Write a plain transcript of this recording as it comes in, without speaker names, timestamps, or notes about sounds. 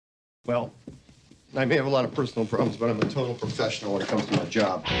Well, I may have a lot of personal problems, but I'm a total professional when it comes to my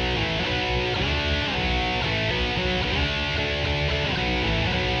job.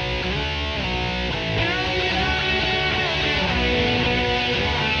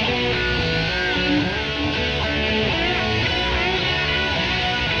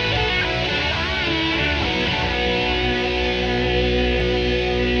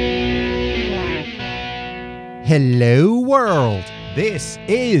 Hello, world. This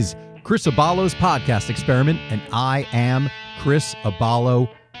is Chris Abalo's podcast experiment, and I am Chris Abalo.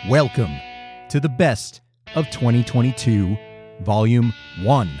 Welcome to the best of 2022, Volume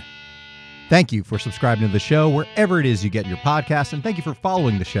 1. Thank you for subscribing to the show wherever it is you get your podcast, and thank you for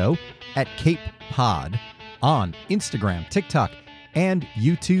following the show at Cape Pod on Instagram, TikTok, and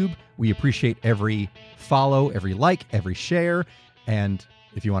YouTube. We appreciate every follow, every like, every share, and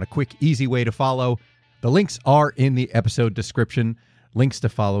if you want a quick, easy way to follow, the links are in the episode description, links to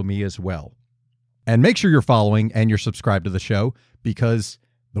follow me as well. And make sure you're following and you're subscribed to the show because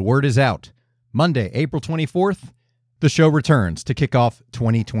the word is out. Monday, April 24th, the show returns to kick off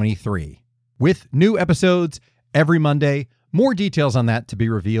 2023 with new episodes every Monday. More details on that to be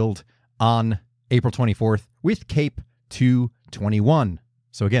revealed on April 24th with Cape 221.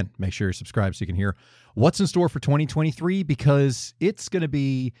 So again, make sure you're subscribed so you can hear what's in store for 2023 because it's going to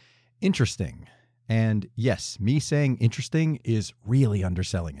be interesting. And yes, me saying interesting is really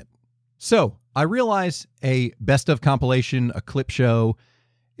underselling it. So I realize a best of compilation, a clip show,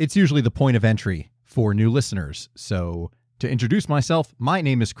 it's usually the point of entry for new listeners. So to introduce myself, my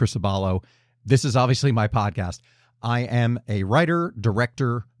name is Chris Abalo. This is obviously my podcast. I am a writer,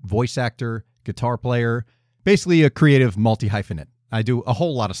 director, voice actor, guitar player, basically a creative multi-hyphenate. I do a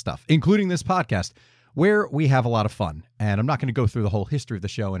whole lot of stuff, including this podcast, where we have a lot of fun. And I'm not going to go through the whole history of the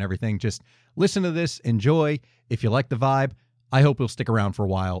show and everything. Just listen to this, enjoy. If you like the vibe, I hope you'll stick around for a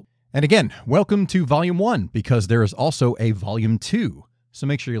while. And again, welcome to Volume 1, because there is also a Volume 2. So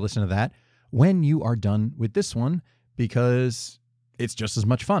make sure you listen to that when you are done with this one, because it's just as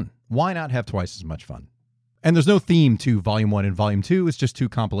much fun. Why not have twice as much fun? And there's no theme to Volume 1 and Volume 2. It's just two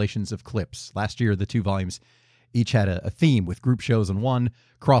compilations of clips. Last year, the two volumes each had a theme with group shows in one,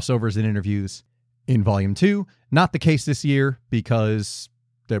 crossovers and interviews in Volume 2. Not the case this year because,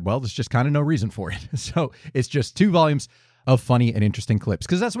 there's just kind of no reason for it. So it's just two volumes of funny and interesting clips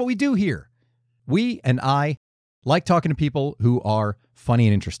because that's what we do here. We and I like talking to people who are funny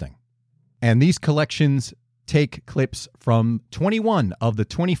and interesting. And these collections take clips from 21 of the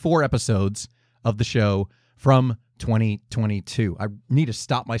 24 episodes of the show from 2022. I need to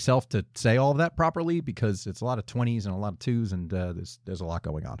stop myself to say all of that properly because it's a lot of 20s and a lot of 2s and there's a lot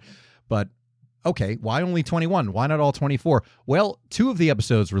going on. But okay, why only 21? Why not all 24? Well, two of the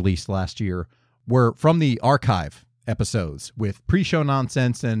episodes released last year were from the archive episodes with pre-show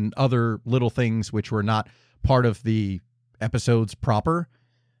nonsense and other little things which were not part of the episodes proper.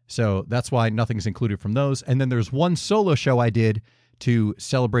 So that's why nothing's included from those. And then there's one solo show I did to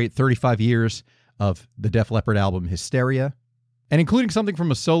celebrate 35 years of the Def Leppard album Hysteria. And including something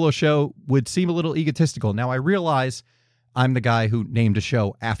from a solo show would seem a little egotistical. Now, I realize I'm the guy who named a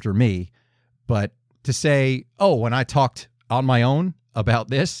show after me, but to say, when I talked on my own about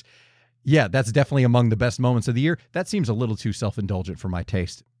this, yeah, that's definitely among the best moments of the year. That seems a little too self-indulgent for my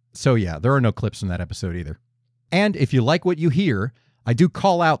taste. So yeah, there are no clips from that episode either. And if you like what you hear, I do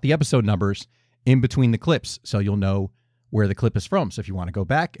call out the episode numbers in between the clips so you'll know where the clip is from. So if you want to go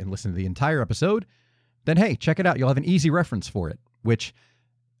back and listen to the entire episode, then hey, check it out. You'll have an easy reference for it, which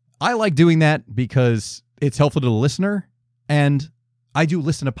I like doing that because it's helpful to the listener. And I do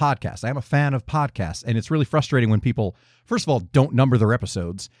listen to podcasts. I am a fan of podcasts, and it's really frustrating when people, first of all, don't number their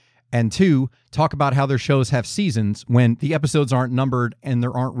episodes, and two, talk about how their shows have seasons when the episodes aren't numbered and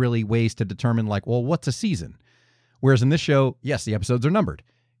there aren't really ways to determine, what's a season? Whereas in this show, yes, the episodes are numbered.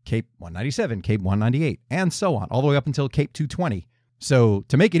 Cape 197, Cape 198, and so on, all the way up until Cape 220. So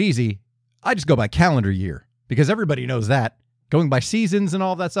to make it easy, I just go by calendar year, because everybody knows that. Going by seasons and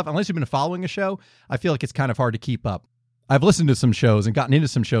all of that stuff, unless you've been following a show, I feel like it's kind of hard to keep up. I've listened to some shows and gotten into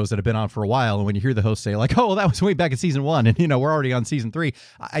some shows that have been on for a while. And when you hear the host say that was way back in season 1 and, we're already on season 3.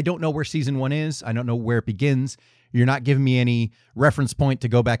 I don't know where season 1 is. I don't know where it begins. You're not giving me any reference point to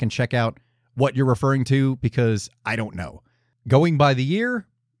go back and check out what you're referring to because I don't know. Going by the year,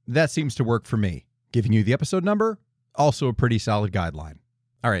 that seems to work for me. Giving you the episode number, also a pretty solid guideline.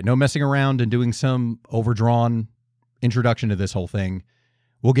 All right, no messing around and doing some overdrawn introduction to this whole thing.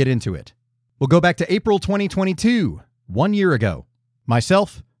 We'll get into it. We'll go back to April 2022. 1 year ago,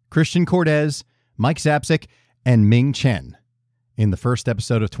 myself, Christian Cortez, Mike Zapsik, and Ming Chen in the first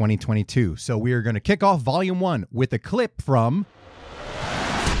episode of 2022. So we are going to kick off Volume 1 with a clip from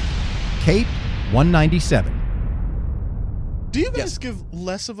Cape 197. Do you guys give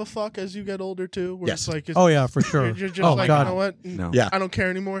less of a fuck as you get older too? Where Yes. It's like Oh yeah, for sure. You're just Oh like, God. you know what? No. Yeah. I don't care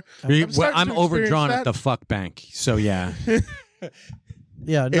anymore. Well, starting I'm to overdrawn experience at the that. fuck bank. So yeah.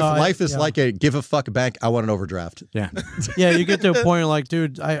 Yeah. If No, life is yeah. like a give a fuck bank, I want an overdraft. Yeah. Yeah, you get to a point like,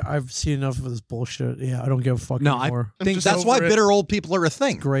 dude, I've seen enough of this bullshit. Yeah, I don't give a fuck No, I anymore. think just That's why over it. bitter old people are a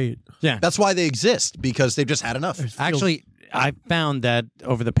thing. Great. yeah. That's why they exist, because they've just had enough. It feels- Actually, I found that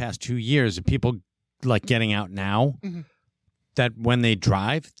over the past 2 years, people like getting out now, Mhm. that when they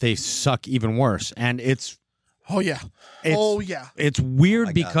drive, they suck even worse. And it's Oh yeah. It's- Oh yeah. it's weird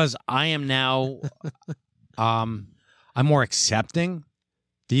my God. because I am now I'm more accepting.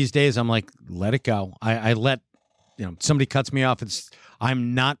 These days I'm like, let it go. I let somebody cuts me off,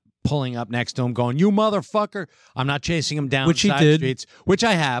 I'm not pulling up next to him going, you motherfucker. I'm not chasing him down Which he side did. streets, which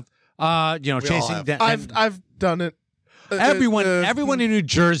I have. Chasing have. down I've done it. everyone in New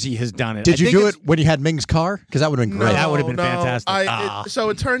Jersey has done it. Did I you think do it's- it when you had Ming's car? Because that would have been No, great. That would've been no. fantastic. So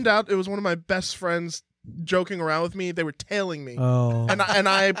it turned out it was one of my best friends joking around with me. They were tailing me. Oh. And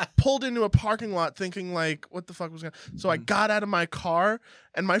I pulled into a parking lot thinking like, what the fuck was going on? So I got out of my car,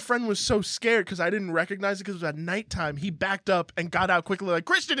 and my friend was so scared because I didn't recognize it because it was at nighttime. He backed up and got out quickly like,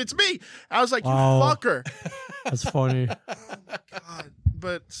 Christian, it's me. I was like, Wow. you fucker. That's funny. God.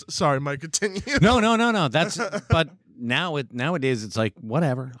 But sorry, Mike, continue. No. That's but nowadays it's like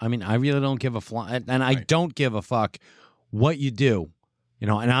whatever. I mean, I really don't give a fly, and I don't give a fuck what you do. And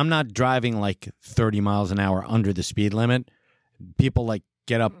I'm not driving like 30 miles an hour under the speed limit. People like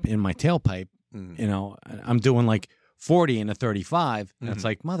get up in my tailpipe. I'm doing like 40 in a 35, and it's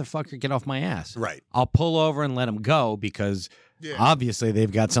like, motherfucker, get off my ass. Right. I'll pull over and let them go because Yeah. obviously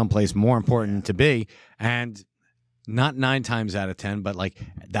they've got someplace more important to be. And not 9 times out of 10, but like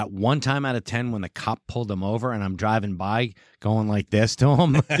that 1 time out of 10 when the cop pulled them over and I'm driving by going like this to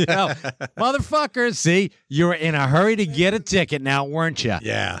him. Motherfuckers, see, you were in a hurry to get a ticket now, weren't you?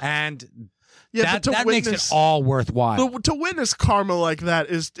 Yeah. And Yeah, but that makes it all worthwhile. to witness karma like that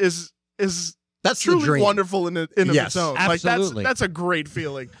is That's the truly dream. wonderful in of Yes, its own. absolutely. Like that's a great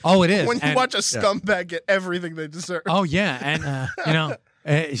feeling. Oh, it is. When you And- watch a scumbag get everything they deserve. Oh, yeah. And,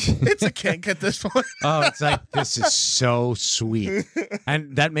 It's a kink at this point. oh, it's like, this is so sweet.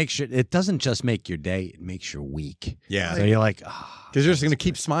 And that makes it doesn't just make your day, it makes your week. Yeah. So you're like, oh, Because you're just going to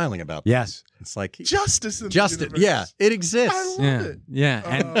keep smiling about it. yes. It's like, Justice in the justice. universe. Yeah, it I exists. love Yeah. it. Yeah.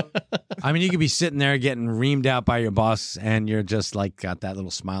 And I mean, you could be sitting there getting reamed out by your boss, and you're just like got that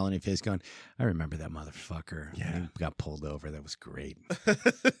little smile on your face going, I remember that motherfucker. Yeah. When he got pulled over. That was great.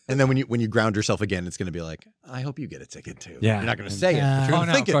 And then when you ground yourself again, it's going to be like, I hope you get a ticket too. Yeah. You're not going to say it. Yeah. But you're Oh, going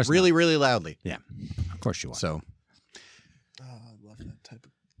to no, think of it course really, really loudly. Yeah. Of course you are. So, Oh, I love that type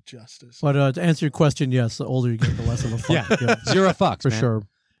of justice. But to answer your question, yes, the older you get, the less of a fuck you give. Zero fucks, For man. sure.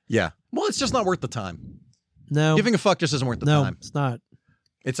 yeah. Well, it's just not worth the time. No. Giving a fuck just isn't worth the no, time. it's not.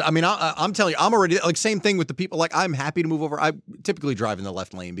 It's. I mean, I'm telling you, I'm already like same thing with the people. Like, I'm happy to move over. I typically drive in the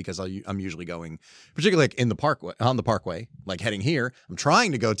left lane because I'm usually going, particularly like in the parkway, on the parkway, like heading here. I'm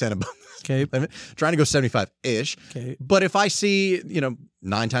trying to go 10 above Okay. limit, trying to go 75 ish. Okay. But if I see,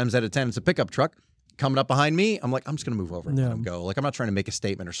 9 times out of 10, it's a pickup truck coming up behind me, I'm like, I'm just gonna move over and let Yeah. him go. Like, I'm not trying to make a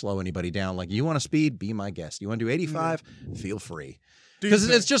statement or slow anybody down. Like, you want to speed, be my guest. You want to do 85, feel free. Because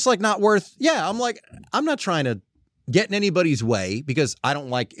it's just like not worth. Yeah, I'm like, I'm not trying to get in anybody's way because I don't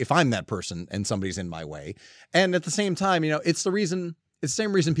like if I'm that person and somebody's in my way. And at the same time, it's the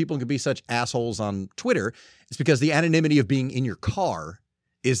same reason people can be such assholes on Twitter. It's because the anonymity of being in your car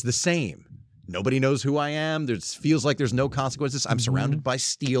is the same. Nobody knows who I am. Feels like there's no consequences. I'm surrounded by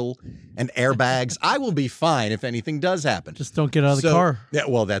steel and airbags. I will be fine if anything does happen. Just don't get out of the So- car. Yeah,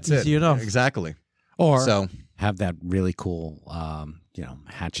 well, that's it. Easy enough. Exactly. Or So have that really cool,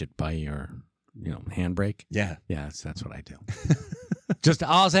 hatchet by your, handbrake. yeah. Yeah, that's what I do. Just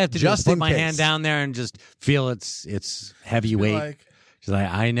all I have to do Just is put in my case. hand down there and just feel it's heavyweight. Like, She's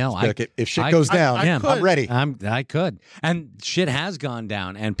like, I know. Like, if shit goes down, I could. I'm ready. I could. And shit has gone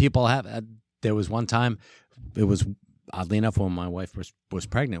down. And people have. There was one time, it was oddly enough when my wife was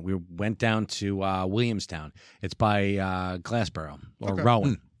pregnant. We went down to Williamstown. It's by Glassboro or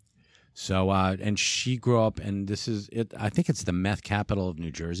Rowan. So, and she grew up, and this is it. I think it's the meth capital of New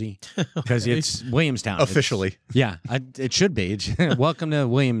Jersey because it's Williamstown. It's- Officially. yeah, it should be. Welcome to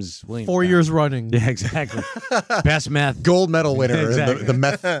Williamstown. 4 years running. Yeah, exactly. Best meth. Gold medal winner in Exactly.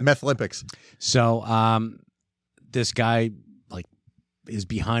 the meth Olympics. So, this guy is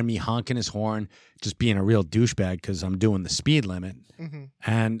behind me honking his horn, just being a real douchebag because I'm doing the speed limit. mhm.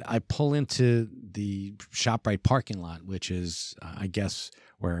 And I pull into the ShopRite parking lot, which is, I guess,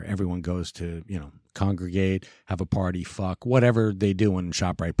 where everyone goes to, congregate, have a party, fuck, whatever they do in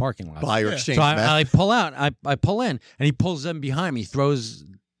ShopRite parking lots. Buy or exchange So meth. I pull out, I pull in, and he pulls in behind me, throws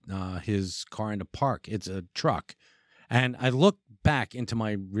his car into park. It's a truck. And I look back into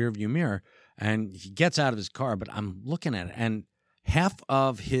my rearview mirror, and he gets out of his car, but I'm looking at it, and half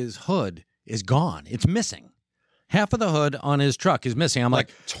of his hood is gone. It's missing. Half of the hood on his truck is missing. I'm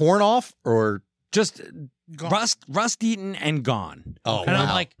like torn off or just Gone. rust eaten and gone. Oh, and I'm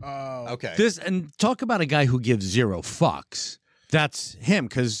wow. like, okay. this, and talk about a guy who gives zero fucks. That's him,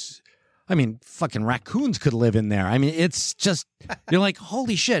 because fucking raccoons could live in there. It's just, you're like,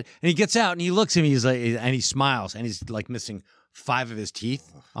 holy shit. And he gets out and he looks at me, he's like, and he smiles, and he's like missing 5 of his teeth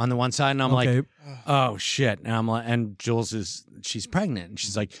on the one side, and I'm like, oh shit. And I'm like, and Jules she's pregnant, and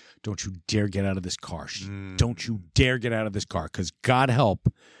she's like, don't you dare get out of this car. Don't you dare get out of this car, because God help,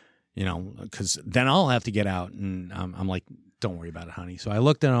 because then I'll have to get out. And I'm like, don't worry about it, honey. So I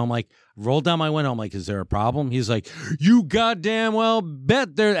looked at him, I'm like, rolled down my window, I'm like, is there a problem? He's like, you goddamn well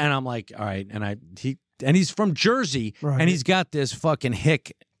bet there. And I'm like, all right. And he's from Jersey, and he's got this fucking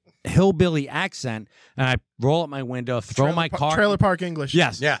hillbilly accent, and I roll up my window, throw my car, Trailer park English.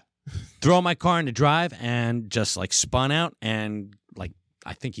 yes, Yeah. throw my car into drive, and just like spun out, and like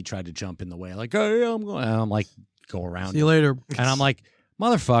I think he tried to jump in the way, like, oh yeah, I'm going, and I'm like, go around, See you later. and I'm like,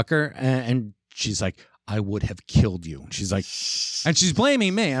 motherfucker, and she's like, I would have killed you. She's like, and she's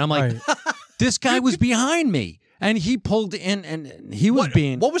blaming me, and I'm like, this guy was behind me, and he pulled in, and he was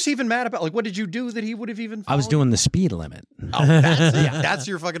being. What was he even mad about? Like, what did you do that he would have even? I was doing the speed limit. Oh, that's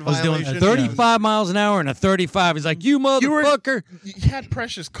your fucking I was doing violation. 35 miles an hour and a 35. He's like, you motherfucker. You had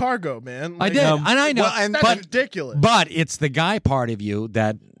precious cargo, man. I did, and I know, That's ridiculous. but it's the guy part of you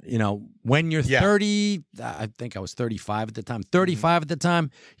that, when you're Yeah. 30, I think I was 35 at the time, 35 at the time,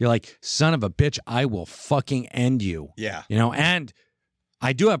 you're like, son of a bitch, I will fucking end you. Yeah. And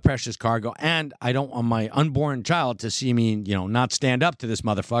I do have precious cargo, and I don't want my unborn child to see me, not stand up to this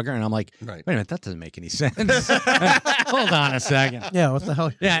motherfucker. And I'm like, Right. wait a minute, that doesn't make any sense. Hold on a second. Yeah, what the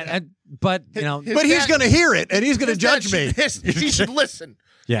hell? Yeah, but, His But he's dad- going to hear it, and he's going to his dad judge me. He should listen.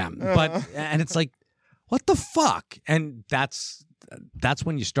 yeah, but, and it's like, what the fuck? And that's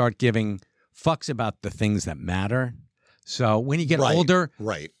when you start giving fucks about the things that matter. So when you get Right. older,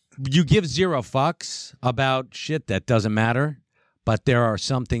 Right. you give zero fucks about shit that doesn't matter. But there are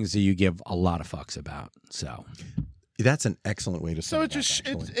some things that you give a lot of fucks about. So That's an excellent way to So sum it it up, just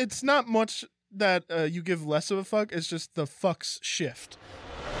actually. it's not much that you give less of a fuck. It's just the fucks shift.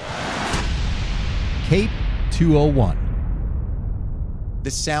 Cape 201.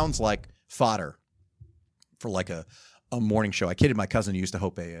 This sounds like fodder for like a morning show. I kidded my cousin who used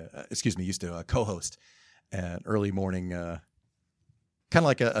to co-host an early morning, kind of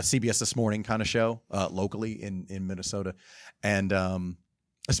like a CBS This Morning kind of show locally in Minnesota. And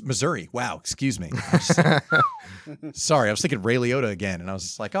Missouri. Wow, excuse me. Sorry, I was thinking Ray Liotta again, and I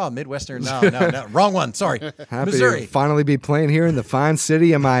was like, oh, Midwestern. No, wrong one. Sorry, Happy Missouri. to finally be playing here in the fine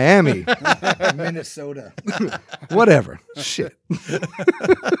city of Miami. Minnesota. Whatever. Shit.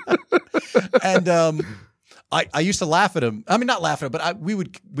 And I used to laugh at him. I mean, not laugh at him, but we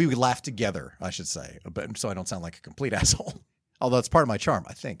would laugh together, I should say, but so I don't sound like a complete asshole. Although it's part of my charm,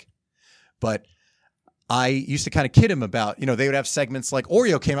 I think. But I used to kind of kid him about, they would have segments like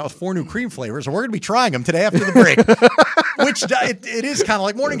Oreo came out with 4 new cream flavors, and we're going to be trying them today after the break, which it is kind of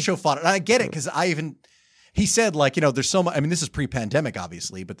like morning show fodder. And I get it because he said like, there's so much, I mean, this is pre-pandemic,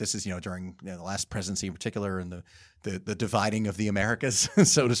 obviously, but this is, during the last presidency in particular and the dividing of the Americas,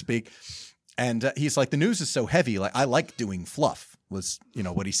 so to speak. And he's like, the news is so heavy. Like, I like doing fluff was,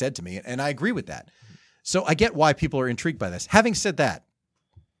 what he said to me. And I agree with that. So I get why people are intrigued by this. Having said that,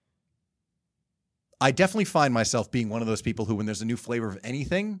 I definitely find myself being one of those people who, when there's a new flavor of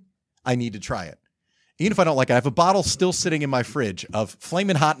anything, I need to try it. Even if I don't like it, I have a bottle still sitting in my fridge of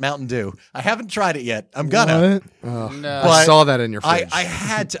Flamin' Hot Mountain Dew. I haven't tried it yet. I'm gonna. No. I saw that in your I fridge.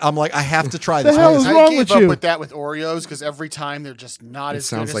 had to. I'm like, I have to try this. hell is I wrong gave with up you? with that with Oreos because every time they're just not It as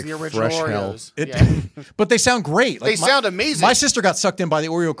good sounds as like the original fresh hell. Oreos. It- Yeah. But they sound great. They sound amazing. My sister got sucked in by the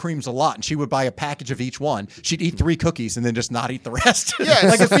Oreo creams a lot, and she would buy a package of each one. She'd eat 3 cookies and then just not eat the rest. Yeah,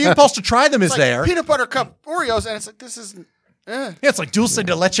 like if the impulse to try them is It's like there. peanut butter cup Oreos, and it's like this is. Yeah, it's like dulce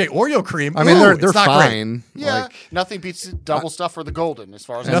de leche Oreo cream. I mean, Ooh, they're it's not great. fine. Yeah, Like, nothing beats double stuff or the golden as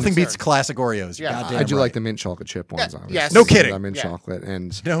far as I'm Nothing beats concerned. classic Oreos. Yeah. Goddamn I do right. like the mint chocolate chip ones. Yeah, Obviously. yes. No kidding. The mint Yeah. chocolate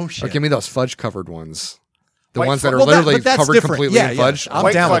and No shit. give me those fudge covered ones. The White ones that fu- are Well, that- literally but that's covered different. completely Yeah, in yeah. fudge. I'm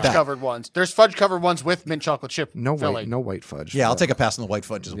White down with fudge that. covered ones. There's fudge covered ones with mint chocolate chip. No filling. white fudge. Yeah, I'll take a pass on the white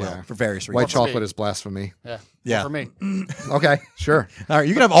fudge as well Yeah. for various reasons. White for me. chocolate is blasphemy. Yeah, Yeah. for me. Okay, sure. All right,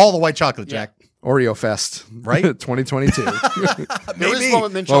 you can have all the white chocolate, Yeah. Jack. Oreo Fest, Right? 2022. There is one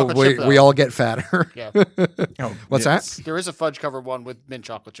with mint Well, chocolate chip. we though. all get fatter. Yeah. What's Yes. that? There is a fudge covered one with mint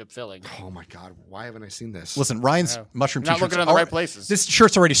chocolate chip filling. Oh my God! Why haven't I seen this? Listen, Ryan's Yeah. mushroom You're not t-shirts looking in the are- right places. This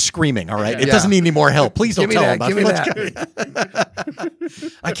shirt's already screaming, all right? It Yeah. doesn't need any more help. Please don't Give me tell that. him Give me about that.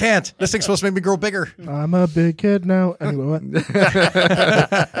 it. I can't. This thing's supposed to make me grow bigger. I'm a big kid now. Anyway,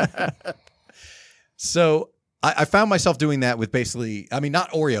 what? So I found myself doing that with basically, I mean,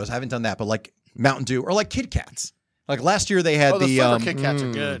 not Oreos. I haven't done that, but like Mountain Dew or like Kit Kats. Like last year they had Oh, the the flavor Kit Kats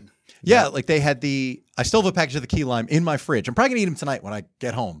are good. yeah, like they had the. I still have a package of the key lime in my fridge. I'm probably gonna eat them tonight when I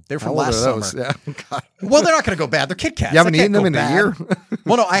get home. They're How from old last are summer. those? Yeah. God. Well, they're not gonna go bad. They're Kit Kats. You haven't They can't eaten them go in bad. a year.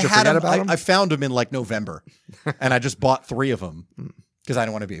 Well, no, I Did you had forget them. about them? I found them in like November, and I just bought 3 of them because I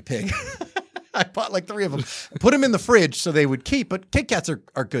didn't want to be a pig. I bought like 3 of them, put them in the fridge so they would keep. But Kit Kats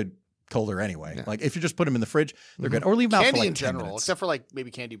are good colder anyway. Like if you just put them in the fridge, they're good. Or leave them out Candy for like in 10 general, minutes. except for like maybe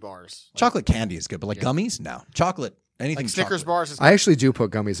candy bars. Like, Chocolate candy is good, but like gummies, no. Chocolate, anything. like Snickers chocolate. bars. Is I actually do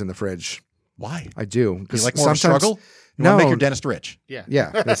put gummies in the fridge. Why? I do. You 'Cause like more of a sometimes- struggle? You No. want to make your dentist rich. yeah.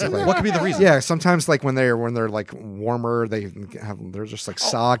 Yeah, basically. What could be the reason? Yeah, sometimes like when they're like warmer, they're just like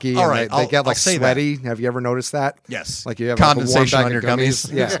soggy. all and right, they I'll get like say that. sweaty. Have you ever noticed that? Yes. Like you have Condensation like, a on warm your bag of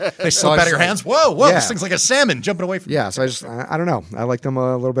gummies. Yeah, They So slip I out of just your like- hands. Whoa, Yeah. this thing's like a salmon jumping away from you. Yeah, so I don't know. I like them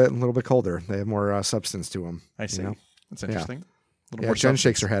a little bit colder. They have more substance to them. I see. You know? That's interesting. A little Yeah, more Jen substance.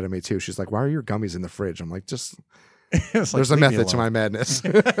 shakes her head at me too. She's like, "Why are your gummies in the fridge?" I'm like, "Just It's like, there's a leave me method to my alone. madness."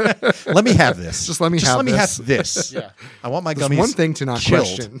 Let me have this. Just let me have this. have this. Yeah. I want my There's gummies. one thing to not chilled.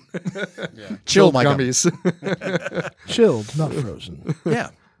 question: Chill my gummies. gummies. Chilled, not frozen.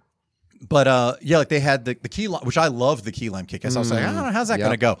 Yeah. But yeah, like they had the key lime, which I love the key lime Kit Kats. I was like, I don't know, how's that Yep.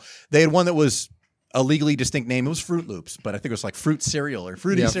 going to go? They had one that was a legally distinct name. It was Fruit Loops, but I think it was like Fruit Cereal or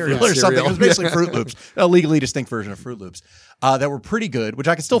Fruity Yeah, Cereal Fruit or something. Cereal. It was basically Fruit Loops, a legally distinct version of Fruit Loops that were pretty good, which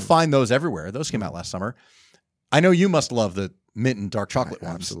I can still find those everywhere. Those came out last summer. I know you must love the mint and dark chocolate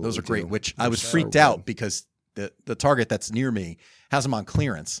ones. absolutely Those are great, do. which I They're was so freaked good. out because the Target that's near me has them on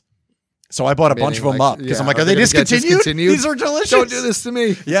clearance. So I bought a bunch of Meaning, them like, up because yeah, I'm like, are are they they gonna get discontinued? discontinued? These are delicious. Don't do this to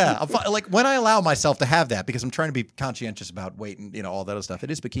me. Yeah, like when I allow myself to have that because I'm trying to be conscientious about weight and all that other stuff.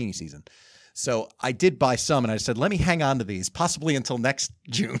 It is bikini season, so I did buy some, and I said, let me hang on to these possibly until next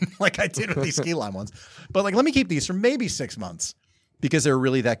June, like I did with these key lime ones. But like, let me keep these for maybe 6 months because they're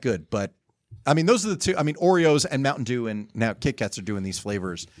really that good. But I mean, those are the two. I mean, Oreos and Mountain Dew and now Kit Kats are doing these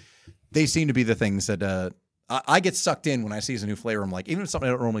flavors. They seem to be the things that I get sucked in when I see a new flavor. I'm like, even if something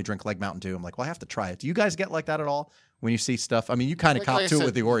I don't normally drink like Mountain Dew, I'm like, well, I have to try it. Do you guys get like that at all when you see stuff? I mean, you kind of cop I to it said,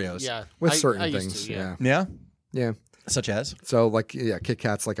 with the Oreos. Yeah. With I certain used things, to, yeah. Yeah? Yeah. Such as? So like yeah, Kit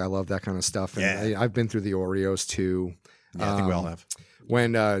Kats, like I love that kind of stuff. And Yeah. I've been through the Oreos too. Yeah, I think we all have.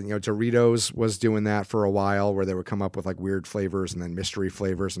 When Doritos was doing that for a while, where they would come up with like weird flavors and then mystery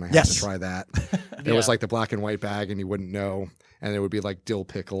flavors, and I had Yes. to try that. It was like the black and white bag, and you wouldn't know, and it would be like dill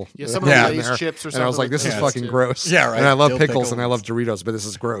pickle. Yeah, some of Yeah. the in Lay's there. chips or something. And I was like, this is that fucking too. gross. Yeah, right. And I love Dill pickles pickle. and I love Doritos, but this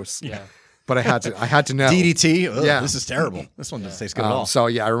is gross. Yeah. But I had to know. DDT? Ugh, Yeah. This is terrible. This one doesn't taste good at all. So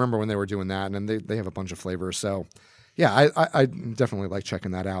yeah, I remember when they were doing that, and then they have a bunch of flavors. So yeah, I definitely like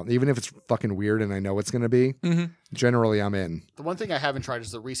checking that out, even if it's fucking weird and I know it's going to be. Mm-hmm. Generally, I'm in. The one thing I haven't tried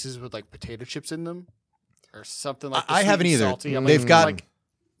is the Reese's with like potato chips in them, or something like. I the haven't sweet and either. Salty. I'm They've like, got- like,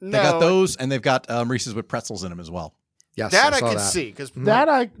 They got no, those, and they've got Reese's with pretzels in them as well. Yes, That I saw could that. see because That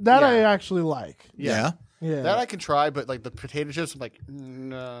I Yeah. actually like. Yeah. Yeah. that I can try, but like the potato chips, I'm like,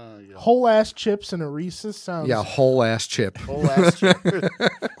 no, you know, Whole ass chips and a Reese's sounds. Yeah, whole ass chip. whole ass chip. You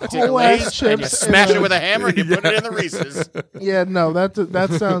take a Whole ass Lay's and you chips smash and it a- with a hammer and you put it in the Reese's. Yeah, no, that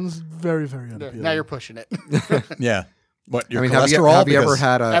sounds very, very unappealing. Now you're pushing it. Yeah. What, your I mean, cholesterol? have you ever Because-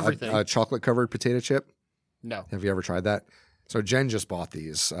 had Everything. a chocolate covered potato chip? No. Have you ever tried that? So Jen just bought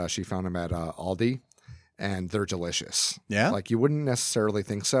these. She found them at Aldi, and they're delicious. Yeah? Like you wouldn't necessarily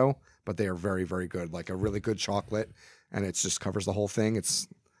think so, but they are very, very good. Like a really good chocolate, and it just covers the whole thing. It's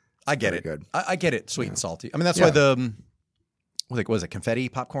I get very it. good. I get it. Sweet and salty. I mean, that's Yeah. why the what was it, confetti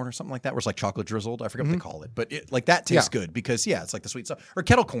popcorn or something like that, where it's like chocolate drizzled. I forget what they call it, but like that tastes good because it's like the sweet stuff. Or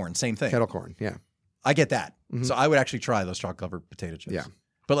kettle corn, same thing. kettle corn. Yeah, I get that. So I would actually try those chocolate covered potato chips. Yeah.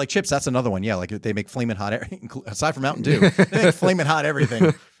 But like chips, that's another one. Yeah, like they make flaming hot. Aside from Mountain Dew, they make flaming hot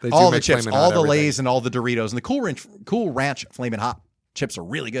everything. They do all the make chips, Flamin' all Hot the everything. Lay's and all the Doritos and the Cool Ranch flaming hot chips are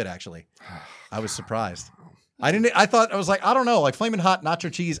really good. Actually, I was surprised. I was like, I don't know, like flaming hot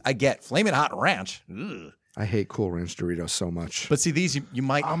nacho cheese. I get flaming hot ranch. Ugh. I hate Cool Ranch Doritos so much. But see, these you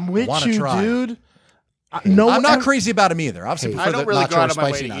might I'm with want to you, try. dude. I'm not crazy about them either. Obviously, Hate. prefer I don't the really nacho go out or of my way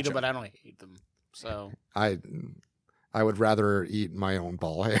spicy to eat nacho. them, but I don't hate them. So I would rather eat my own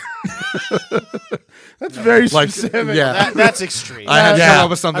ball hair. That's very Like, specific. yeah. That's extreme. I had to Yeah. come up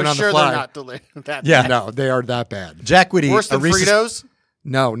with something I'm on sure the fly. they're not that. Yeah. No, they are that bad. Jack would eat Worse a than Reese's. Fritos.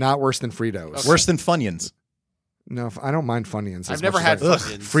 No, not worse than Fritos. Worse than Funyuns. No, I don't mind Funyuns. I've as never much had as I-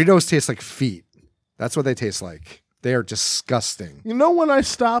 Funyuns. Fritos taste like feet. That's what they taste like. They are disgusting. You know when I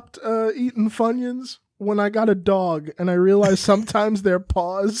stopped eating Funyuns? When I got a dog and I realized sometimes their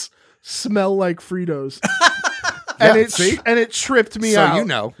paws smell like Fritos. And Yeah, it see? and it tripped me So out. you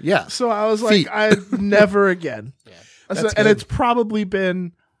know, yeah. So I was like, Feet. I never again. That's And good. it's probably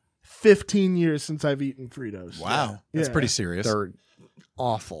been 15 years since I've eaten Fritos. Wow. That's Yeah. pretty serious. They're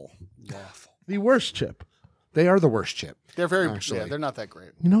awful. Awful. The worst chip. They are the worst chip. They're very. Actually. Yeah, they're not that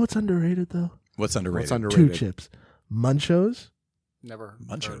great. You know what's underrated though? What's underrated? What's underrated? 2 chips. Munchos. Never.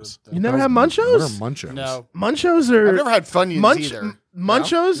 Munchos. heard of them. You never had What are Munchos? Munchos? No, Munchos are I've never had Funyuns either.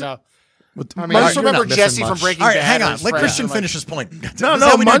 Munchos? No. I I just you're remember not missing Jesse much. from Breaking All right, Bad. hang or on. his Let friends. Christian I'm like, finish his point. No, This no, is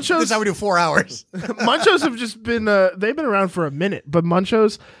how we do- Munchos- This is how we do 4 hours. Munchos have just been they've been around for a minute, but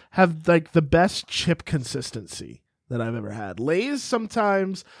Munchos have like the best chip consistency that I've ever had. Lay's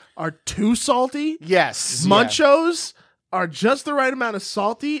sometimes are too salty. Yes. Munchos are just the right amount of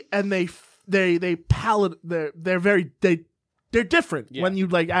salty, and they're different Yeah. when you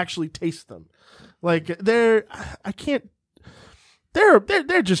like actually taste them. Like they're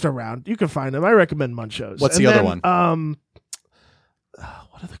just around. You can find them. I recommend Munchos. What's And the other then, one?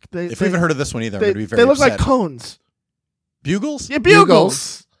 What are they? If we haven't heard of this one either, I'm they, going to be very they look like upset. cones. Bugles? Yeah,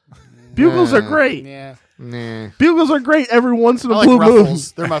 bugles. Bugles are great. Yeah. Nah. Bugles are great every once in I a like blue moon.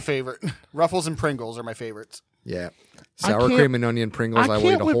 Ruffles. They're my favorite. Ruffles and Pringles are my favorites. Yeah. I Sour can't- cream and onion Pringles. I I will eat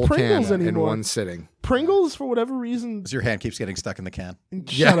can't a with whole Pringles can in anymore. one sitting. Pringles, for whatever reason, Your hand keeps getting stuck in the can.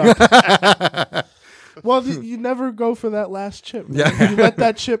 shut up. Well, you never go for that last chip. Man. Yeah. You let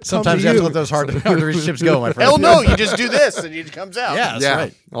that chip Sometimes you come have to to let those hard to reach chips go, my friend. Hell no! You just do this and it comes out. Yeah, that's yeah.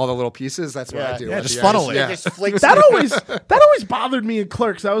 right. All the little pieces. That's what I Yeah. do. Yeah, at just the funnel ice. it. Yeah. It just flakes. that always bothered me in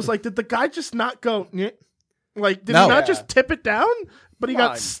Clerks. I was like, did the guy just not go? "Nyeh"? Like, did No. he not Yeah. just tip it down? But he got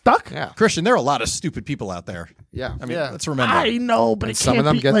Fine. stuck. Yeah. Christian, there are a lot of stupid people out there. Yeah. I mean, Yeah. let's remember. I know, but And it some can't of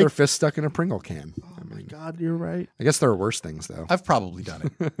them be get like, their fist stuck in a Pringle can. I mean, God, you're right. I guess there are worse things though. I've probably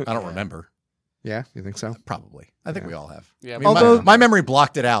done it. I don't remember. Yeah, you think so? Probably. I think we all have. Yeah, I mean, Although- my memory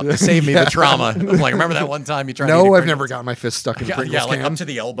blocked it out to save me the trauma. I'm like, remember that one time you tried to eat No, a I've Pringles? never got my fist stuck in a Yeah, Pringles yeah, like can. up to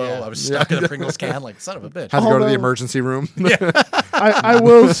the elbow. I was stuck in a Pringles can. Like, son of a bitch. Had to go to the Although- emergency room. I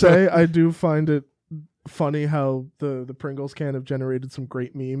will say I do find it funny how the Pringles can have generated some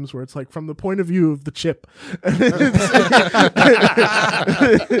great memes where it's like from the point of view of the chip.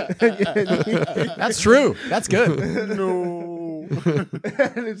 That's true. That's good. No.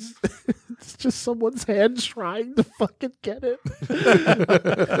 And it's just someone's hand trying to fucking get it.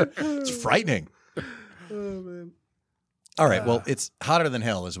 It's frightening. Oh, man. All right. Well, it's hotter than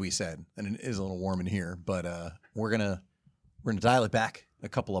hell, as we said, and it is a little warm in here. But we're gonna dial it back a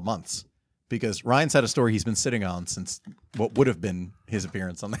couple of months because Ryan's had a story he's been sitting on since what would have been his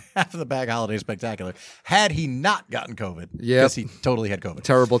appearance on the Half of the Bag Holiday Spectacular. Had he not gotten COVID, Yep. because he totally had COVID.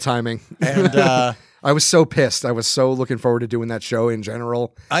 Terrible timing. And I was so pissed. I was so looking forward to doing that show in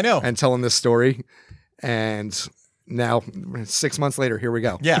general I know. and telling this story. And now, 6 months later, here we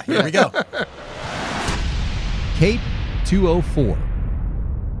go. Yeah. Here we go. Cape 204.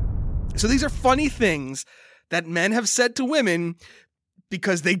 So these are funny things that men have said to women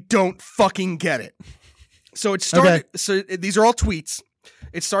because they don't fucking get it. So it started. Okay. So these are all tweets.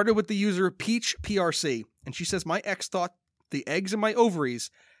 It started with the user Peach PRC, and she says, "My ex thought the eggs in my ovaries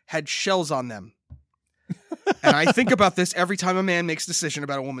had shells on them." And I think about this every time a man makes a decision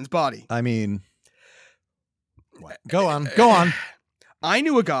about a woman's body. I mean, what? Go on. Go on. I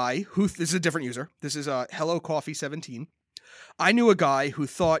knew a guy who, this is a different user. This is Hello Coffee 17. I knew a guy who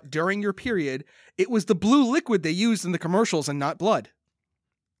thought during your period, it was the blue liquid they used in the commercials and not blood.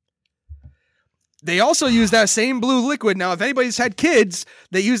 They also use that same blue liquid. Now, if anybody's had kids,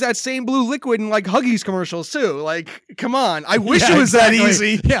 they use that same blue liquid in like Huggies commercials too. Like, come on. I wish Yeah, it was exactly. that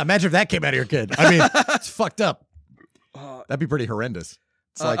easy. Yeah. Imagine if that came out of your kid. I mean, it's fucked up. That'd be pretty horrendous.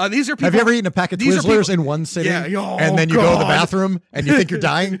 It's like, These are people. have you ever eaten a pack of these are Twizzlers people- in one sitting? Yeah, oh, and then you go to the God. bathroom and you think you're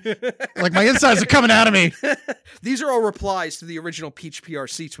dying? Like, my insides are coming out of me. These are all replies to the original Peach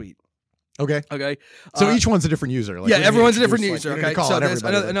PRC tweet. Okay. Okay. So each one's a different user. Like, Yeah, we didn't everyone's a introduce, different like, user. we didn't Okay, call so out there's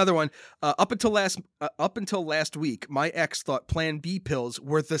everybody. another one. Up until last week, my ex thought Plan B pills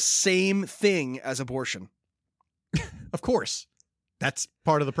were the same thing as abortion. Of course. That's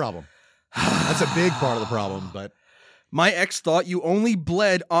part of the problem. That's a big part of the problem, but My ex thought you only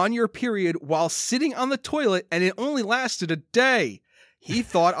bled on your period while sitting on the toilet, and it only lasted a day. He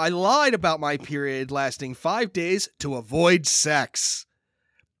thought I lied about my period lasting 5 days to avoid sex.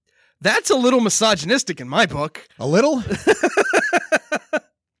 That's a little misogynistic in my book. A little?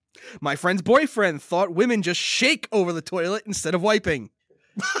 My friend's boyfriend thought women just shake over the toilet instead of wiping.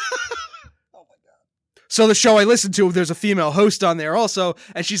 So the show I listened to, there's a female host on there also,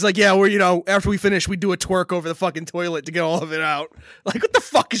 and she's like, yeah, after we finish, we do a twerk over the fucking toilet to get all of it out. Like, what the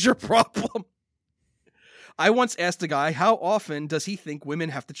fuck is your problem? I once asked a guy, how often does he think women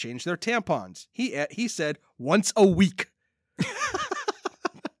have to change their tampons? He said, once a week.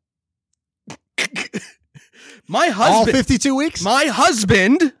 My husband. All 52 weeks? My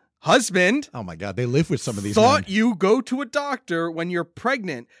husband. Oh my God, they live with some of these Thought men. you go to a doctor when you're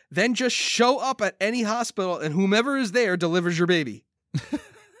pregnant, then just show up at any hospital and whomever is there delivers your baby. Oh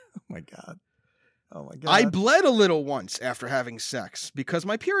my God. Oh my God. I bled a little once after having sex because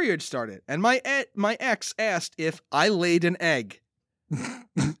my period started, and my ex asked if I laid an egg. My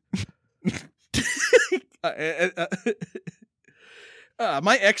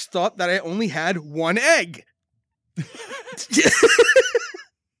ex thought that I only had one egg.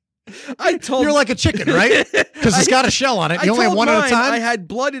 I told You're like a chicken, right? Because it's got a shell on it. You only have one at a time? I had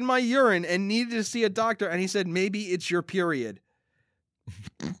blood in my urine and needed to see a doctor, and he said, maybe it's your period.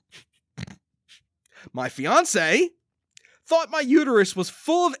 My fiance thought my uterus was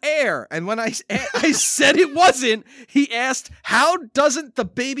full of air, and when I said it wasn't, he asked, how doesn't the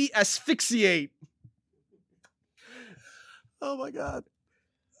baby asphyxiate? Oh my God.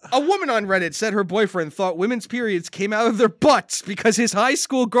 A woman on Reddit said her boyfriend thought women's periods came out of their butts because his high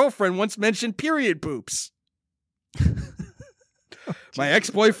school girlfriend once mentioned period poops. My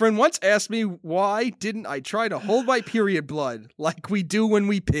ex-boyfriend once asked me why didn't I try to hold my period blood like we do when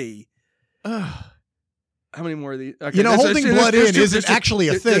we pee. How many more of these? Okay, holding blood in isn't actually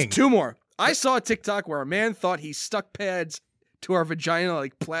a thing. There's two more. I saw a TikTok where a man thought he stuck pads to our vagina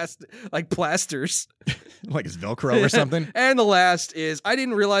like plasters. Like it's Velcro or something? And the last is, I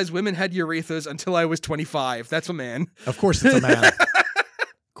didn't realize women had urethras until I was 25. That's a man. Of course it's a man.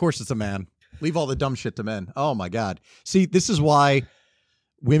 Of course it's a man. Leave all the dumb shit to men. Oh my God. See, this is why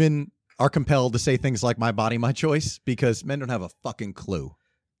women are compelled to say things like my body, my choice, because men don't have a fucking clue.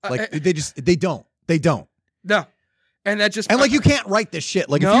 Like they don't. No. And that just... And like, you can't write this shit.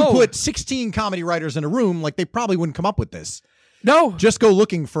 Like, No. if you put 16 comedy writers in a room, like, they probably wouldn't come up with this. No. Just go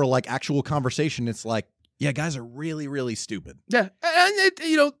looking for like actual conversation. It's like, yeah, guys are really, really stupid. Yeah,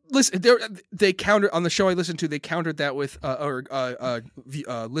 and listen, they countered on the show I listened to. They countered that with a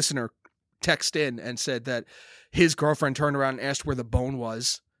listener text in and said that his girlfriend turned around and asked where the bone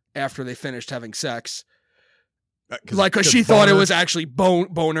was after they finished having sex, because she thought it was actually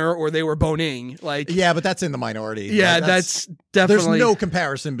boner or they were boning. Like, yeah, but that's in the minority. Yeah, Like, that's definitely. There's no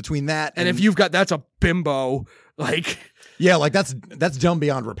comparison between that and if you've got that's a bimbo, like. Yeah, like that's dumb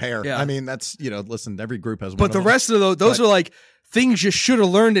beyond repair. Yeah. I mean, that's, listen, every group has one. But the rest of those are like things you should have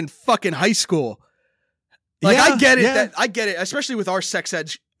learned in fucking high school. Like, Yeah, I get it. yeah. I get it, especially with our sex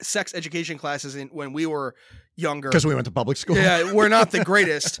education classes when we were younger. Because we went to public school. Yeah, we're not the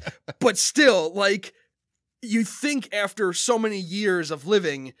greatest, but still, like, you think after so many years of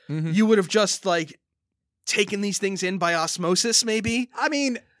living, you would have just like taken these things in by osmosis, maybe. I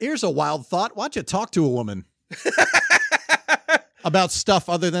mean, here's a wild thought. Why don't you talk to a woman? About stuff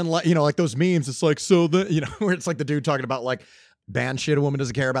other than like those memes. It's like, where it's like the dude talking about like band shit a woman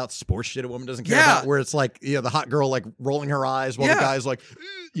doesn't care about, sports shit a woman doesn't care about, where it's like, the hot girl like rolling her eyes while the guy's like,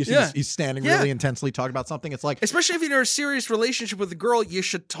 you see he's standing really intensely talking about something. It's like, especially if you're in a serious relationship with a girl, you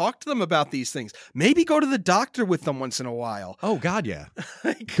should talk to them about these things. Maybe go to the doctor with them once in a while. oh God, yeah.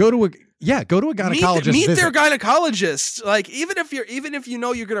 Go to a gynecologist. Meet visit. their gynecologist. Like, even if you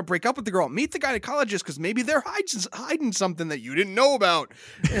know you're gonna break up with the girl, meet the gynecologist, because maybe they're hiding something that you didn't know about.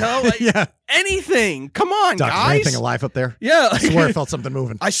 Like, Yeah. anything. Come on, Doctor, guys. anything alive up there? Yeah, I swear I felt something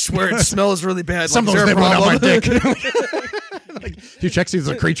moving. I swear it smells really bad. Some like, of is those there a nipples out my problem? dick. Like, do you check see if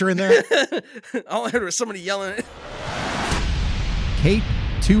there's a creature in there? All I heard was somebody yelling. Cape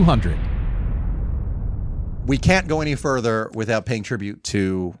 200. We can't go any further without paying tribute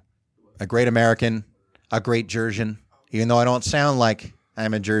to a great American, a great Georgian. Even though I don't sound like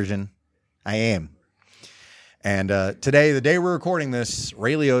I'm a Georgian, I am. And today, the day we're recording this,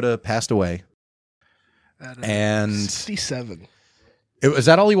 Ray Liotta passed away. And 67. was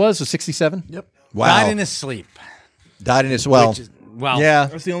that all he was 67? Yep. Wow. Died in his sleep. Died in his Yeah.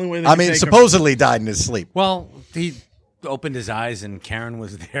 That's the only way they I can mean, take him. supposedly died in his sleep. Well, he opened his eyes and Karen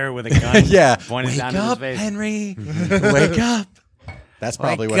was there with a gun. Yeah. Pointed Wake down up, at his face. Henry. Wake up. That's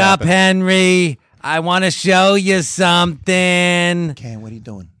probably Wake what up, happened. Henry. I want to show you something. Karen, what are you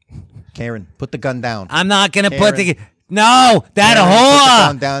doing? Karen, put the gun down. I'm not going to put the... No, that Karen, put the whore.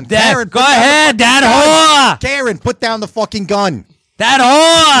 gun down. That, Karen, go put down the ahead, that whore. Karen, put down the fucking gun.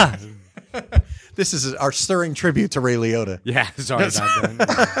 That whore. This is our stirring tribute to Ray Liotta. Yeah, sorry about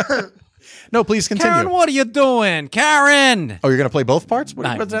that. No, please continue. Karen, what are you doing? Karen. Oh, you're going to play both parts?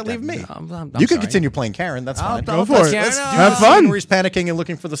 What does that leave me? You can continue playing Karen. That's fine. Go for it. Let's do Have the scene fun. where he's panicking and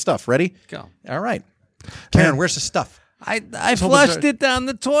looking for the stuff. Ready? Go. All right. Karen, where's the stuff? I flushed it down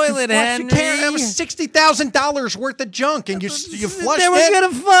the toilet, Henry. Karen, that was $60,000 worth of junk, and you flushed They it. were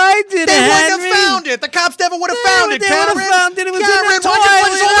gonna find it, They Henry. wouldn't have found it. The cops never would have found it, They Karen. would have found it. It was Karen, in the why'd you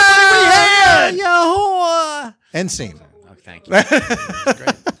place all the money we had? You whore. End scene. Oh, thank you.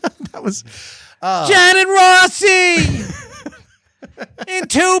 That was... Janet Rossi. In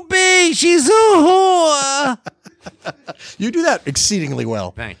 2B, she's a whore. You do that exceedingly well.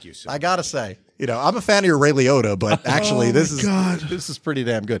 Thank you, sir. I gotta say, I'm a fan of your Ray Liotta, but actually, this is pretty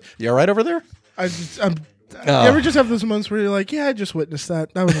damn good. You all right over there? You ever just have those moments where you're like, yeah, I just witnessed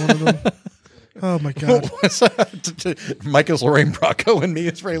that. That was one of them. Oh my god. Michael's Lorraine Bracco and me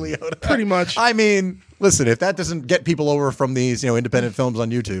is Ray Liotta. Pretty much. I mean, listen, if that doesn't get people over from these, independent films on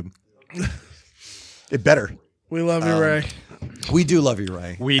YouTube, it better. We love you, Ray. We do love you,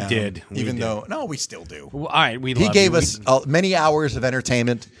 Ray. We did. We Even did. though, no, we still do. Well, all right, we He love gave you. us many hours of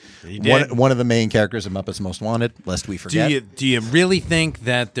entertainment. He did. One of the main characters of Muppets Most Wanted, lest we forget. Do you really think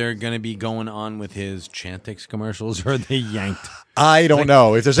that they're going to be going on with his Chantix commercials, or are they yanked? I don't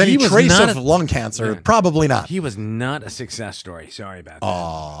know. If there's any he was trace not of a- lung cancer, Yeah. probably not. He was not a success story. Sorry about that.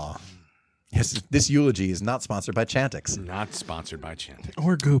 Aw. Yes, this eulogy is not sponsored by Chantix. Not sponsored by Chantix.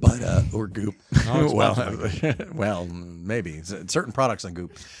 Or Goop. But or Goop. it's well, maybe certain products on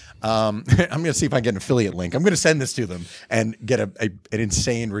Goop. I'm going to see if I can get an affiliate link. I'm going to send this to them and get an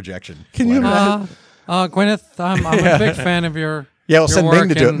insane rejection. Can you imagine? Gwyneth, I'm a big fan of your. Yeah, we'll your send Ming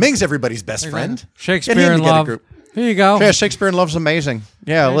to do it. work Ming's everybody's best friend. Get him Shakespeare to in get a Love. group. Here you go. Yeah, Shakespeare in Love's amazing.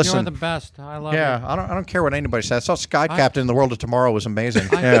 Yeah, Man, listen. You're the best. I love Yeah, you. I don't care what anybody says. I saw Sky Captain in the World of Tomorrow was amazing.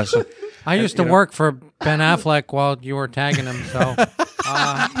 Yeah, so, I used to work for Ben Affleck while you were tagging him. So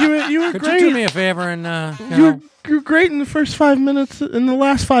You were could great. you do me a favor and You were great in the first 5 minutes. In the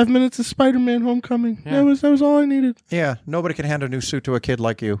last 5 minutes of Spider-Man: Homecoming, Yeah. that was all I needed. yeah, nobody can hand a new suit to a kid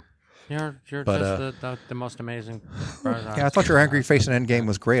like you. you're But, just the most amazing. Person. Yeah, I thought your Angry Face in Endgame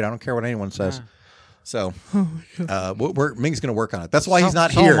was great. I don't care what anyone says. So, Ming's going to work on it. That's why he's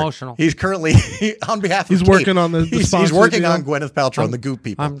not so here. emotional. He's currently on behalf. He's of Kate, working on the He's sponsors, working you know? on Gwyneth Paltrow and the Goop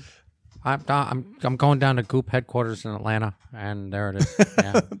people. I'm going down to Goop headquarters in Atlanta, and there it is.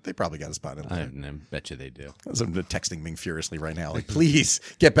 Yeah. They probably got a spot in there. I bet you they do. I'm texting Ming furiously right now. Like, please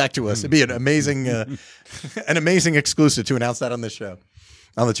get back to us. It'd be an amazing exclusive to announce that on this show,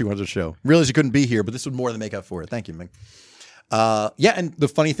 on the 200 show. Realize you couldn't be here, but this would more than make up for it. Thank you, Ming. Yeah, and the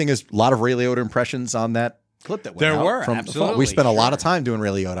funny thing is, a lot of Ray Liotta impressions on that clip that went There out were, from absolutely, we spent a lot of sure. time doing Ray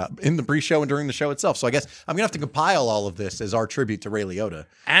Liotta in the pre-show and during the show itself. So I guess I'm gonna have to compile all of this as our tribute to Ray Liotta.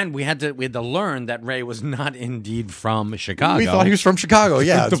 And we had to learn that Ray was not indeed from Chicago. We thought he was from Chicago.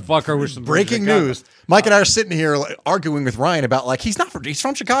 Yeah, the fucker was from breaking Chicago. news. Mike and I are sitting here arguing with Ryan about he's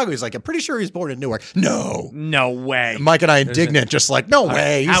from Chicago. He's like, I'm pretty sure he's born in Newark. No way. Mike and I indignant, just like, no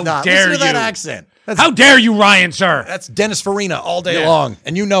way, he's How not. dare Listen to that you. accent. How dare you, Ryan, sir? That's Dennis Farina all day Yeah. long,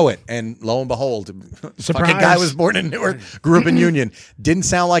 and you know it. And lo and behold, fucking guy was born in Newark, grew up in Union, didn't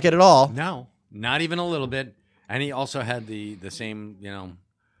sound like it at all. No, not even a little bit. And he also had the same,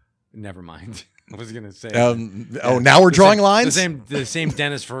 never mind. I was going to say. Now we're The drawing same- lines. The same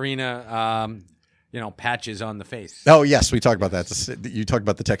Dennis Farina, patches on the face. Oh yes, we talked about that. You talked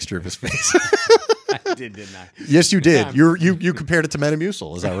about the texture of his face. I didn't I? Yes, you did. Yeah. You compared it to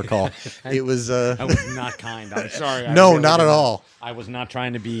Metamucil, as I recall. It was. I was not kind. I'm sorry. I No, really not at did all. I was not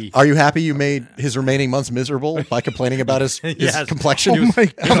trying to be. Are you happy you made his remaining months miserable by complaining about his Yes. complexion? Oh my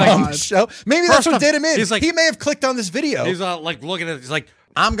on God. the show? Maybe that's what off, did him in. he's like- He may have clicked on this video. He's like looking at it. He's like,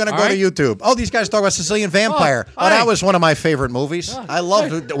 I'm going to All go right. to YouTube. Oh, these guys talk about Sicilian Vampire. Oh, that hey. was one of my favorite movies. I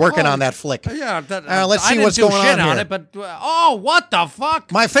loved working on that flick. yeah. Let's I see didn't what's do going shit on here. it, but what the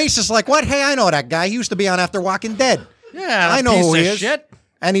fuck? My face is like, what? Hey, I know that guy. He used to be on After Walking Dead. Yeah, I know piece who he of is. Shit.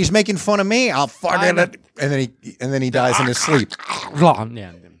 And he's making fun of me. I'll fucking it. And then he dies in his sleep.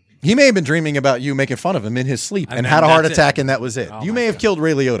 Yeah. He may have been dreaming about you making fun of him in his sleep and And had a heart that's it. attack, and that was it. You my may have God. killed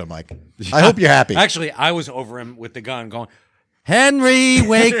Ray Liotta, Mike. I hope you're happy. Actually, I was over him with the gun going, Henry,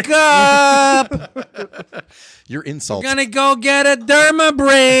 wake up. Your insults. Gonna go get a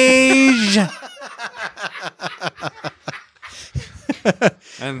dermabrage.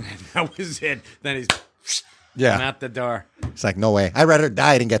 And that was it. Then he's Yeah. out the door. It's like, no way. I'd rather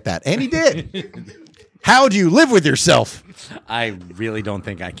die than get that. And he did. How do you live with yourself? I really don't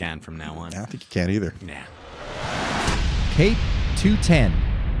think I can from now on. I don't think you can either. Yeah. Cape 210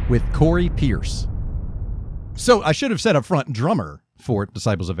 with Corey Pierce. So I should have said up front, drummer for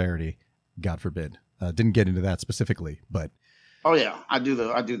Disciples of Verity. God forbid. Didn't get into that specifically, but Oh yeah, I do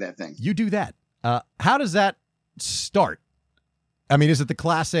that thing. you do that. How does that start? I mean, is it the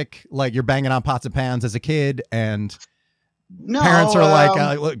classic, like you're banging on pots and pans as a kid and No, parents are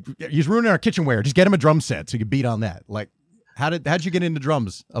like, look, he's ruining our kitchenware. Just get him a drum set so you can beat on that. Like, how'd you get into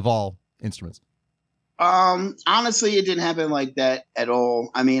drums of all instruments? honestly, it didn't happen like that at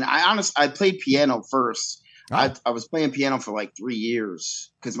all. I mean, I played piano first. Oh. I was playing piano for like 3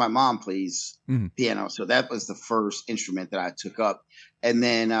 years because my mom plays piano. So that was the first instrument that I took up. And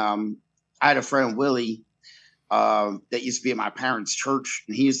then I had a friend, Willie, that used to be at my parents' church,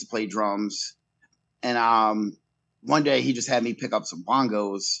 and he used to play drums. And one day he just had me pick up some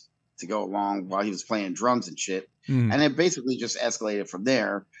bongos to go along while he was playing drums and shit. Mhm. And it basically just escalated from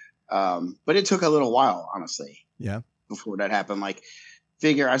there. But it took a little while, honestly. Yeah. Before that happened. Like,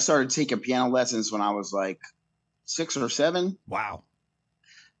 figure I started taking piano lessons when I was like 6 or 7. Wow.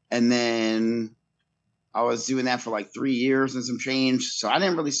 And then I was doing that for like 3 years and some change. So I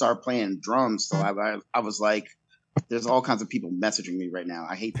didn't really start playing drums till I was like, there's all kinds of people messaging me right now.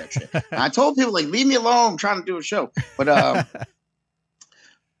 I hate that shit. And I told people, like, leave me alone. I'm trying to do a show. But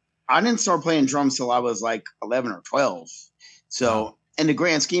I didn't start playing drums till I was like 11 or 12. So in the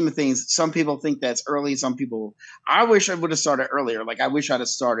grand scheme of things, some people think that's early. Some people, I wish I would have started earlier. Like, I wish I'd have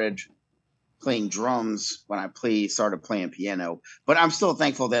started playing drums when I started playing piano. But I'm still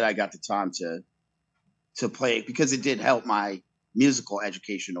thankful that I got the time to play it because it did help my musical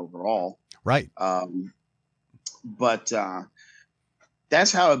education overall. Right. But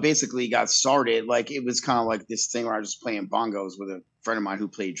that's how it basically got started. Like, it was kind of like this thing where I was just playing bongos with a friend of mine who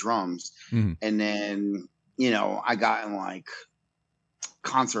played drums. Mhm. And then, I got in like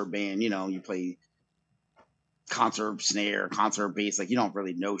concert band, you play concert snare, concert bass. Like, you don't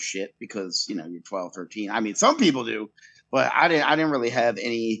really know shit because, you're 12, 13. I mean, some people do, but I didn't really have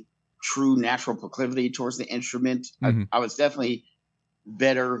any true natural proclivity towards the instrument. Mhm. I was definitely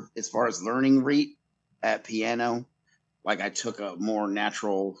better as far as learning rate at piano. Like, I took a more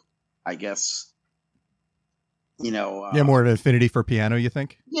natural, I guess, More of an affinity for piano, you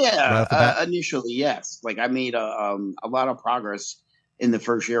think? Right yeah, off the bat? initially, yes. Like, I made a lot of progress in the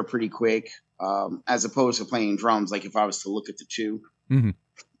first year pretty quick, as opposed to playing drums. Like, if I was to look at the two,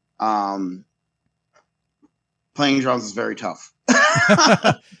 Mhm. playing drums is very tough.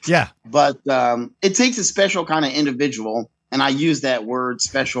 Yeah. But it takes a special kind of individual, and I use that word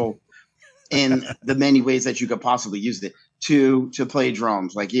special in the many ways that you could possibly use it to play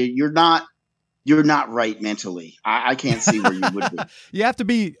drums. Like, you're not right mentally. I can't see where you would be. You have to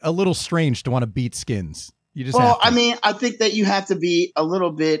be a little strange to want to beat skins. You just Well, have to. I mean, I think that you have to be a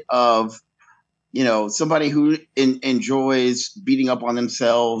little bit of, somebody who enjoys beating up on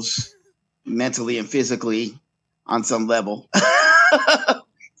themselves mentally and physically on some level.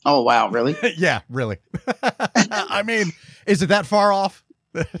 Oh, wow. Really? Yeah, really. I mean, is it that far off?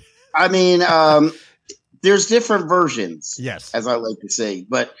 I mean, there's different versions, Yes. as I like to say,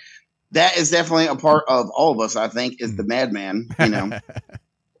 but that is definitely a part of all of us, I think, is the madman,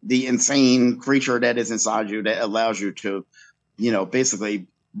 the insane creature that is inside you that allows you to, basically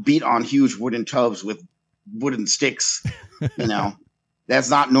beat on huge wooden tubs with wooden sticks. That's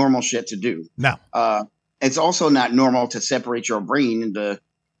not normal shit to do. No. It's also not normal to separate your brain into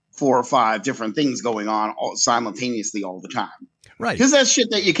 4 or 5 different things going on simultaneously all the time. Right. Because that's shit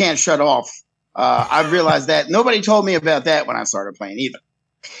that you can't shut off. I realized that nobody told me about that when I started playing either.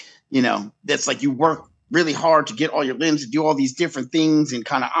 That's like you work really hard to get all your limbs to do all these different things and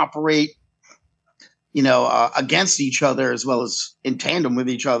kind of operate, against each other as well as in tandem with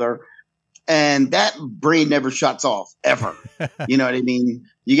each other. And that brain never shuts off ever. You know what I mean?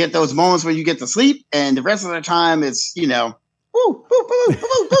 You get those moments when you get to sleep, and the rest of the time it's, woo, woo, woo, woo,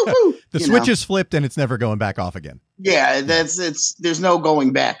 woo, woo, woo. The switch is flipped and it's never going back off again. Yeah, there's no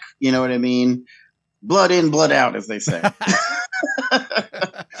going back. You know what I mean? Blood in, blood out, as they say.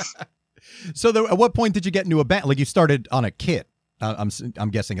 So at what point did you get into a band? Like, you started on a kit.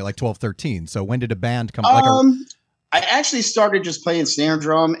 I'm guessing at like 12, 13. So when did a band come? I actually started just playing snare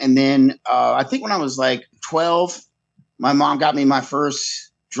drum, and then I think when I was like 12, my mom got me my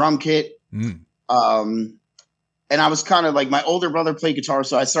first drum kit. And I was kind of like, my older brother played guitar,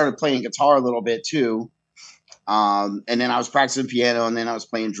 so I started playing guitar a little bit too. And then I was practicing piano, and then I was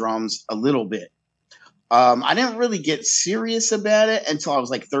playing drums a little bit. I didn't really get serious about it until I was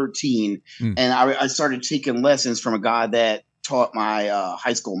like 13, and I started taking lessons from a guy that taught my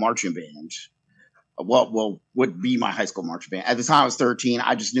high school marching band would be my high school marching band. At the time I was 13,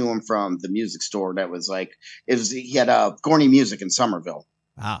 I just knew him from the music store that was like, he had Gorney Music in Somerville.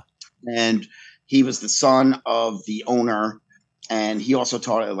 Ah. And he was the son of the owner. And he also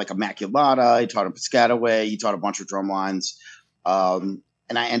taught like Immaculata. He taught him Piscataway. He taught a bunch of drum lines. And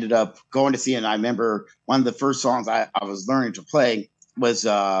I ended up going to see it. And I remember one of the first songs I was learning to play was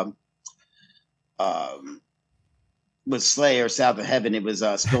Slayer, South of Heaven. It was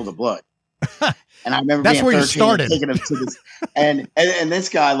Spill the Blood. And I remember that's being where you 13 started. and taking him to this, and this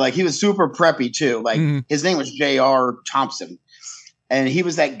guy, like, he was super preppy too. Like his name was J.R. Thompson, and he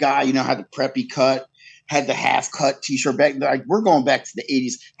was that guy, you know, had the preppy cut, had the half cut t-shirt back. Like, we're going back to the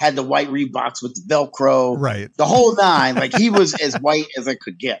 80s. Had the white Reeboks with the Velcro, right? The whole nine. Like, he was as white as I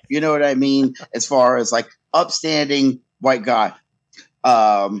could get. You know what I mean? As far as like upstanding white guy.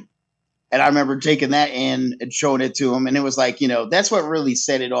 And I remember taking that in and showing it to him. And it was like, you know, that's what really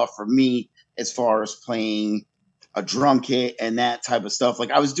set it off for me as far as playing a drum kit and that type of stuff. Like,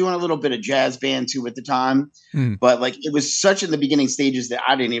 I was doing a little bit of jazz band too at the time, but like, it was such in the beginning stages that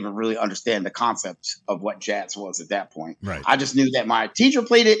I didn't even really understand the concept of what jazz was at that point. Right. I just knew that my teacher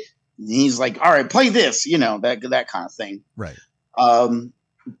played it. And he's like, all right, play this, you know, that kind of thing. Right.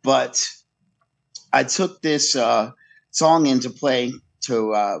 But I took this song in to play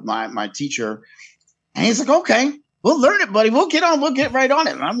to my teacher, and he's like, okay, we'll learn it, buddy. We'll get right on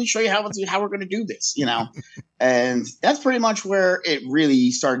it. Let me show you how we're going to do this, you know? And that's pretty much where it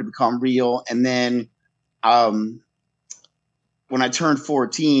really started to become real. And then when I turned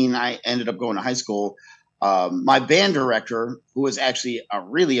 14, I ended up going to high school. My band director, who was actually a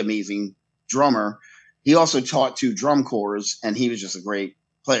really amazing drummer, he also taught 2 drum corps, and he was just a great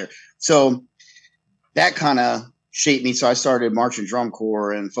player. So that kind of shaped me. So I started marching drum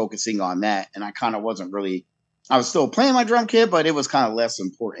corps and focusing on that. And I kind of wasn't really, I was still playing my drum kit, but it was kind of less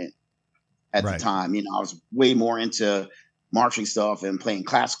important at the time. You know, I was way more into marching stuff and playing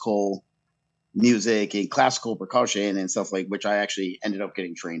classical music and classical percussion and stuff, like, which I actually ended up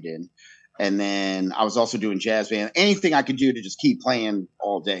getting trained in. And then I was also doing jazz band, anything I could do to just keep playing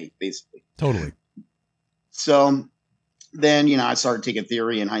all day, basically. Totally. So then, you know, I started taking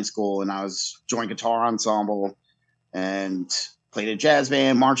theory in high school, and I was joined guitar ensemble and played a jazz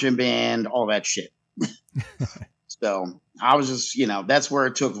band, marching band, all that shit. So I was just, you know, that's where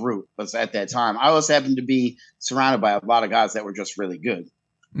it took root, was at that time. I also happened to be surrounded by a lot of guys that were just really good.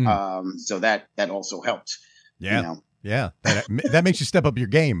 So that also helped. Yeah. You know? Yeah. That makes you step up your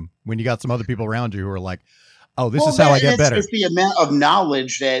game when you got some other people around you who are like, oh, this is how I get better. It's the amount of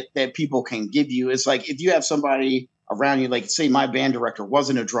knowledge that people can give you. It's like, if you have somebody around you, like, say my band director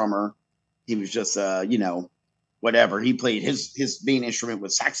wasn't a drummer. He was just, you know, whatever. He played his main instrument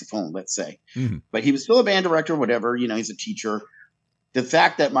was saxophone, let's say, but he was still a band director, whatever, you know, he's a teacher. The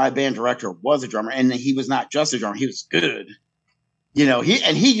fact that my band director was a drummer, and he was not just a drummer, he was good. You know,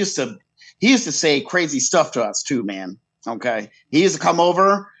 he used to say crazy stuff to us too, man. Okay. He used to come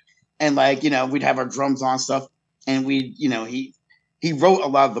over and, like, you know, we'd have our drums on stuff, and he wrote a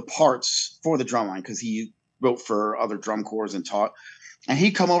lot of the parts for the drum line, because he wrote for other drum corps and taught, and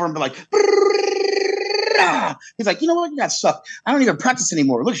he'd come over and be like, he's like, you know what? You got stuff. I don't even practice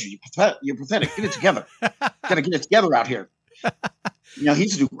anymore. Look at you. You're pathetic. Get it together. Got to get it together out here. You know, he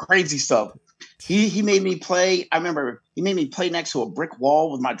used to do crazy stuff. He made me play. I remember he made me play next to a brick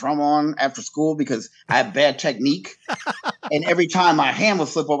wall with my drum on after school because I had bad technique. And every time my hand would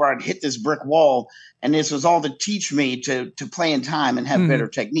flip over, I'd hit this brick wall. And this was all to teach me to play in time and have better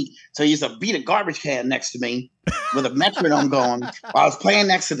technique. So he used to beat a garbage can next to me with a metronome going while I was playing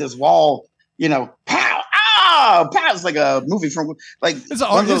next to this wall. You know, pow, ah, pow. It's like a movie from, like,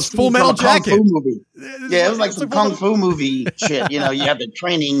 it's Full Metal Jacket. Kung Fu movie. Yeah, it was like some Kung Fu movie shit. You know, you have the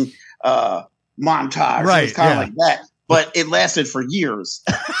training montage. Right. It's kind of like that. But it lasted for years.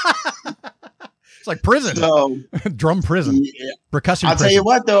 It's like prison. So, drum prison. Yeah. Percussion I'll prison. tell you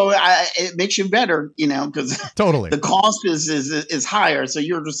what, though, it makes you better, you know, because totally the cost is higher. So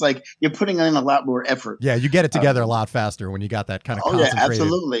you're just like, you're putting in a lot more effort. Yeah, you get it together a lot faster when you got that kind of concentrated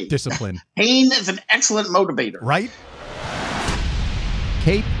absolutely. discipline. Pain is an excellent motivator. Right?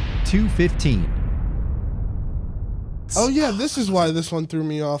 Cape 215. Oh yeah, this is why this one threw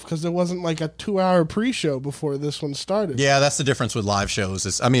me off, because there wasn't like a 2-hour pre-show before this one started. Yeah, that's the difference with live shows.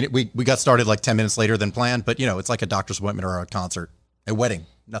 Is, I mean, we got started like 10 minutes later than planned, but, you know, it's like a doctor's appointment or a concert, a wedding.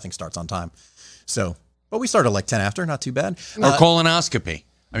 Nothing starts on time. So, but we started like 10 after, not too bad. Or colonoscopy.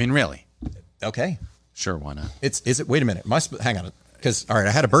 I mean, really. Okay. Sure, why not? Is it, wait a minute. Hang on. Because, all right,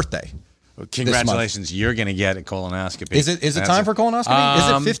 I had a birthday. Well, congratulations, you're going to get a colonoscopy. Is it time for colonoscopy?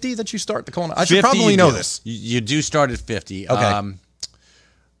 Is it 50 that you start the colonoscopy? I should probably know this. You do start at 50. Okay.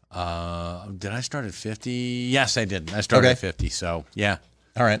 Did I start at 50? Yes, I did. I started Okay. at 50. So yeah.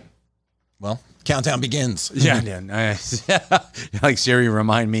 All right. Well, countdown begins. Yeah, like Siri,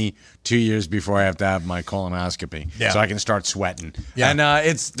 remind me 2 years before I have to have my colonoscopy, Yeah. so I can start sweating. Yeah. And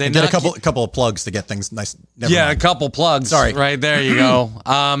they Did a knock couple of plugs to get things nice. Never yeah, mind. a couple plugs. Sorry. Right there you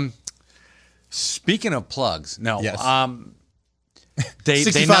go. Speaking of plugs, no. Yes. They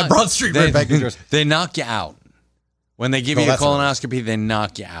 65 knock- Broad Street, they, right back in yours. they knock you out when they give Oh, you a that's all right. colonoscopy. They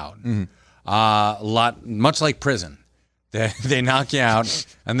knock you out. Much like prison. They knock you out,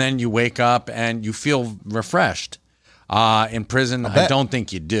 and then you wake up and you feel refreshed. In prison, I bet. don't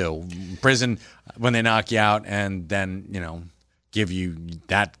think you do. Prison, when they knock you out and then give you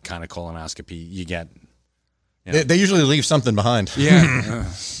that kind of colonoscopy, you get. They usually leave something behind. Yeah.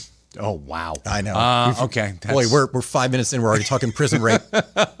 Oh wow! I know. Okay. Boy, we're 5 minutes in. We're already talking prison rape.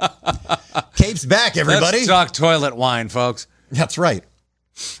 Cape's back, everybody. Let's talk toilet wine, folks. That's right.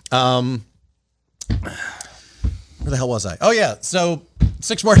 Where the hell was I? Oh yeah. So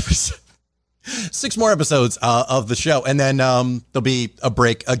 6 more episodes. 6 more episodes of the show, and then there'll be a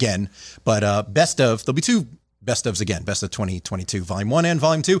break again. But there'll be 2 best ofs again. Best of 2022, Volume 1 and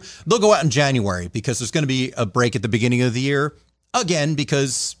Volume 2. They'll go out in January because there's going to be a break at the beginning of the year again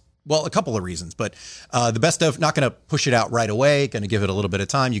because, well, a couple of reasons. But the best of, not going to push it out right away. Going to give it a little bit of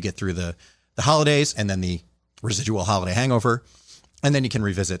time. You get through the holidays and then the residual holiday hangover, and then you can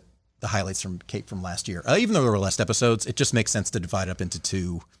revisit the highlights from Cape from last year. Even though there were less episodes, it just makes sense to divide up into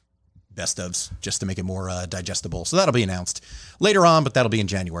 2 best ofs just to make it more digestible. So that'll be announced later on, but that'll be in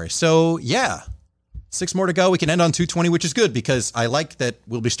January. So yeah, 6 more to go. We can end on 220, which is good because I like that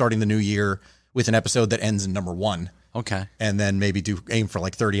we'll be starting the new year with an episode that ends in number 1. Okay. And then maybe aim for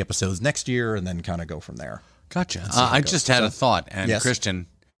like 30 episodes next year and then kind of go from there. Gotcha. how it I goes. just had a thought, and Yes. Christian,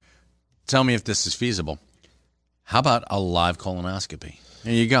 tell me if this is feasible. How about a live colonoscopy?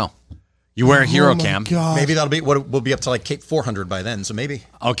 There you go. You wear a hero cam. Maybe that'll be what we'll be up to like Cape 400 by then. So maybe.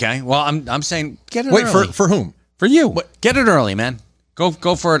 Okay. Well, I'm saying get it Wait, early. for whom? For you. Get it early, man. Go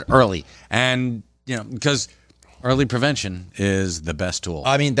for it early. And, because early prevention is the best tool.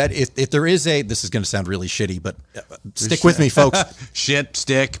 I mean, that if there is this is going to sound really shitty, but stick with me, folks. Shit,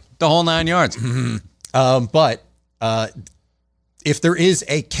 stick, the whole 9 yards. But if there is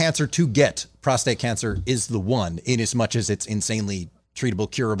a cancer to get, prostate cancer is the one, in as much as it's insanely treatable,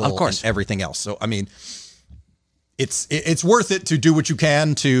 curable, Of course. and everything else. So, I mean, it's worth it to do what you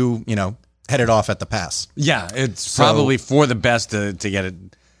can to, head it off at the pass. Yeah, it's probably for the best to get it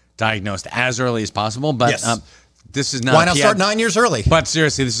diagnosed as early as possible. But Yes. this is not. Why not start 9 years early? But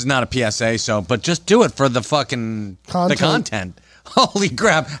seriously, this is not a PSA. But just do it for the fucking the content. Holy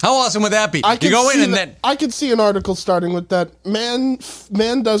crap! How awesome would that be? I You could go in see and that- then I could see an article starting with that man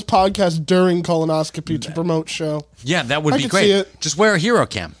does podcast during colonoscopy to promote show. yeah, that would I be could great. see it. Just wear a hero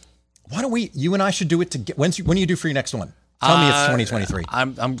cam. Why don't you and I should do it together? When do you do for your next one? Tell me it's 2023.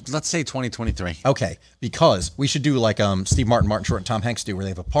 I'm let's say 2023. Okay, because we should do like Steve Martin Short, and Tom Hanks do, where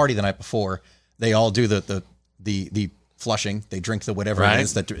they have a party the night before. They all do the flushing. They drink the whatever Right. it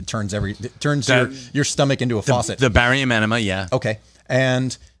is that turns That- your stomach into a faucet. The barium enema, yeah. Okay,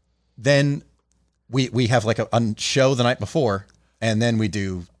 and then we have like a show the night before, and then we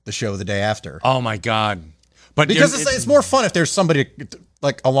do the show the day after. Oh my god! But Because it's more fun if there's somebody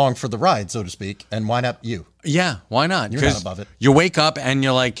like along for the ride, so to speak. And why not you? yeah, why not? You're not 'Cause above it. You wake up and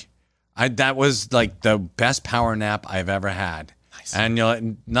you're like, that was like the best power nap I've ever had. Nice. And you're like,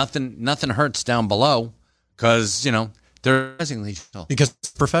 nothing hurts down below because they're surprisingly chill. Because it's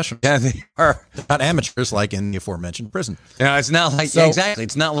professional. Yeah, they are. Not amateurs like in the aforementioned prison. It's not like So- exactly.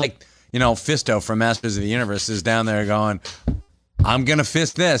 It's not like Fisto from Masters of the Universe is down there going, "I'm gonna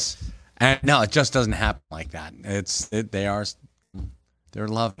fist this," and no, it just doesn't happen like that. They're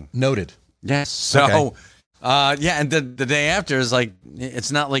loving. Noted. Yes. So, and the day after is like,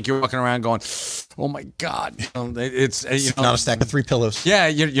 it's not like you're walking around going, "Oh my god," it's Not a stack of 3 pillows. yeah,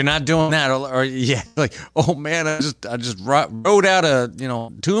 you're not doing that, or yeah, like, oh man, I just wrote out a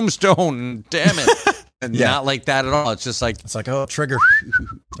tombstone, damn it, and Yeah. not like that at all. It's just like It's like, oh, trigger.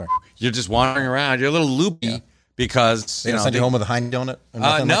 Sorry. you're just wandering around. You're a little loopy because They don't send you home with a hind donut? Or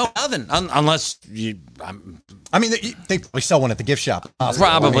nothing no, like- nothing unless you. I mean, they probably sell one at the gift shop.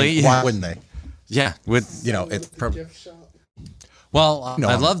 Probably, I mean, yeah. Why wouldn't they? Yeah, with It's well, No,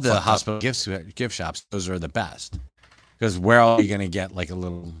 I I'm love the fucked up. hospital gift shops. Those are the best because where are you going to get like a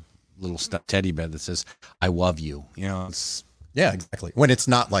little stuffed teddy bear that says "I love you"? It's yeah, exactly. When it's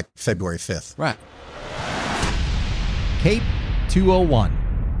not like February 5th. right. Cape 201.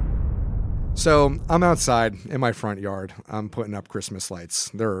 So I'm outside in my front yard. I'm putting up Christmas lights.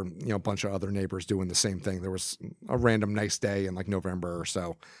 There are, a bunch of other neighbors doing the same thing. There was a random nice day in like November or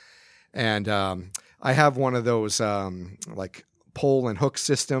so. And I have one of those like pole and hook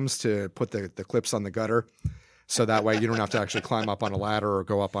systems to put the clips on the gutter. So that way you don't have to actually climb up on a ladder or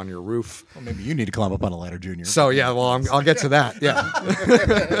go up on your roof. Well, maybe you need to climb up on a ladder, Junior. So yeah, well, I'll get to that. Yeah,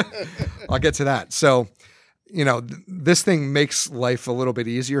 I'll get to that. So, this thing makes life a little bit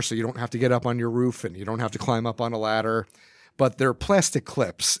easier. So you don't have to get up on your roof and you don't have to climb up on a ladder. But they're plastic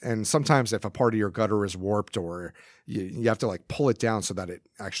clips, and sometimes if a part of your gutter is warped or you have to like pull it down so that it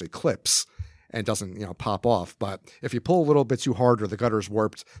actually clips and doesn't pop off. But if you pull a little bit too hard or the gutter's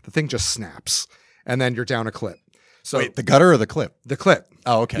warped, the thing just snaps. And then you're down a clip. So wait, the gutter or the clip? The clip.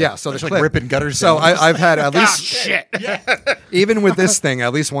 Oh, okay. Yeah, so There's the like clip. ripping gutters. So down. I've had at least shit. even with this thing,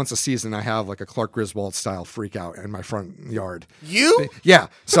 at least once a season, I have like a Clark Griswold style freak out in my front yard. You? Yeah.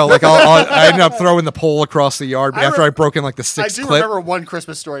 So like I ended up throwing the pole across the yard after I broke in like the I sixth do clip. remember one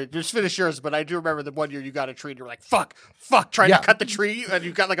Christmas story. Just finish yours, but I do remember the one year you got a tree and you were like, fuck, trying Yeah. to cut the tree and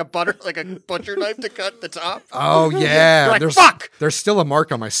you got like a butcher knife to cut the top. Oh yeah, You're like, fuck! There's still a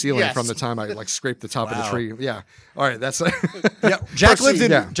mark on my ceiling Yes. from the time I like scraped the top of the Wow. tree. Yeah. All right, that's yeah, Jack lived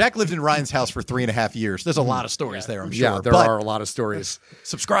in Yeah. Jack lived in Ryan's house for 3.5 years. There's a lot of stories there, I'm sure. yeah. There but are a lot of stories.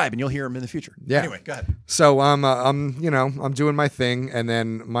 subscribe and you'll hear them in the future. Yeah. Anyway, go ahead. So I'm doing my thing, and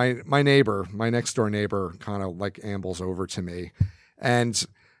then my neighbor, my next door neighbor, kind of like ambles over to me, and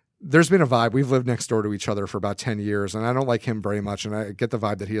there's been a vibe. We've lived next door to each other for about 10 years, and I don't like him very much, and I get the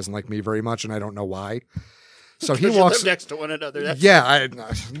vibe that he doesn't like me very much, and I don't know why. So he Because you walks live next to one another. That's Yeah,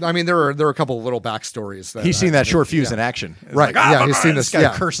 I mean there are a couple of little backstories. That He's seen that short fuse yeah. in action. It's Right, like, yeah, he's seen this this, guy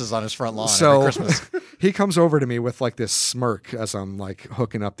yeah. curses on his front lawn So every Christmas. he comes over to me with like this smirk as I'm like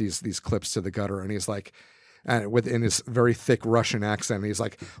hooking up these clips to the gutter, and he's like, and in his very thick Russian accent, he's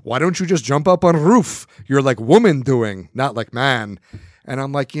like, "Why don't you just jump up on a roof? You're like woman doing, not like man." And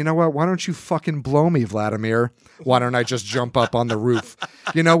I'm like, you know what? Why don't you fucking blow me, Vladimir? Why don't I just jump up on the roof?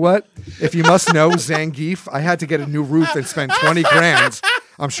 You know what? If you must know, Zangief, I had to get a new roof and spend 20 grand.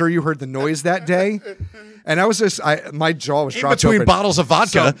 I'm sure you heard the noise that day. And I was just, my jaw was In dropped between open. bottles of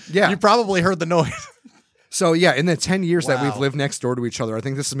vodka, So, yeah. you probably heard the noise. So yeah, in the 10 years that we've Wow. lived next door to each other, I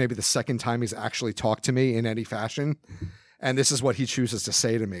think this is maybe the second time he's actually talked to me in any fashion. And this is what he chooses to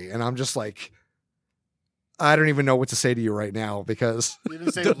say to me. And I'm just like, I don't even know what to say to you right now because You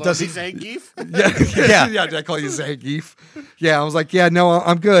didn't say Does he- yeah, Yeah. yeah, did I call you Zangief? Yeah, I was like, yeah, no,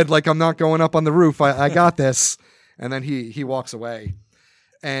 I'm good. Like I'm not going up on the roof. I got this. And then he walks away.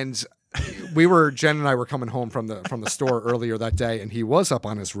 And Jen and I were coming home from the store earlier that day, and he was up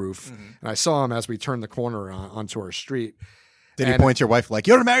on his roof, and I saw him as we turned the corner onto our street. Did he And- point to your wife like,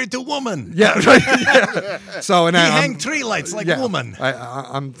 you're married to a woman? Yeah, right. Yeah. So and He I'm- hang tree lights like yeah, woman.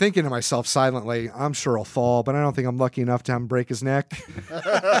 I'm thinking to myself silently, I'm sure he'll fall, but I don't think I'm lucky enough to have him break his neck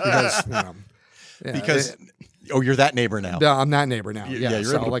because yeah, Because, you're that neighbor now. no, I'm that neighbor now. Yeah, you're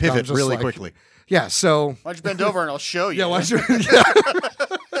so, able to like, I'm pivot just really like- quickly. Yeah, so Why don't you bend over and I'll show you? yeah, why don't you, yeah.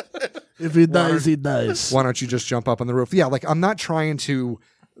 If he dies, he dies. Why don't you just jump up on the roof? Yeah, like I'm not trying to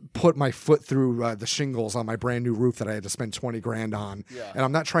put my foot through the shingles on my brand new roof that I had to spend 20 grand on, Yeah. and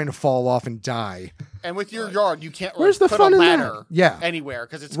I'm not trying to fall off and die. And with your yard, you can't Where's the put fun a in that? ladder Yeah. anywhere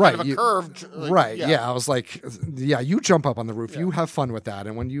because it's Right, kind of a you- curved. Right. Yeah. I was like, yeah, you jump up on the roof. You have fun with that.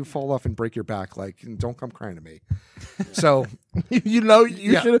 And when you fall off and break your back, like, don't come crying to me. So, You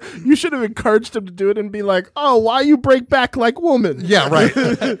Yeah. should have encouraged him to do it and be like, "Oh, why you break back like woman?" yeah,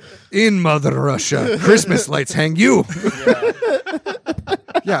 right. In Mother Russia, Christmas lights hang you.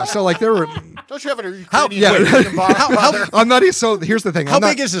 Yeah. So, like, there were. Don't you have a Yeah. Ukrainian father? I'm not. So, here's the thing. How I'm not,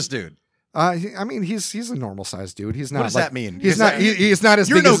 big is this dude? I mean, he's a normal sized dude. He's not. does like- that mean? He's Is not. that- He's not as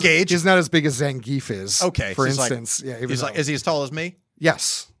You're big no as Gage. He's not as big as Zangief is. Okay. For so he's like- instance, yeah. Even he's like, though- is he as tall as me?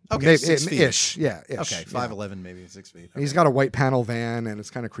 yes. Okay, Maybe, 6 feet. ish. Yeah. Ish. Okay, yeah. 5'11", maybe 6 feet. He's got a white panel van, and it's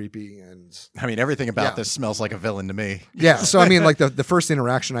kind of creepy. And I mean, everything about Yeah. this smells like a villain to me. yeah, so I mean, like the first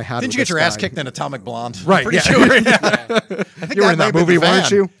interaction I had. Didn't with you get this your ass guy- kicked in Atomic Blonde? Right, Pretty yeah. sure. I think You were in might that have been movie, the weren't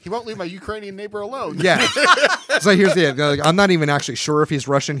van. you? He won't leave my Ukrainian neighbor alone. Yeah. So here's the. Like, I'm not even actually sure if he's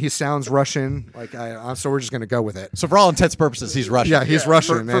Russian. He sounds Russian. Like so we're just gonna go with it. So for all intents and purposes, he's Russian. Yeah, he's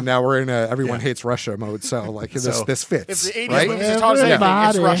Russian, For- and now we're in a everyone hates Russia mode. So like So- this If fits, the 80s right? movies have taught us anything,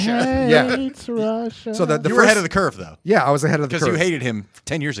 it's Russia. Yeah. hates Russia. So the you first, were ahead of the curve, though, yeah, I was ahead of the because curve. you hated him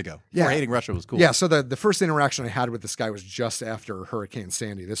 10 years ago. Yeah. Before hating Russia was cool. Yeah, so the first interaction I had with this guy was just after Hurricane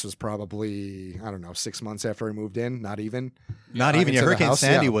Sandy. This was probably, I don't know, 6 months after I moved in, not even. Not even. into Yeah, the Hurricane house,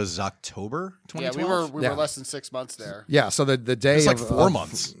 Sandy yeah. was October Yeah, 2012. we Yeah. were less than 6 months there. Yeah, so the day It's like of 4 of-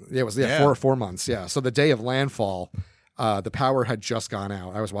 months. Yeah, it was Yeah. 4 months. Yeah, so the day of landfall, The power had just gone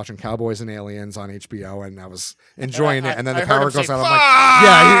out. I was watching Cowboys and Aliens on HBO, and I was enjoying it. And then the power goes out.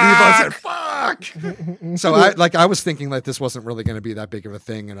 I'm like, fuck. So I was thinking that this wasn't really going to be that big of a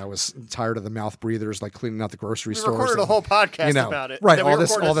thing, and I was tired of the mouth breathers, like cleaning out the grocery We stores. recorded a whole podcast about it. Right? Then we All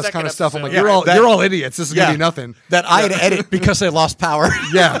this recorded a kind of second stuff. I'm like, episode. you're all idiots. This is gonna be nothing. That I had to edit because they lost power.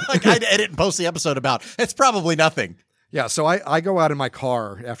 Yeah. Like I had to edit and post the episode about. It's probably nothing. Yeah, so I go out in my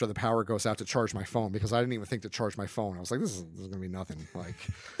car after the power goes out to charge my phone because I didn't even think to charge my phone. I was like, this is gonna be nothing. Like,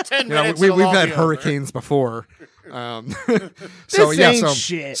 10 you know, minutes. we've it'll all had be over. hurricanes before. This ain't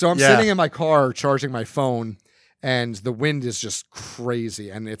shit. So I'm sitting in my car charging my phone, and the wind is just crazy.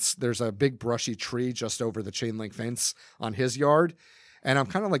 And there's a big brushy tree just over the chain link fence on his yard. And I'm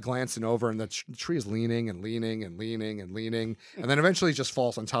kind of like glancing over, and the tree is leaning and leaning and leaning and leaning, and then eventually just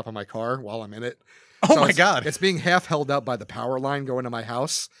falls on top of my car while I'm in it. Oh my God. It's being half held up by the power line going to my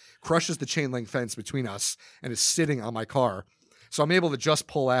house, crushes the chain link fence between us, and is sitting on my car. So I'm able to just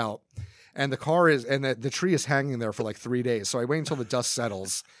pull out. And the tree is hanging there for like 3 days. So I wait until the dust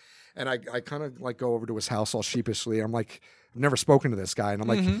settles. And I kind of like go over to his house all sheepishly. I'm like, I've never spoken to this guy. And I'm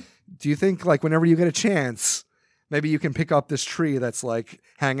like, do you think like whenever you get a chance, maybe you can pick up this tree that's like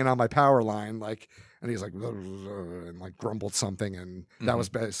hanging on my power line? Like, and he's like, and like grumbled something, and that was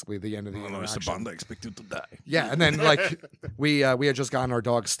basically the end of the interaction. expected to die. Yeah, and then like we had just gotten our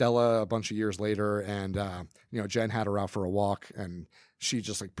dog Stella a bunch of years later, and Jen had her out for a walk, and she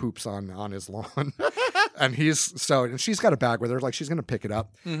just like poops on his lawn, and she's got a bag with her, like she's gonna pick it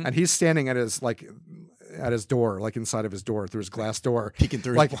up, and he's standing at his door, like inside of his door through his glass door, Peeking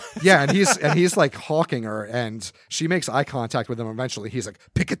through. like yeah, and he's like hawking her, and she makes eye contact with him. Eventually, he's like,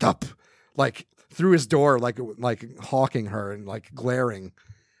 pick it up, like through his door, like hawking her and like glaring.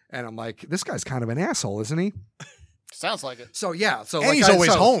 And I'm like, this guy's kind of an asshole, isn't he? Sounds like it. So yeah, so And like he's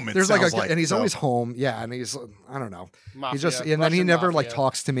always home, it There's sounds and he's so. always home. Yeah, and he's I don't know. Mafia, He just and then he Russian never like mafia.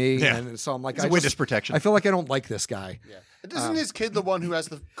 talks to me. Yeah. And so I'm like, It's witness protection. I feel like I don't like this guy. Yeah. Isn't his kid the one who has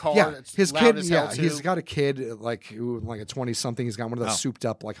the car? Yeah, that's his loud kid. as hell Yeah, too? he's got a kid like who like a 20-something. He's got one of those Oh. souped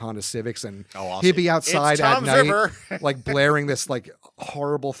up like Honda Civics, and I'll he'd see. be outside It's at Tom's night, River. like blaring this like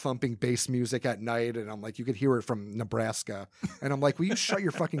horrible thumping bass music at night, and I'm like, you could hear it from Nebraska, and I'm like, will you shut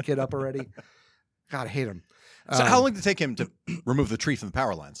your fucking kid up already? God, I hate him. So how long did it take him to remove the tree from the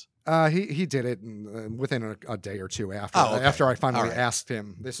power lines? He did it within a day or two after. Oh, okay. After I finally All right. asked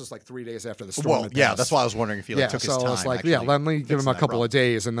him. This was like 3 days after the storm. Well, had yeah, passed. that's why I was wondering if he like, took his so time. I was like, actually let me give him fixing a that couple problem. of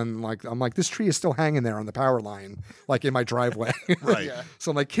days, and then like I'm like, this tree is still hanging there on the power line, like in my driveway. Right. Yeah. So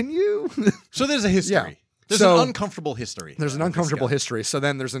I'm like, can you? So there's a history. Yeah. There's So- an uncomfortable history. There's an of this uncomfortable guy. history. So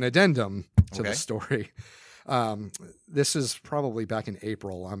then there's an addendum to Okay. the story. This is probably back in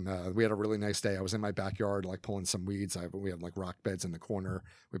April. We had a really nice day. I was in my backyard, like pulling some weeds. We had like rock beds in the corner.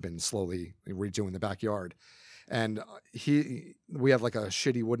 We've been slowly redoing the backyard, and we have like a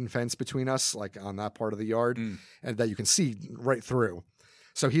shitty wooden fence between us, like on that part of the yard, and that you can see right through.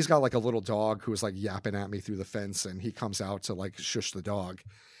 So he's got like a little dog who's like yapping at me through the fence, and he comes out to like shush the dog,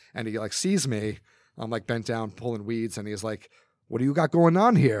 and he like sees me. I'm like bent down pulling weeds, and he's like, "What do you got going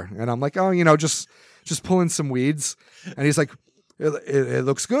on here?" And I'm like, "Oh, just pulling some weeds." And he's like, it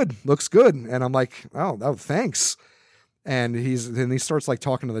looks good, and I'm like, oh, thanks. And he starts like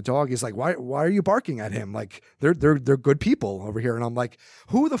talking to the dog. He's like, why are you barking at him? Like they're good people over here. And I'm like,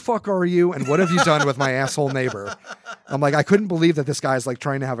 who the fuck are you? And what have you done with my asshole neighbor? I'm like, I couldn't believe that this guy's like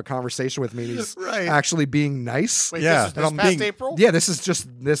trying to have a conversation with me. And he's Right. actually being nice. Wait, Yeah. this is And this I'm past being- April? Yeah, this is just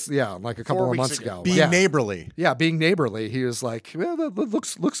like a couple 4 of weeks months ago. ago. Being yeah. neighborly. Yeah, being neighborly. He was like, well, that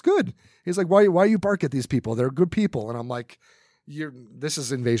looks good. He's like, why you bark at these people? They're good people. And I'm like, this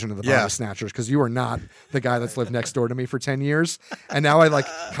is Invasion of the Body Yeah. Snatchers, because you are not the guy that's lived next door to me for 10 years. And now I like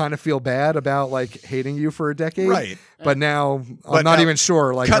kind of feel bad about like hating you for a decade. Right. But now I'm But not now, even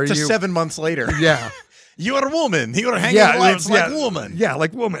sure. Like, Cut are to you 7 months later. Yeah. You are a woman. You are hanging lights like woman. Yeah,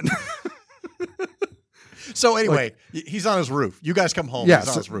 like woman. So anyway, he's on his roof. You guys come home. Yeah, he's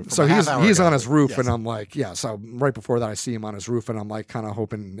on so, his roof. so from a he's half hour he's ago. on his roof, Yes. and I'm like, yeah. So right before that, I see him on his roof, and I'm like, kind of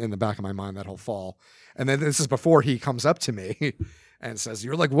hoping in the back of my mind that he'll fall. And then this is before he comes up to me and says,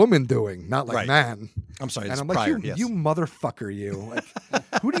 "You're like woman doing, not like Right. man." I'm sorry. And It's I'm like, prior, you, yes. you motherfucker, you.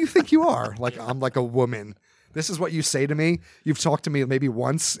 Like, who do you think you are? Like, I'm like a woman. This is what you say to me. You've talked to me maybe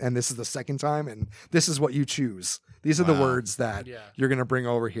once, and this is the second time, and this is what you choose. These are the words that you're gonna bring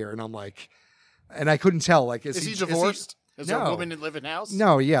over here. And I'm like, and I couldn't tell. Like, Is he divorced? Is there a No. woman in living house?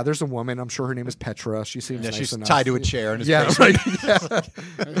 No, yeah, there's a woman. I'm sure her name is Petra. She seems Yeah, nice she's enough. tied to a chair in his Yeah, basement. right.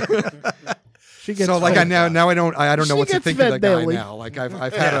 Yeah. She gets So like fed. now I don't know She what to gets think of fed the guy daily. now. Like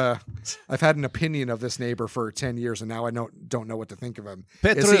I've had an opinion of this neighbor for 10 years, and now I don't know what to think of him.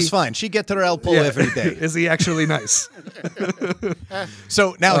 Petra is fine. She get her elbow Yeah. every day. Is he actually nice?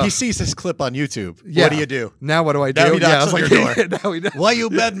 So now he sees this clip on YouTube. Yeah. What do you do? Now what do I do? Now he knocks I was on like, your door. now he knows. Why you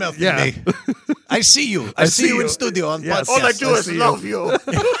badmouthing Yeah. me? I see you. I see you in studio on Yes. podcast. All I do is see you. love you.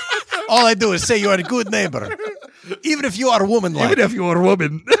 All I do is say you are a good neighbor, even if you are a woman. Like Even if you are a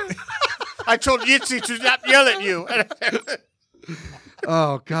woman. I told Yitzi to not yell at you.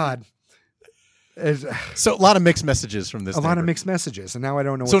 Oh God. It's so, a lot of mixed messages from this. a lot of neighbor. mixed messages, and now I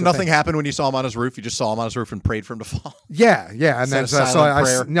don't know. So what to nothing think. happened when you saw him on his roof. You just saw him on his roof and prayed for him to fall. Yeah, and Said then a so silent I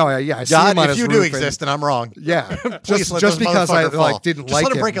prayer. I see God, him on if his you roof do and- exist and I'm wrong, yeah, please just let this because I motherfucker fall. like didn't just like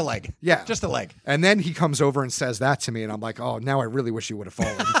let him him. break a leg. Yeah, just a leg. And then he comes over and says that to me, and I'm like, oh, now I really wish you would have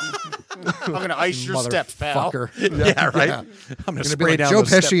fallen. I'm gonna ice your steps, pal. Motherfucker. Yeah, right. Yeah. I'm gonna Gonna be spray like down Joe those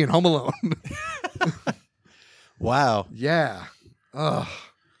steps. Pesci in Home Alone. Wow. Yeah. Ugh.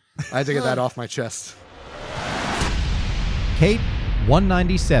 I had to get that off my chest. Kate,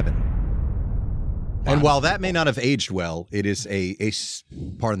 197. And while that may not have aged well, it is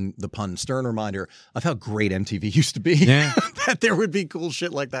pardon the pun, stern reminder of how great MTV used to be. Yeah. That there would be cool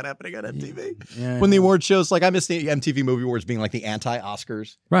shit like that happening on MTV. Yeah, when the award shows, like I miss the MTV Movie Awards being like the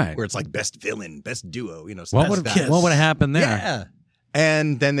anti-Oscars. Right. Where it's like best villain, best duo, stuff What like would that. have happened there? Yeah.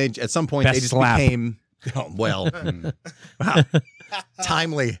 And then they, at some point, Best they just slap. became, wow.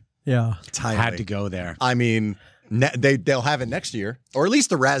 Timely. Yeah. Had to go there. I mean, they'll have it next year, or at least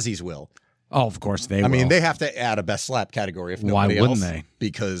the Razzies will. Oh, of course they will. I mean, they have to add a best slap category if Why nobody wouldn't else, they?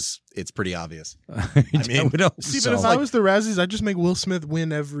 because it's pretty obvious. I mean, we don't. See, So, but if like- I was the Razzies, I'd just make Will Smith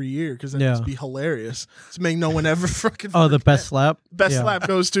win every year because that'd Yeah. just be hilarious. To make no one ever fucking. Oh, the best slap. Best Yeah. slap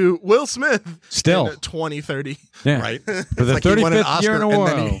goes to Will Smith. Still. in 2030. Yeah. Right? For the Like he won an 35th year in a Oscar,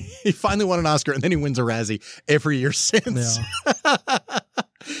 and row. then he finally won an Oscar, and then he wins a Razzie every year since.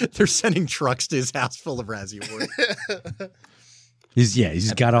 They're sending trucks to his house full of Razzie awards.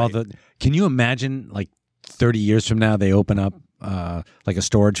 He's got all the. Can you imagine, like 30 years from now, they open up like a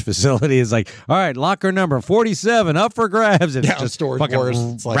storage facility? It's like, all right, locker number 47 up for grabs. And Yeah, it's just Storage fucking Wars.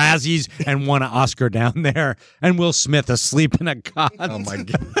 It's like- Razzies and one Oscar down there, and Will Smith asleep in a cot. Oh my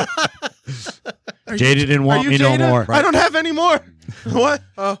god! Jada didn't want Are you me no Jada? more. I don't have any more. What?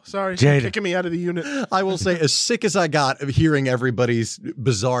 Oh, sorry. Jada. Kicking me out of the unit. I will say, as sick as I got of hearing everybody's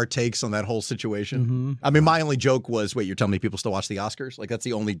bizarre takes on that whole situation. I mean, my only joke was, wait, you're telling me people still watch the Oscars? Like, that's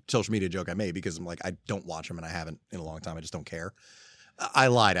the only social media joke I made, because I'm like, I don't watch them, and I haven't in a long time. I just don't care. I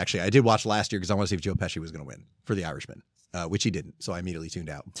lied, actually. I did watch last year because I want to see if Joe Pesci was going to win for The Irishman, which he didn't. So I immediately tuned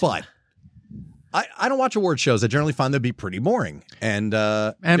out. But I don't watch award shows. I generally find them to be pretty boring. And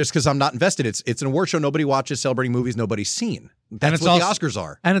just because I'm not invested, it's an award show nobody watches, celebrating movies nobody's seen. That's it's what the also- Oscars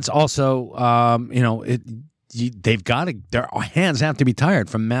are. And it's also, they've got to, their hands have to be tired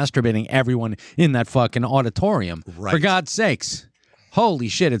from masturbating everyone in that fucking auditorium. Right. For God's sakes. Holy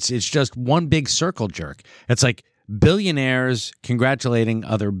shit. It's just one big circle jerk. It's like billionaires congratulating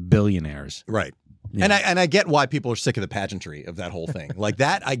other billionaires. Right. Yeah. And I get why people are sick of the pageantry of that whole thing. Like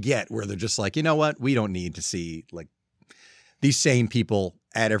that I get, where they're just like, you know what? We don't need to see like these same people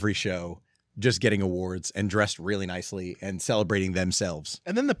at every show just getting awards and dressed really nicely and celebrating themselves.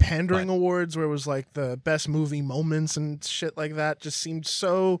 And then the pandering awards, where it was like the best movie moments and shit like that, just seemed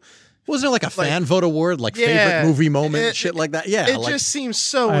so. Wasn't there like a fan vote award, like Yeah, favorite movie moment, it- shit like that? Yeah. It like, just seems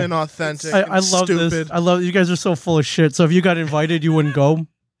so I- inauthentic. I and love stupid. this. I love you guys are so full of shit. So if you got invited, you wouldn't go.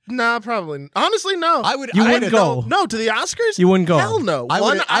 Nah, probably. Honestly, no. I would. You I wouldn't would- go. No, to the Oscars. You wouldn't go. Hell no. I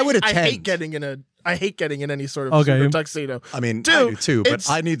would- I would I hate attend. getting in a. I hate getting in any sort of Okay. super tuxedo. I mean, I Dude, do too, but it's-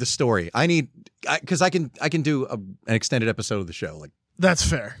 I need the story. I need because I can do an extended episode of the show. Like That's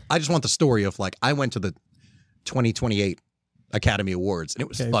fair. I just want the story of like I went to the 2028 Academy Awards and it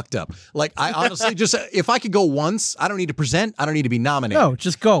was Okay. fucked up. Like I honestly just if I could go once, I don't need to present. I don't need to be nominated. No,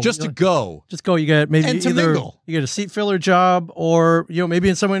 just go. just to go. Just go. You get maybe And to either mingle. you get a seat filler job, or maybe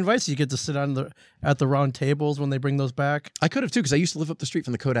in someone invites you, you get to sit at the round tables when they bring those back. I could have too because I used to live up the street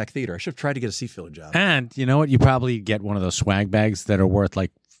from the Kodak Theater. I should have tried to get a seat filler job. And you know what? You probably get one of those swag bags that are worth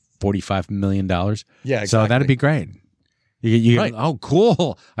like $45 million. Yeah, So that'd exactly. be great. You Right. oh,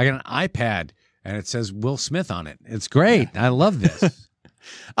 cool. I got an iPad and it says Will Smith on it. It's great. I love this.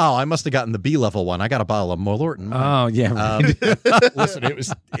 Oh, I must have gotten the B-level one. I got a bottle of Malort. Oh, yeah. Right. Listen,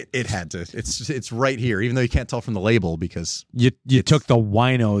 it had to. It's right here, even though you can't tell from the label because You took the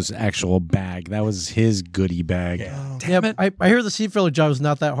wino's actual bag. That was his goodie bag. Damn it! I hear the seat filler job is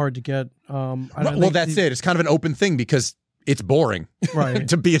not that hard to get. well, that's it. It's kind of an open thing because it's boring. Right.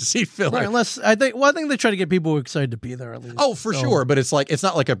 to be a seat filler. Right, unless I think they try to get people excited to be there at least. Oh, for So, sure, but it's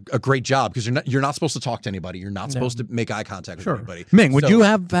not like a great job because you're not supposed to talk to anybody. You're not supposed to make eye contact with anybody. Ming, would So- you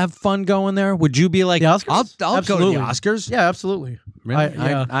have fun going there? Would you be like, The Oscars? I'll go to Absolutely. the Oscars? Yeah, absolutely. Really?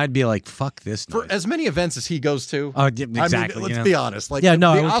 Yeah. I'd be like, fuck this. For noise. as many events as he goes to? Oh, yeah, exactly, I mean, let's you know? be honest. Like, Yeah,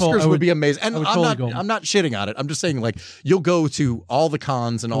 no, the I would Oscars I would be amazing, and I would I'm totally not. go. I'm not shitting on it. I'm just saying, like, you'll go to all the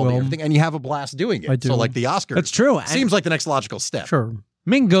cons and all the Will. everything, and you have a blast doing it. I do. So, like, the Oscars, That's true. And- Seems like the next logical step. Sure.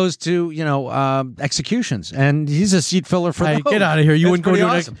 Ming goes to executions, and he's a seat filler for Hey, those. get out of here! You That's wouldn't go pretty to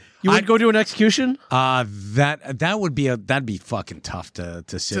awesome. you wouldn't go to an execution? That'd be fucking tough to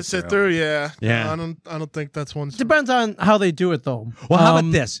sit To sit through, yeah. Yeah. I don't think that's one. Depends on how they do it, though. Well, how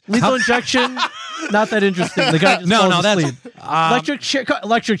about this? Lethal injection, not that interesting. The guy just No, falls no, that's- asleep.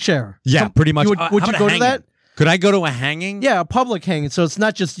 Electric chair. Yeah, pretty much. Would How you about go a to hanging? that? Could I go to a hanging? Yeah, a public hanging. So it's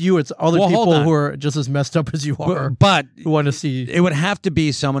not just you; it's other Well, hold people on. who are just as messed up as you are, But who want to see. it would have to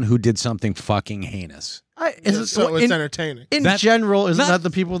be someone who did something fucking heinous. So it's entertaining. In That- general, isn't Not that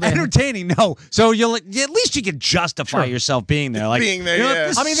the people that entertaining? No. So at least you can justify yourself being there. Like Being there, you know, yeah.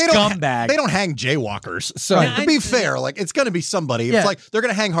 this I mean, scumbag. they don't hang jaywalkers. So Right. to be fair, like, it's going to be somebody. Yeah. It's like they're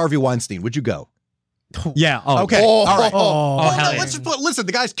going to hang Harvey Weinstein. Would you go? Yeah. Oh, Okay. Oh. All right. Oh, Well, hell no, yeah. let's just listen.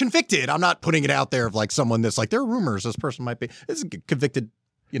 The guy's convicted. I'm not putting it out there of like someone that's like there are rumors this person might be. This is a convicted,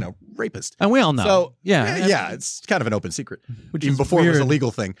 rapist. And we all know. So yeah. it's kind of an open secret, Which even is before it was a weird.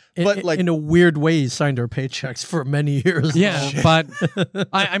 legal thing. in, But like, in a weird way, he signed our paychecks for many years. Yeah, but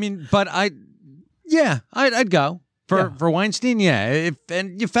I'd go for Weinstein. Yeah,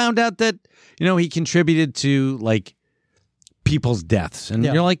 and you found out that he contributed to like people's deaths, and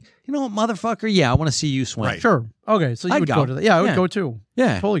Yeah. you're like, you know what, motherfucker? Yeah, I want to see you swim. Right. Sure. Okay, so you I'd would go. go to that. Yeah, I would Yeah. go too.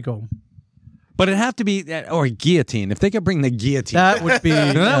 Yeah, Totally go. but it'd have to be or a guillotine. If they could bring the guillotine, That would be.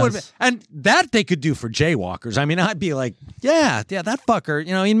 that would be, yes. and that they could do for jaywalkers. I mean, I'd be like, yeah, that fucker.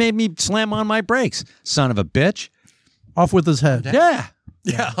 He made me slam on my brakes, son of a bitch. Off with his head. Yeah.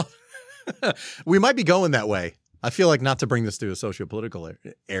 yeah, we might be going that way. I feel like not to bring this to a socio-political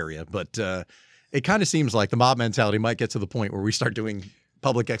area, but it kind of seems like the mob mentality might get to the point where we start doing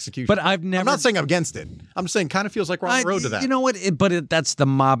public execution. But I'm not saying I'm against it. I'm saying kind of feels like we're on the road to that. You know what? That's the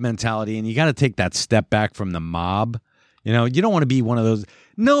mob mentality, and you got to take that step back from the mob. You don't want to be one of those.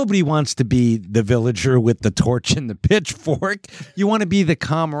 Nobody wants to be the villager with the torch and the pitchfork. You want to be the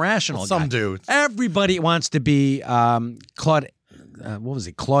calm, rational Some guy. do. Everybody wants to be Claude. What was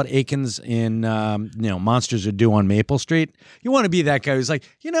it? Claude Akins in Monsters Are Due on Maple Street. You want to be that guy who's like,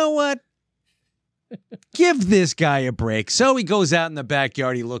 you know what? Give this guy a break. So he goes out in the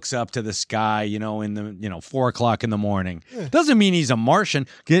backyard. He looks up to the sky, in the 4:00 in the morning. Doesn't mean he's a Martian,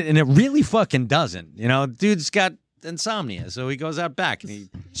 and it really fucking doesn't. Dude's got insomnia, so he goes out back and he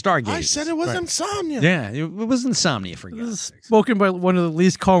stargazes. I said it was insomnia. Yeah, it was insomnia for God's sakes. Spoken by one of the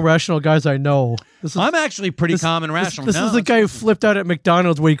least calm, rational guys I know. This is, I'm actually pretty this- calm and rational. This is the guy who flipped out at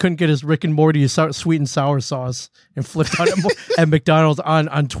McDonald's where he couldn't get his Rick and Morty sweet and sour sauce and flipped out at McDonald's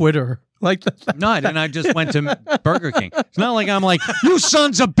on Twitter. Like that. No, and I just went to Burger King. It's not like I'm like, you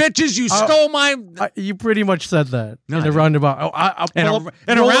sons of bitches, you stole my. You pretty much said that No, in I a didn't. roundabout. I'll In pull up-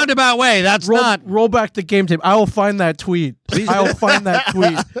 a roll- roundabout way. That's not. roll back the game tape. I will find that tweet. I will find that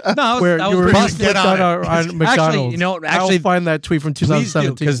tweet No, where that you was were pretty- flipped out on McDonald's. Actually, I'll find that tweet from Please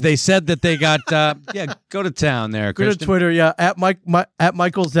 2017. do, because they said that they got. Go to town there, Go to Christian. Twitter, yeah, at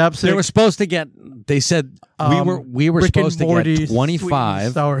Michael Zapsik. They were supposed to get. They said we were Rick and supposed to Morty, get 25. sweet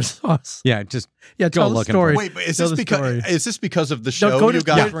and sour sauce. Yeah, just Yeah, go tell the looking story. for it. Wait, but is Tell this the story. because of the show go to- you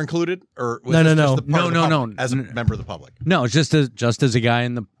guys yeah. were included, or was No, this no, just no. the part of the No, public, as a member of the public? No, just as a guy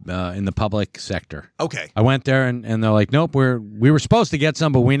in the public sector. Okay. I went there and they're like, nope, we were supposed to get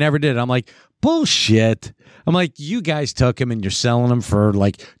some, but we never did. I'm like, bullshit. I'm like, you guys took him and you're selling them for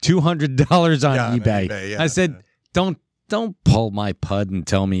like $200 on Yeah, on eBay. eBay, yeah, I said, don't pull my pud and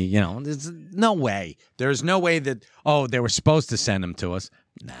tell me, there's no way. There's no way that they were supposed to send them to us.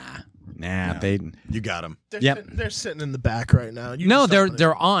 Nah, they. You got him. They're sitting in the back right now. You No, just don't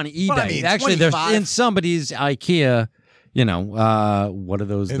they're wanna- on eBay. But I mean, Actually, they're 25? in somebody's IKEA. What are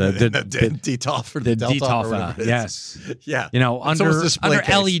those? The DTOF or the Delta or DTOF. whatever it is. Yes. Yeah. Under someone's display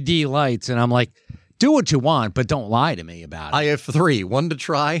case. LED lights, and I'm like, do what you want, but don't lie to me about it. I have 3: one to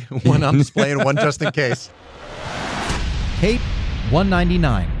try, one on display, and one just in case. Cape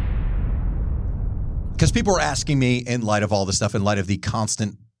 199. Because people were asking me, in light of all this stuff, in light of the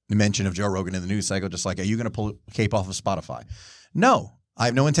constant mention of Joe Rogan in the news cycle, just like, are you going to pull Cape off of Spotify? No, I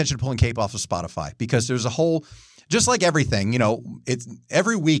have no intention of pulling Cape off of Spotify, because there's a whole, just like everything, it's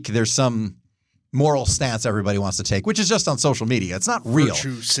every week there's some moral stance everybody wants to take, which is just on social media. It's not real.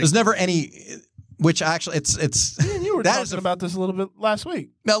 Virtue There's never any. which actually it's Me and you were that talking is about this a little bit last week.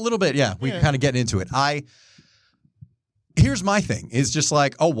 a little bit, yeah. We kind of get into it. Here's my thing: is just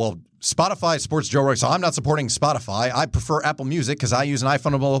like, oh well, Spotify supports Joe Rogan, so I'm not supporting Spotify. I prefer Apple Music because I use an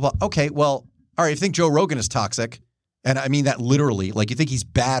iPhone. Blah blah blah. Okay, well, all right. If you think Joe Rogan is toxic, and I mean that literally, like you think he's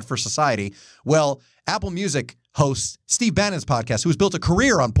bad for society, well, Apple Music hosts Steve Bannon's podcast, who has built a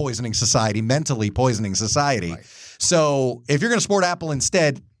career on poisoning society, mentally poisoning society. Right. So if you're going to support Apple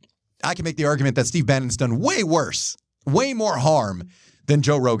instead, I can make the argument that Steve Bannon's done way worse, way more harm than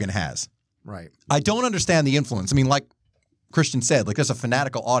Joe Rogan has. Right. I don't understand the influence. I mean, like Christian said, like there's a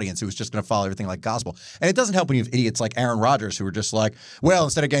fanatical audience who is just going to follow everything like gospel. And it doesn't help when you have idiots like Aaron Rodgers who are just like, well,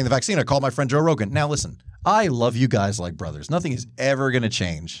 instead of getting the vaccine, I called my friend Joe Rogan. Now listen, I love you guys like brothers. Nothing is ever going to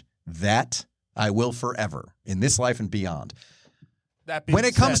change. That I will forever in this life and beyond. When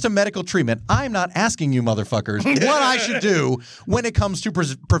it comes to medical treatment, I'm not asking you motherfuckers what I should do when it comes to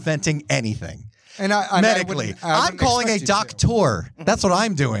preventing anything. And medically. I'm calling a doctor. That's what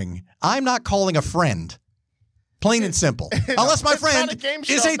I'm doing. I'm not calling a friend. Plain and simple. Unless my friend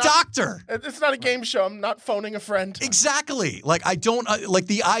is a doctor. It's not a game show. I'm not phoning a friend. Exactly. Like I don't like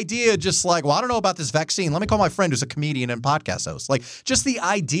the idea just like, well, I don't know about this vaccine. Let me call my friend who's a comedian and podcast host. Like just the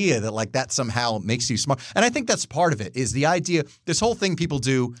idea that like that somehow makes you smart. And I think that's part of it is the idea, this whole thing people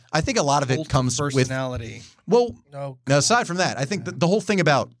do, I think a lot of it comes with personality. Well, now aside from that, I think the whole thing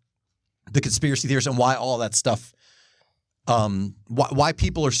about the conspiracy theories and why all that stuff, why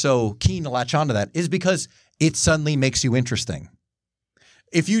people are so keen to latch onto that is because it suddenly makes you interesting.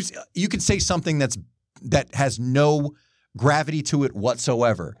 If you could say something that has no gravity to it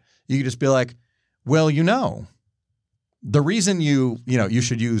whatsoever, you could just be like, well, the reason you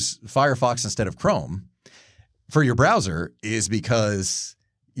should use Firefox instead of Chrome for your browser is because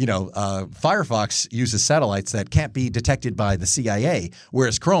Firefox uses satellites that can't be detected by the CIA,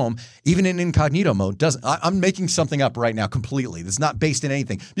 whereas Chrome, even in incognito mode, doesn't. I'm making something up right now completely. That's not based in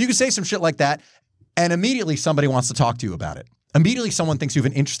anything. You could say some shit like that, and immediately somebody wants to talk to you about it. Immediately someone thinks you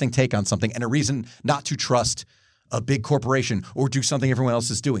have an interesting take on something and a reason not to trust a big corporation or do something everyone else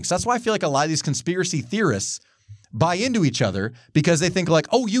is doing. So that's why I feel like a lot of these conspiracy theorists buy into each other because they think like,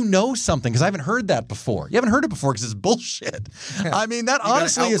 oh, you know something because I haven't heard that before. You haven't heard it before because it's bullshit. Yeah. I mean, that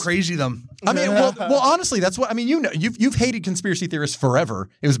honestly is crazy them. I mean, well, honestly, that's what I mean. You've hated conspiracy theorists forever.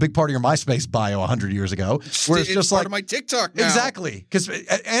 It was a big part of your MySpace bio 100 years ago. Where it's just part like of my TikTok now. Exactly, because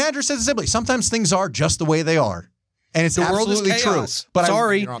Andrew says it simply. Sometimes things are just the way they are, and it's absolutely true. But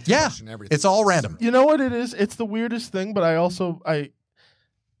sorry, it's all random. You know what it is? It's the weirdest thing, but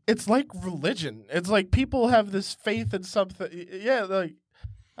it's like religion. It's like people have this faith in something. Yeah, like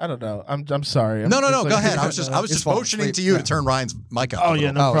I don't know. I'm sorry. No. Go ahead. I was just motioning to you to turn Ryan's mic up. Oh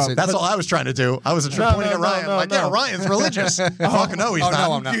yeah, no problem. That's all I was trying to do. I was pointing at Ryan. Yeah, Ryan's religious. Fuck no, he's not.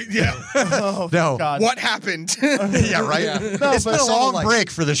 No, I'm not. Yeah. No. God. What happened? Yeah, right. Yeah. No, it's been a long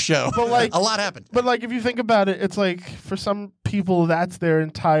break for this show. But like a lot happened. But like if you think about it, it's like for some people that's their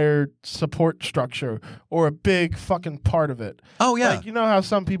entire support structure or a big fucking part of it. Oh yeah. Like you know how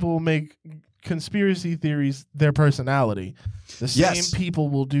some people will make conspiracy theories their personality. The same people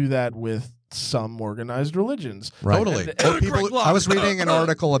will do that with some organized religions. Right. Totally. I was reading an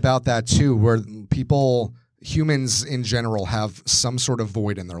article about that too, where humans in general have some sort of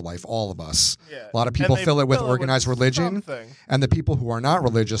void in their life, all of us. Yeah. A lot of people fill it with organized religion. And the people who are not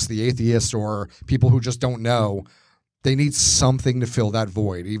religious, the atheists or people who just don't know, they need something to fill that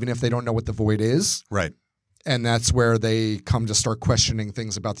void, even if they don't know what the void is. Right. And that's where they come to start questioning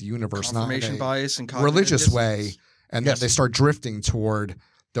things about the universe, confirmation bias and religious way. And then they start drifting toward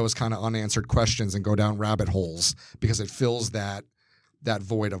those kind of unanswered questions and go down rabbit holes because it fills that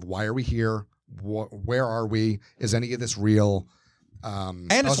void of why are we here? Where are we? Is any of this real? And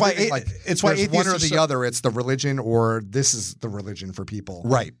it's why it's why one or the other. It's the religion, or this is the religion for people,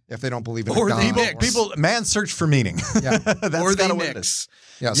 right? If they don't believe in or God, people, man, search for meaning. Yeah, that's or they mix.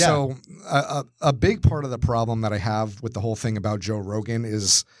 Yeah. So a big part of the problem that I have with the whole thing about Joe Rogan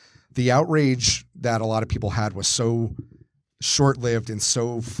is the outrage that a lot of people had was so short-lived and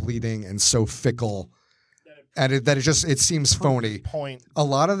so fleeting and so fickle. And it seems phony. A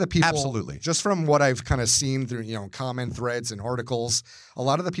lot of the people, absolutely, just from what I've kind of seen through comment threads and articles, a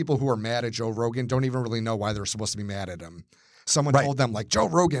lot of the people who are mad at Joe Rogan don't even really know why they're supposed to be mad at him. Someone told them like Joe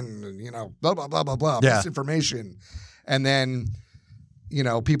Rogan, blah blah blah blah blah, misinformation, and then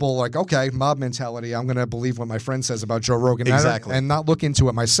people are like, okay, mob mentality. I'm going to believe what my friend says about Joe Rogan, exactly, and not look into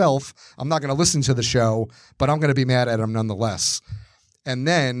it myself. I'm not going to listen to the show, but I'm going to be mad at him nonetheless. And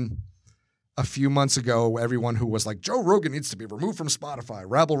then a few months ago, everyone who was like, Joe Rogan needs to be removed from Spotify,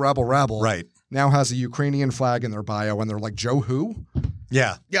 rabble, right, now has a Ukrainian flag in their bio, and they're like, Joe who?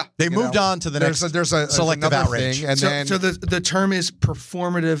 Yeah. Yeah. They You moved know, on to the there's next there's selective another outrage. thing, and then So the term is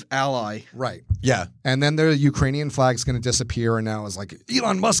performative ally. right. Yeah. And then the Ukrainian flag's going to disappear, and now it's like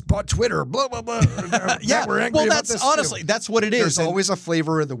Elon Musk bought Twitter. Blah blah blah. Yeah. we're angry Well, about that's this honestly too. that's what it is. There's And always a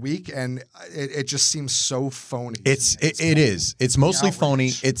flavor of the week, and it just seems so phony. it is. It's mostly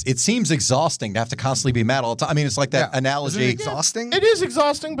phony. It seems exhausting to have to constantly be mad all the time. I mean, it's like that Yeah. analogy. Isn't it exhausting? It is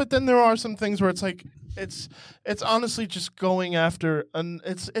exhausting, but then there are some things where it's like it's honestly just going after, and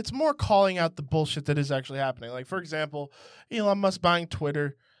it's more calling out the bullshit that is actually happening. Like, for example, Elon Musk buying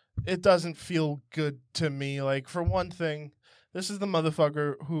Twitter. It doesn't feel good to me. Like, for one thing, this is the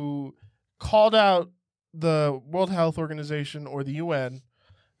motherfucker who called out the World Health Organization or the UN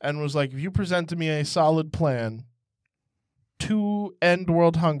and was like, if you present to me a solid plan to end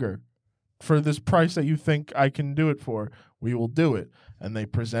world hunger for this price that you think I can do it for, we will do it. And they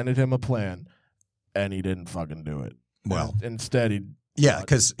presented him a plan, and he didn't fucking do it. Well, Instead, he yeah,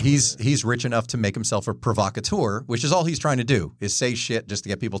 because he's rich enough to make himself a provocateur, which is all he's trying to do is say shit just to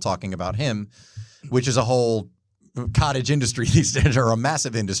get people talking about him, which is a whole cottage industry these days, or a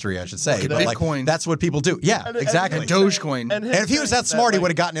massive industry, I should say. But like, Bitcoin. that's what people do. Yeah, And- exactly. And Dogecoin. And, And if he was that smart, he would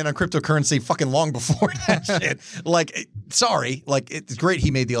have gotten in on cryptocurrency fucking long before that shit. Like, sorry, like it's great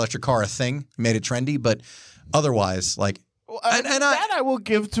he made the electric car a thing, made it trendy, but otherwise, like, that I will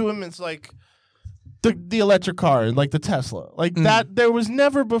give to him. It's like the electric car, like the Tesla, like that. There was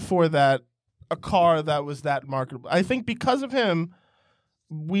never before that a car that was that marketable. I think because of him,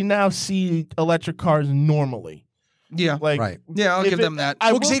 we now see electric cars normally. Yeah. Like, Right. Yeah, I'll if give them that.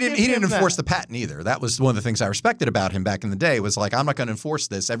 I well, because will he give didn't him enforce that. the patent either. That was one of the things I respected about him back in the day. Was like, I'm not going to enforce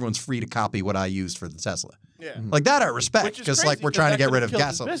this. Everyone's free to copy what I used for the Tesla. Yeah. Like that, I respect Which is because crazy, like we're 'cause trying to that get rid of could've killed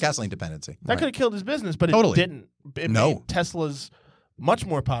his business. gasoline dependency. That could have killed his business, but Totally. it didn't. It No. made Tesla's much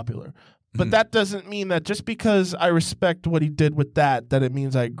more popular. But that doesn't mean that just because I respect what he did with that it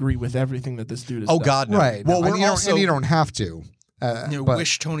means I agree with everything that this dude has Oh done. God, no. Right. Well, and we're you also don't, and you don't have to. But-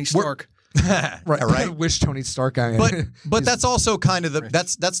 Wish Tony Stark. right. Wish Tony Stark. But that's also kind of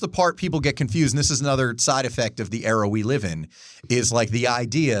that's the part people get confused. And this is another side effect of the era we live in, is like the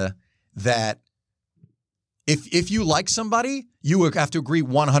idea that if you like somebody, you would have to agree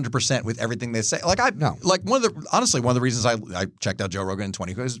 100% with everything they say. Like one of the reasons I checked out Joe Rogan in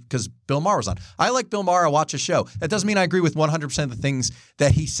 20 because Bill Maher was on. I like Bill Maher. I watch his show. That doesn't mean I agree with 100% of the things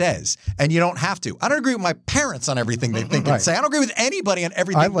that he says, and you don't have to. I don't agree with my parents on everything they think and say. I don't agree with anybody on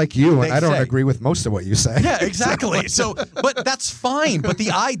everything. I like you, they and I don't say. agree with most of what you say. Yeah, exactly. So, but that's fine. But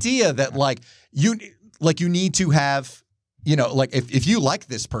the idea that you need to have. You know, like if you like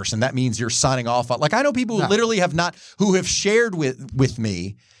this person, that means you're signing off on. Like I know people who literally who have shared with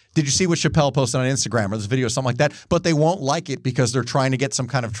me. Did you see what Chappelle posted on Instagram or this video or something like that? But they won't like it because they're trying to get some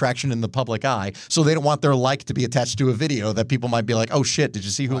kind of traction in the public eye. So they don't want their like to be attached to a video that people might be like, oh shit, did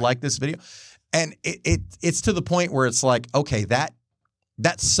you see who liked this video? And it's to the point where it's like, okay, that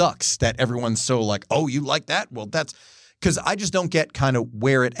sucks that everyone's so like, oh, you like that? Well, that's. Because I just don't get kind of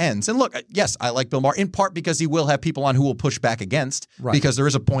where it ends. And look, yes, I like Bill Maher in part because he will have people on who will push back against. Right. Because there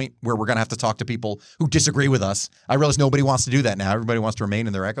is a point where we're going to have to talk to people who disagree with us. I realize nobody wants to do that now. Everybody wants to remain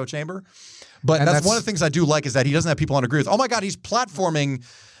in their echo chamber. But that's one of the things I do like is that he doesn't have people on agree with. Oh my God, he's platforming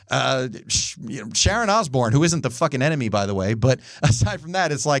Sharon Osbourne, who isn't the fucking enemy, by the way. But aside from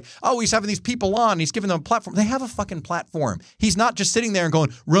that, it's like, oh, he's having these people on. He's giving them a platform. They have a fucking platform. He's not just sitting there and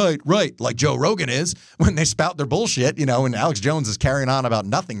going, right, like Joe Rogan is when they spout their bullshit, you know, and Alex Jones is carrying on about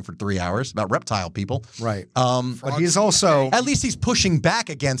nothing for 3 hours, about reptile people. Right. But he's also... At least he's pushing back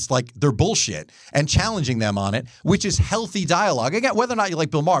against like their bullshit and challenging them on it, which is healthy dialogue. Again, whether or not you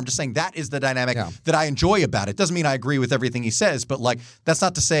like Bill Maher, I'm just saying that is the dynamic that I enjoy about it. Doesn't mean I agree with everything he says, but like that's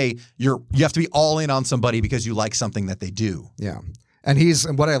not to say you have to be all in on somebody because you like something that they do. Yeah. And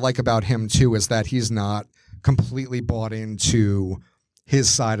what I like about him too is that he's not completely bought into his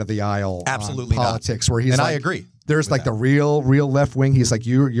side of the aisle. Absolutely on politics, where he's and like, I agree. There's like the real left wing. He's like,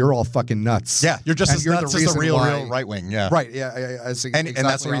 you're all fucking nuts. Yeah, you're just and as you're nuts the as the reason real why- right wing. Yeah, Right. Yeah. And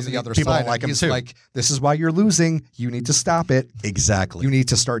that's the on reason the other people side. don't like him He's too. like, this is why you're losing. You need to stop it. Exactly. You need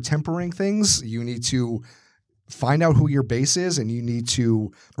to start tempering things. You need to find out who your base is, and you need to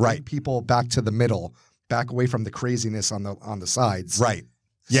bring people back to the middle, back away from the craziness on the sides. Right.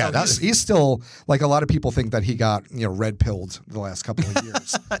 Yeah, so he's still like a lot of people think that he got red pilled the last couple of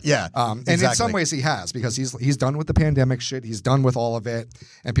years. Yeah, and in some ways he has because he's done with the pandemic shit. He's done with all of it,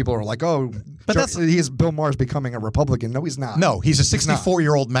 and people are like, oh, but Bill Maher's becoming a Republican. No, he's not. No, he's a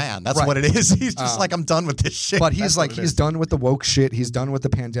 64-year-old man. That's what it is. He's just like, I'm done with this shit. But he's done with the woke shit. He's done with the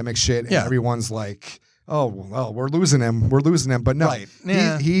pandemic shit. And everyone's like, oh, well, we're losing him. We're losing him. But no, Right.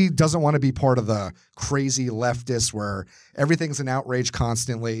 Yeah. he doesn't want to be part of the crazy leftists where everything's an outrage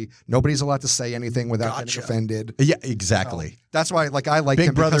constantly. Nobody's allowed to say anything without getting offended. Yeah, exactly. That's why, like, I like Big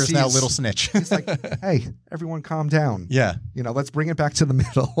him brother because is now he's- little snitch. He's like, hey, everyone calm down. Yeah. You know, let's bring it back to the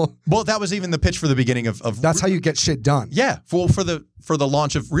middle. Well, that was even the pitch for the beginning of That's how you get shit done. Yeah, for the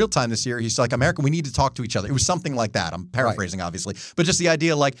launch of Real Time this year, he's like, America, we need to talk to each other. It was something like that. I'm paraphrasing, obviously, but just the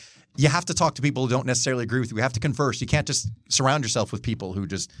idea, like, you have to talk to people who don't necessarily agree with you. We have to converse. You can't just surround yourself with people who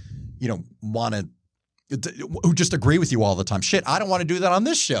just, want to. Who just agree with you all the time. Shit, I don't want to do that on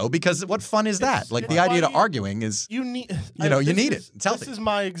this show because what fun is that? Like the idea of arguing is, you need, you need it. It's healthy. This is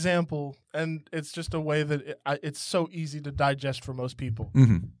my example, and it's just a way that it's so easy to digest for most people.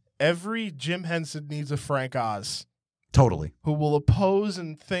 Mm-hmm. Every Jim Henson needs a Frank Oz Totally. who will oppose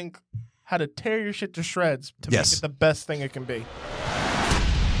and think how to tear your shit to shreds to make it the best thing it can be.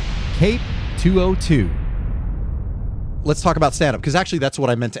 Cape 202. Let's talk about stand-up, because actually that's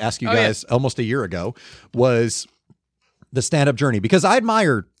what I meant to ask you guys almost a year ago, was the stand-up journey. Because I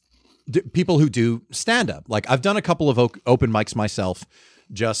admire people who do stand-up. Like, I've done a couple of open mics myself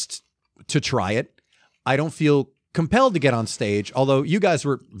just to try it. I don't feel compelled to get on stage, although you guys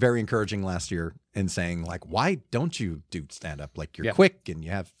were very encouraging last year in saying, like, why don't you do stand-up? Like, you're quick and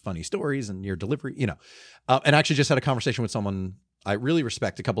you have funny stories and your delivery, And I actually just had a conversation with someone I really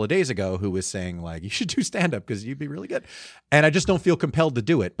respect a couple of days ago who was saying, like, you should do stand-up because you'd be really good. And I just don't feel compelled to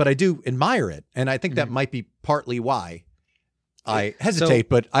do it, but I do admire it. And I think that might be partly why I hesitate,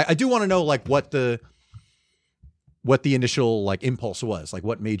 but I do want to know, like, what the initial, like, impulse was, like,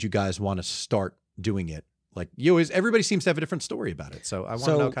 what made you guys want to start doing it? Like, everybody seems to have a different story about it. So I want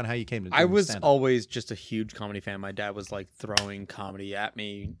to know kind of how you came to do I was stand-up. always just a huge comedy fan. My dad was like throwing comedy at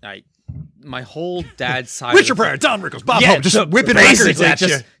me. My whole dad's side. Richard Pryor, Don Rickles, Bob Hope, just whipping records at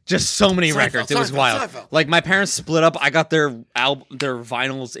you. Just so many records. It was wild. Like, my parents split up. I got their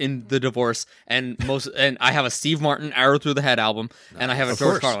vinyls in the divorce, and I have a Steve Martin Arrow Through the Head album, and I have a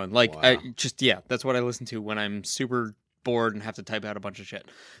George Carlin. Like, that's what I listen to when I'm super bored and have to type out a bunch of shit.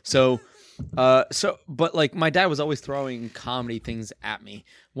 But like, my dad was always throwing comedy things at me.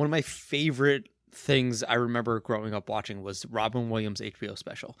 One of my favorite things I remember growing up watching was Robin Williams' HBO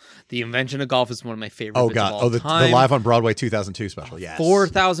special. The Invention of Golf is one of my favorite. Oh bits God! of all the time. Live on Broadway 2002 special. Yes,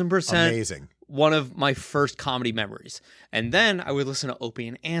 4,000%. Amazing. One of my first comedy memories. And then I would listen to Opie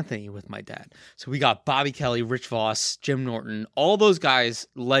and Anthony with my dad. So we got Bobby Kelly, Rich Voss, Jim Norton, all those guys,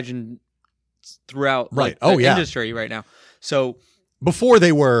 legend throughout the industry right now. So before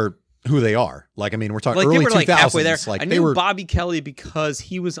they were who they are, like, I mean, we're talking like, early they were 2000s. like halfway there. Like, I they knew were Bobby Kelly because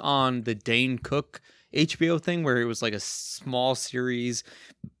he was on the Dane Cook HBO thing where it was like a small series.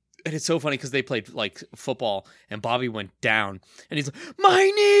 And it's so funny because they played like football and Bobby went down and he's like, my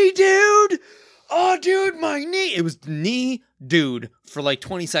knee, dude. Oh, dude, my knee. It was knee, dude, for like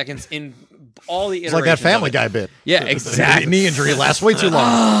 20 seconds in all the iterations. It's like that Family of it. Guy bit. Yeah, exactly. Knee injury lasts way too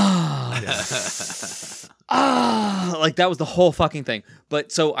long. Like, that was the whole fucking thing.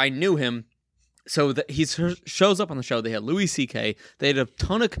 But so I knew him. So he shows up on the show. They had Louis C.K. They had a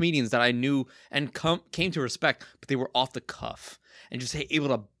ton of comedians that I knew and came to respect, but they were off the cuff and just able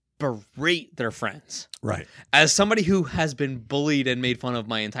to berate their friends. Right. As somebody who has been bullied and made fun of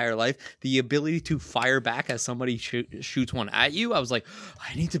my entire life, the ability to fire back as somebody shoots one at you, I was like,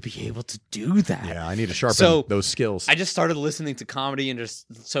 I need to be able to do that. Yeah, I need to sharpen those skills. I just started listening to comedy and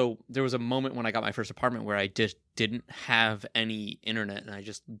so there was a moment when I got my first apartment where I just didn't have any internet and I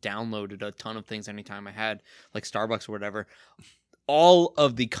just downloaded a ton of things anytime I had, like Starbucks or whatever, all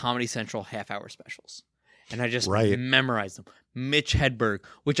of the Comedy Central half-hour specials. And I just memorized them. Mitch Hedberg,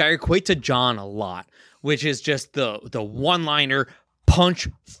 which I equate to John a lot, which is just the one-liner, punch,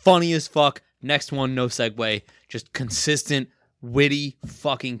 funny as fuck, next one, no segue, just consistent, witty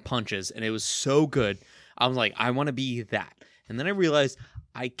fucking punches. And it was so good. I was like, I want to be that. And then I realized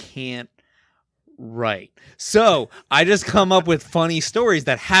I can't write. So I just come up with funny stories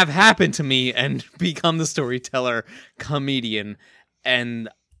that have happened to me and become the storyteller comedian. And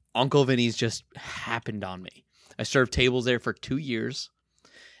Uncle Vinny's just happened on me. I served tables there for 2 years.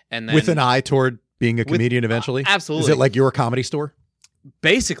 And then with an eye toward being a comedian eventually? Absolutely. Is it like your comedy store?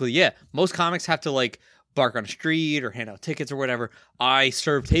 Basically, yeah. Most comics have to like bark on the street or hand out tickets or whatever. I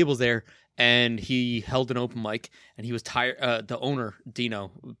served tables there and he held an open mic and he was tired. The owner,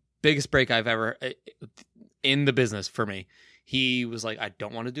 Dino, biggest break I've ever in the business for me. He was like, I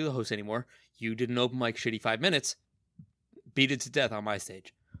don't want to do the host anymore. You did an open mic, shitty 5 minutes. Beat it to death on my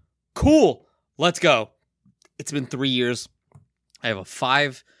stage. Cool. Let's go. It's been 3 years. I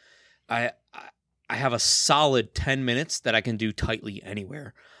have I have a solid 10 minutes that I can do tightly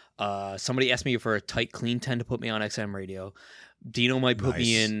anywhere. Somebody asked me for a tight, clean 10 to put me on XM radio. Dino might put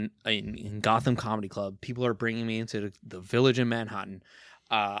me in Gotham Comedy Club. People are bringing me into the Village in Manhattan.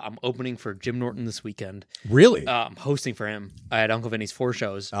 I'm opening for Jim Norton this weekend. Really? I'm hosting for him at Uncle Vinny's 4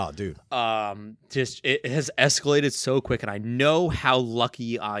 shows. Oh, dude. Just it has escalated so quick, and I know how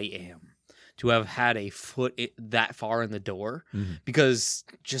lucky I am to have had a foot that far in the door, because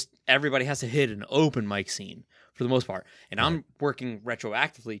just everybody has to hit an open mic scene for the most part. And I'm working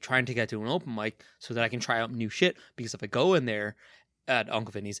retroactively trying to get to an open mic so that I can try out new shit, because if I go in there at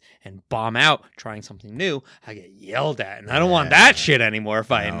Uncle Vinny's and bomb out trying something new, I get yelled at, and I don't want that shit anymore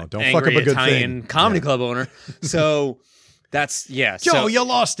if I'm don't an fuck up angry a good Italian thing. comedy club owner. So that's Joe, so, you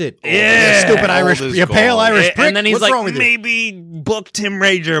lost it. Yeah. You stupid Irish, you pale Irish prick. and then he's What's like, wrong with you? maybe book Tim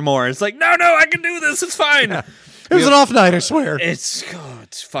Rager more. It's like, no, I can do this. It's fine. It was an off night, I swear. It's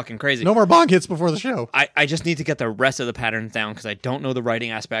fucking crazy. No more bong hits before the show. I just need to get the rest of the patterns down, because I don't know the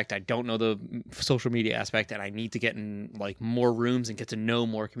writing aspect. I don't know the social media aspect, and I need to get in like more rooms and get to know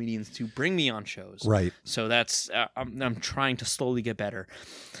more comedians to bring me on shows. Right. So that's I'm trying to slowly get better.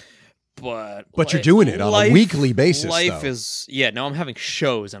 But you're doing it on a weekly basis, Life though. is no. I'm having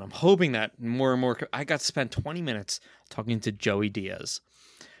shows, and I'm hoping that more and more. I got to spend 20 minutes talking to Joey Diaz.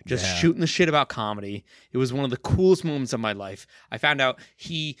 Just shooting the shit about comedy. It was one of the coolest moments of my life. I found out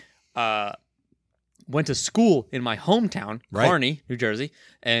he went to school in my hometown, Kearney, New Jersey,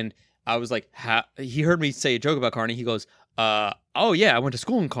 and I was like, he heard me say a joke about Kearney. He goes, oh yeah, I went to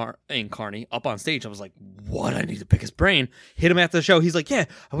school in Kearney, up on stage. I was like, what? I need to pick his brain. Hit him after the show. He's like, yeah,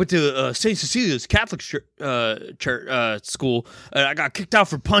 I went to St. Cecilia's Catholic church school. I got kicked out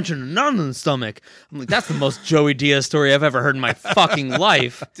for punching a nun in the stomach. I'm like, that's the most Joey Diaz story I've ever heard in my fucking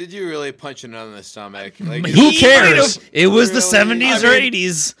life. Did you really punch a nun in the stomach? Like, Who cares? It was the Really? 70s or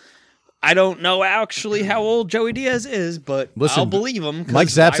 80s. I don't know actually how old Joey Diaz is, but Listen, I'll believe him. 'cause Mike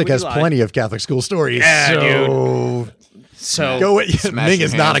why Zapsik would he has lie? plenty of Catholic school stories. Yeah, so dude. So go with Smash Ming your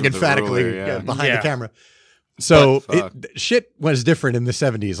is hands nodding with the emphatically ruler, yeah. behind the camera. So shit was different in the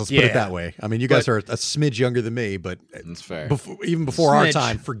 70s. Let's put it that way. I mean, you guys are a smidge younger than me, but that's fair. Even before our Smidge.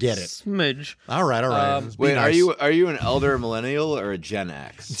 time, forget it. Smidge. All right. Be Wait, nice. are you an elder millennial or a Gen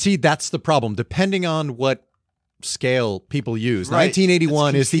X? See, that's the problem. Depending on what scale people use, Right.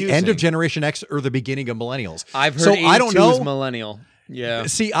 1981 It's is the end confusing. of Generation X or the beginning of millennials. I've heard so 82 I don't know. is millennial. Yeah.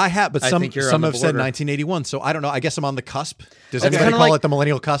 See, I have, but I some think you're some on the have said border. 1981. So I don't know. I guess I'm on the cusp. Does That's anybody kinda call like- it the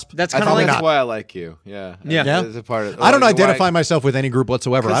millennial cusp? That's I kind of think like that's why I like you. Yeah. Yeah. That's a part of, I don't like, why- identify myself with any group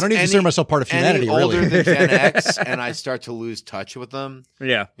whatsoever. I don't even consider myself part of humanity. Any older really. than Gen X, and I start to lose touch with them.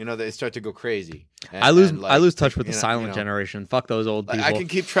 Yeah. You know, they start to go crazy. And, I lose and, I lose touch with you the know- silent you know, generation. Fuck those old like, people. I can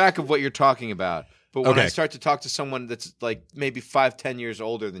keep track of what you're talking about. But when I Okay. start to talk to someone that's like maybe 5-10 years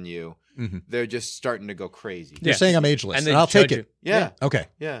older than you, they're just starting to go crazy. You're saying I'm ageless, And and, they I'll take judge it. Yeah. Okay.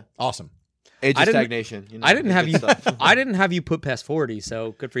 Yeah. Awesome. Age I of didn't- stagnation. You know, I didn't have good you. stuff. I didn't have you put past 40.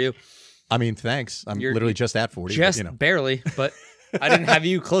 So good for you. I mean, thanks. I'm You're- literally just at 40. but, Just you know. barely, but I didn't have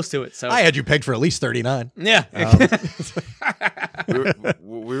you close to it. So I had you pegged for at least 39. yeah.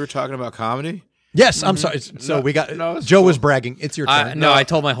 we were talking about comedy. Yes, I'm sorry. So we got no, it's Joe cool. was bragging. It's your turn. No, I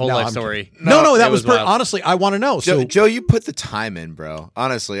told my whole No, life I'm story. No, that it was, was wild. honestly. I want to know. So, Joe, you put the time in, bro.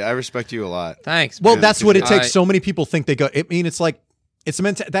 Honestly, I respect you a lot. Thanks. well, man. that's what it takes. I- So many people think they go. I mean, it's like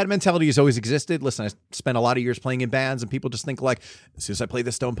that mentality has always existed. Listen, I spent a lot of years playing in bands, and people just think like, as soon as I play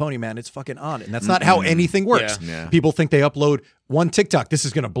the Stone Pony, man, it's fucking on. And that's not how anything works. Yeah. People think they upload one TikTok. This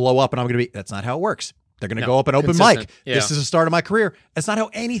is going to blow up, and I'm going to be. That's not how it works. They're going to No, go up and open consistent. mic. Yeah. This is the start of my career. That's not how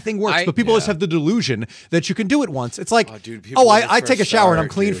anything works. But people always have the delusion that you can do it once. It's like, Oh, dude, people when they I take a first shower and I'm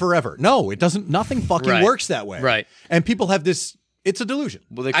start, clean dude. forever. No, it doesn't. Nothing fucking Right. works that way. Right. And people have this. It's a delusion.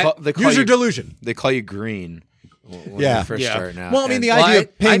 Well, they call User you, delusion. They call you green. When Yeah. you first Yeah. start now. Well, I mean, the Well, idea of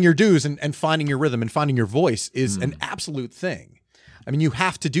I- paying your dues and finding your rhythm and finding your voice is an absolute thing. I mean, you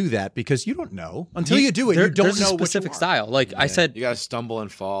have to do that because you don't know until you do it. You don't there's know a what you specific are. style. Like I said, you gotta stumble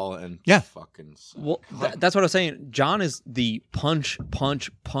and fall and Yeah. fucking. Suck. well, that's what I was saying. John is the punch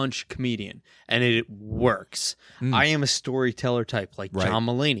comedian, and it works. I am a storyteller type, like Right. John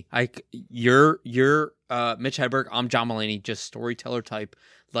Mulaney. You're Mitch Hedberg. I'm John Mulaney, just storyteller type.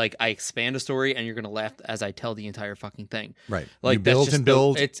 Like I expand a story, and you're gonna laugh as I tell the entire fucking thing. Right. Like You that's build just and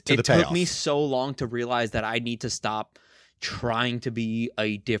build It to the took payoff. me so long to realize that I need to stop trying to be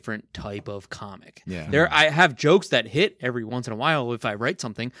a different type of comic. Yeah. I have jokes that hit every once in a while if I write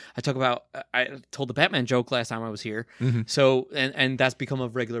something. I talk about I told the Batman joke last time I was here. So and that's become a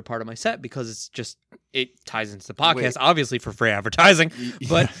regular part of my set because it's just it ties into the podcast, Wait. obviously for free advertising.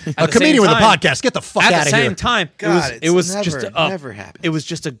 But A comedian with a podcast. Get the fuck at out the of here. same time, God, it was it's just never happened. it was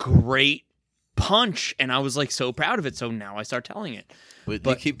just a great punch, and I was like so proud of it. So now I start telling it. But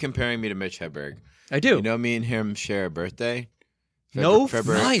you keep comparing me to Mitch Hedberg. I do. You know, me and him share a birthday. No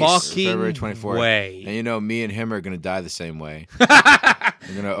February fucking 24th. way. And you know, me and him are going to die the same way. We're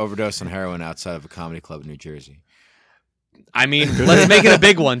going to overdose on heroin outside of a comedy club in New Jersey. I mean, let's make it a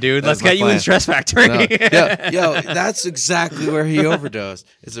big one, dude. Let's get you in Stress Factory. No. Yo, that's exactly where he overdosed.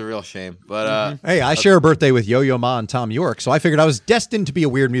 It's a real shame. But hey, I share a birthday with Yo-Yo Ma and Tom York, so I figured I was destined to be a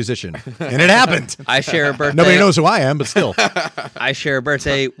weird musician. And it happened. I share a birthday. Nobody knows who I am, but still. I share a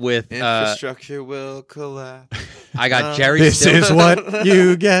birthday with... infrastructure will collapse. I got Jerry This Stiller. is what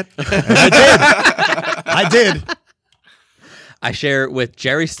you get. And I did. I share it with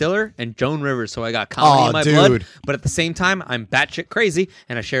Jerry Stiller and Joan Rivers, so I got comedy in my blood. But at the same time, I'm batshit crazy,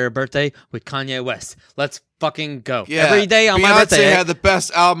 and I share a birthday with Kanye West. Let's fucking go. Yeah, Every day on my birthday. Beyonce had the best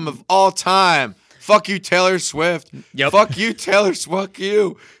album of all time. Fuck you, Taylor Swift. Yep. Fuck you, Taylor Swift. Fuck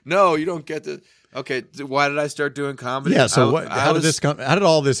you. No, you don't get to... Okay, why did I start doing comedy? Yeah, so how did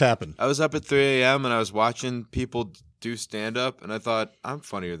all this happen? I was up at 3 a.m. and I was watching people do stand-up, and I thought, I'm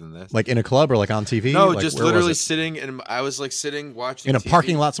funnier than this. Like in a club or like on TV? No, like, just literally sitting, and I was like sitting watching in a TV.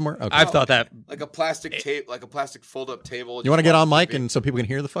 parking lot somewhere? Okay. I've thought that. Like a plastic tape, like a plastic fold-up table. You want to get on mic and so people can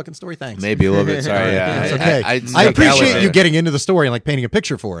hear the fucking story? Thanks. Maybe a little bit. Sorry, yeah. It's okay. I appreciate you getting into the story and like painting a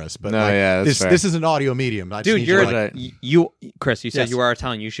picture for us, but this is an audio medium. Dude, Chris, you said you are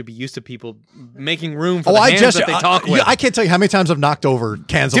Italian. You should be used to people making room for that they talk with. I can't tell you how many times I've knocked over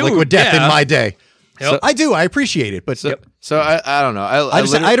cans of liquid death in my day. So I do. I appreciate it, but so I don't know.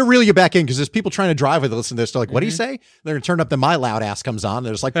 I had to reel you back in because there's people trying to drive with us and they're still like, "What do you say?" They're gonna turn up, then my loud ass comes on.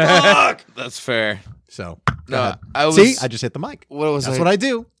 They're just like, "Fuck." That's fair. So no, I just hit the mic. That's what I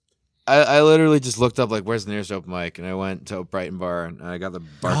do. I literally just looked up like, where's the nearest open mic, and I went to Brighton Bar and I got the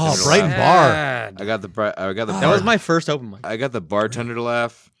bartender. Oh, Brighton Bar. I got the that was my first open mic. I got the bartender to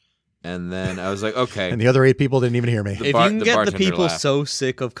laugh. And then I was like, okay. And the other 8 people didn't even hear me. If you can get the people so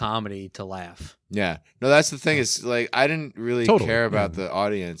sick of comedy to laugh. Yeah. No, that's the thing is like, I didn't really care about the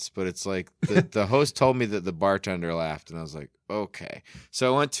audience, but it's like the host told me that the bartender laughed and I was like, okay.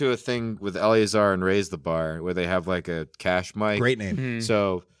 So I went to a thing with Eleazar and Raise the Bar where they have like a cash mic. Great name. Mm-hmm.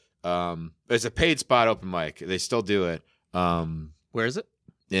 So it's a paid spot open mic. They still do it. Where is it?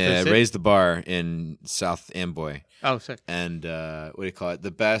 Yeah, Raise the Bar in South Amboy. Oh, sick. And what do you call it?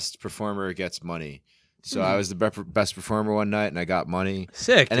 The best performer gets money. So I was the best performer one night, and I got money.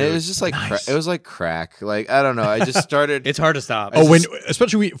 Sick, and dude. it was just like Nice. it was like crack. Like I don't know. I just started. It's hard to stop.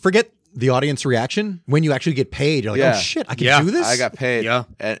 Especially we forget the audience reaction when you actually get paid. You're like, oh shit, I can do this. I got paid. Yeah,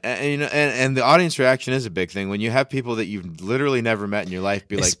 and you know, and the audience reaction is a big thing when you have people that you've literally never met in your life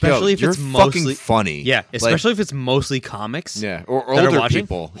be especially like, yo, if you're it's fucking mostly funny. Yeah, especially if it's mostly comics. Yeah, or that are older watching.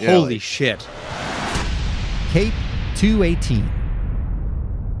 people. Yeah, Holy shit. Cape 218.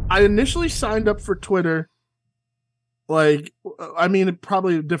 I initially signed up for Twitter. Like, I mean,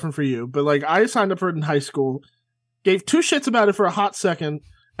 probably different for you, but like, I signed up for it in high school, gave 2 shits about it for a hot second,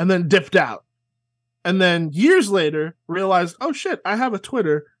 and then dipped out. And then years later, realized, oh shit, I have a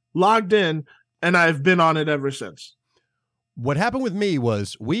Twitter, logged in, and I've been on it ever since. What happened with me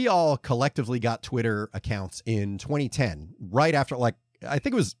was we all collectively got Twitter accounts in 2010, right after, like, I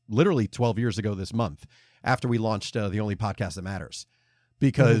think it was literally 12 years ago this month, after we launched The Only Podcast That Matters.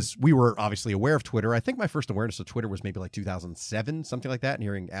 Because we were obviously aware of Twitter. I think my first awareness of Twitter was maybe like 2007, something like that, and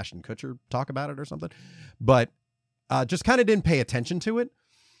hearing Ashton Kutcher talk about it or something. But just kind of didn't pay attention to it.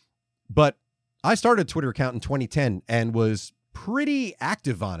 But I started a Twitter account in 2010 and was pretty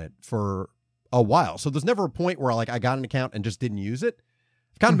active on it for a while. So there's never a point where I got an account and just didn't use it.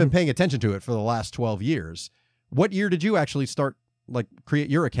 I've kind of been paying attention to it for the last 12 years. What year did you actually start,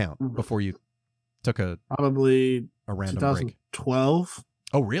 create your account before you took probably a random break? 2012.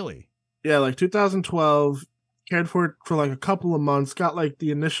 Oh, really? Yeah, like 2012. Cared for it for like a couple of months. Got like the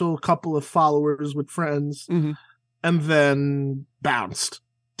initial couple of followers with friends, and then bounced.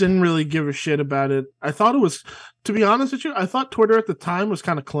 Didn't really give a shit about it. I thought it was, to be honest with you, I thought Twitter at the time was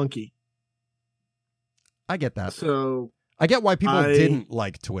kind of clunky. I get that. So I get why people didn't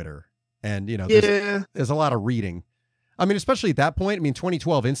like Twitter, and there's a lot of reading. I mean, especially at that point. I mean,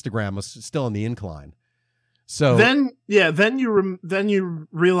 2012 Instagram was still in the incline. So then you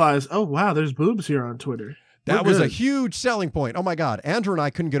realize, oh wow, there's boobs here on Twitter. That was a huge selling point. Oh my God, Andrew and I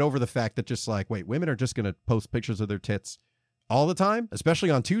couldn't get over the fact that just like, wait, women are just going to post pictures of their tits all the time, especially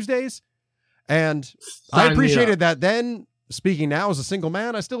on Tuesdays. And I appreciated that then. Speaking now as a single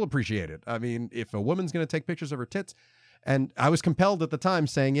man, I still appreciate it. I mean, if a woman's going to take pictures of her tits, and I was compelled at the time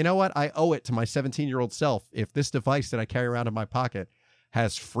saying, you know what, I owe it to my 17-year-old self if this device that I carry around in my pocket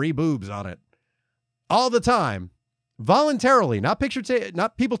has free boobs on it all the time, voluntarily, not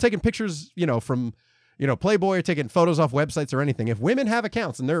people taking pictures, from, Playboy are taking photos off websites or anything. If women have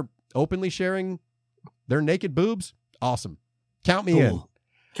accounts and they're openly sharing their naked boobs, awesome. Count me in.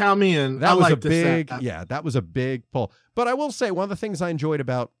 Count me in. That I was like a this big, app. yeah, that was a big pull. But I will say one of the things I enjoyed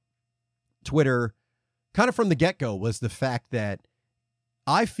about Twitter kind of from the get-go was the fact that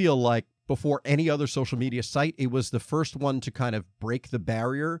I feel like before any other social media site, it was the first one to kind of break the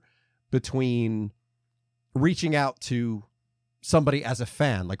barrier between reaching out to somebody as a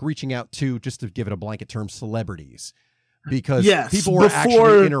fan, like reaching out to, just to give it a blanket term, celebrities, because people were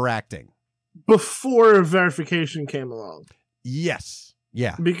actually interacting. Before verification came along. Yes.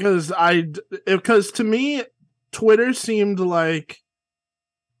 Yeah. Because to me, Twitter seemed like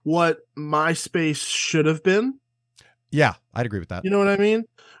what MySpace should have been. Yeah, I'd agree with that. You know what I mean?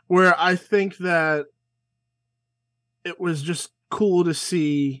 Where I think that it was just cool to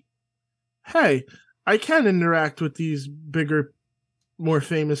see, hey, I can interact with these bigger, more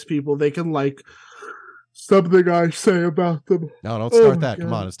famous people. They can like something I say about them. No, don't start that. God.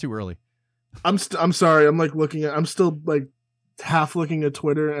 Come on, it's too early. I'm sorry. I'm still like half looking at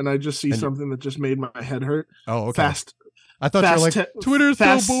Twitter, and I just see something that just made my head hurt. Oh, okay. I thought you were like, Twitter's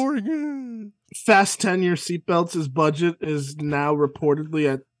so boring. Fast 10-year seatbelts' his budget is now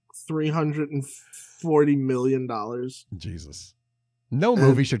reportedly at $340 million. Jesus. No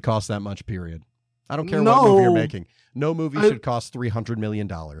movie should cost that much, period. I don't care what movie you're making. No movie should cost $300 million.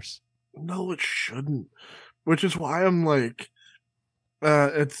 No, it shouldn't. Which is why I'm like,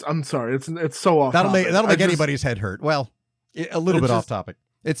 I'm sorry. It's so off. That'll make anybody's head hurt. Well, a little bit off topic.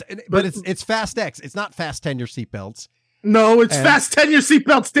 But it's Fast X. It's not Fast 10-year seatbelts. No, it's Fast 10-year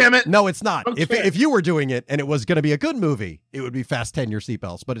seatbelts, damn it. No, it's not. Okay. If you were doing it and it was going to be a good movie, it would be Fast 10-year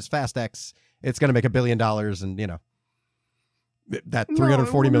seatbelts. But it's Fast X. It's going to make $1 billion, and that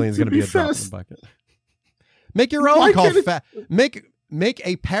 $340 million is going to be a drop in the bucket. Make your own called make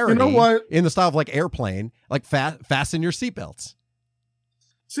a parody in the style of like Airplane, like Fasten Your Seatbelts.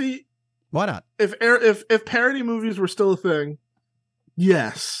 See, why not? If parody movies were still a thing,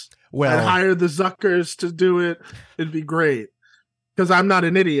 yes. Well, I'd hire the Zuckers to do it. It'd be great. Because I'm not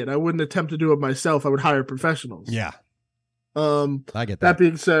an idiot. I wouldn't attempt to do it myself. I would hire professionals. Yeah. I get that. That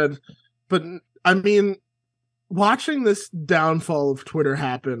being said, but I mean, watching this downfall of Twitter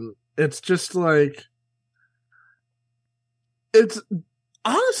happen, it's just like,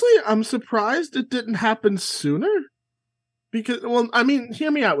 honestly, I'm surprised it didn't happen sooner. Because, well, I mean,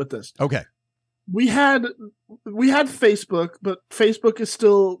 hear me out with this. Okay. We had Facebook, but Facebook is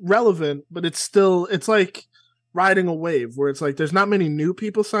still relevant, but it's like riding a wave where it's like there's not many new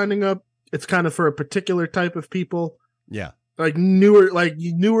people signing up. It's kind of for a particular type of people. Yeah. Like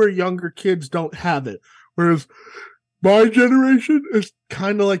newer younger kids don't have it. Whereas my generation is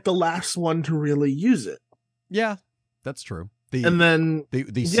kind of like the last one to really use it. Yeah, that's true.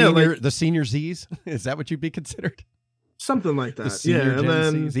 The senior Z's, is that what you'd be considered? Something like that. The senior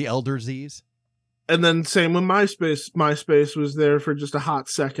Gen Z's, the elder Z's. And then same with MySpace. MySpace was there for just a hot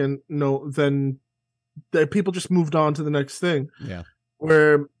second. Then people just moved on to the next thing. Yeah.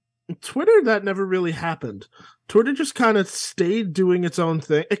 Where Twitter, that never really happened. Twitter just kind of stayed doing its own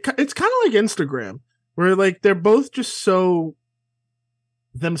thing. It's kind of like Instagram, where like they're both just so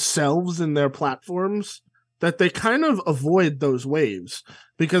themselves in their platforms that they kind of avoid those waves.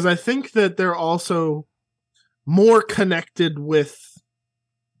 Because I think that they're also more connected with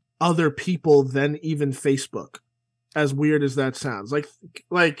other people than even Facebook, as weird as that sounds.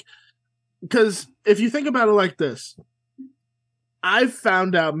 Like, because if you think about it like this, I've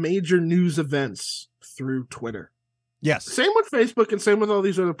found out major news events through Twitter. Yes. Same with Facebook and same with all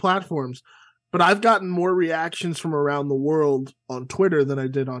these other platforms. But I've gotten more reactions from around the world on Twitter than I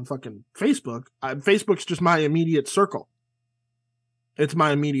did on fucking Facebook. Facebook's just my immediate circle. It's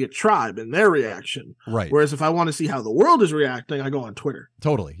my immediate tribe and their reaction. Right. Whereas if I want to see how the world is reacting, I go on Twitter.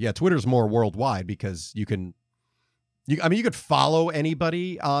 Totally. Yeah, Twitter's more worldwide because you could follow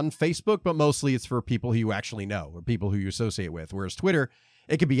anybody on Facebook, but mostly it's for people who you actually know or people who you associate with. Whereas Twitter,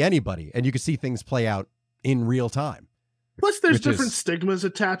 it could be anybody, and you can see things play out in real time. Plus, there's different stigmas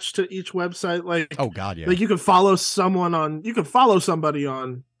attached to each website. Like, oh god, yeah. Like you can follow somebody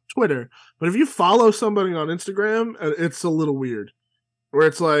on Twitter, but if you follow somebody on Instagram, it's a little weird. Where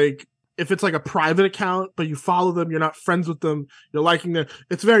it's like, if it's like a private account, but you follow them, you're not friends with them, you're liking them,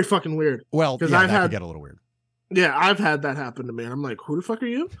 it's very fucking weird. Well, yeah, that could get a little weird. Yeah, I've had that happen to me, and I'm like, who the fuck are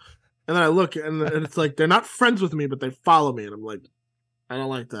you? And then I look, and it's like, they're not friends with me, but they follow me, and I'm like, I don't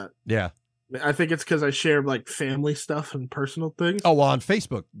like that. Yeah. I think it's because I share like family stuff and personal things. Oh, well, on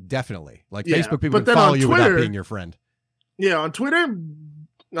Facebook, definitely. Like Yeah, Facebook people but can then follow on you Twitter- without being your friend. Yeah, on Twitter,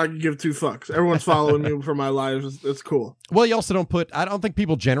 I can give two fucks. Everyone's following me for my lives. It's cool. Well, you also I don't think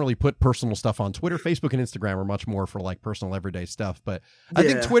people generally put personal stuff on Twitter. Facebook and Instagram are much more for like personal everyday stuff. But I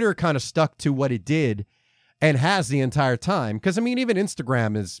think Twitter kind of stuck to what it did and has the entire time. Because, I mean, even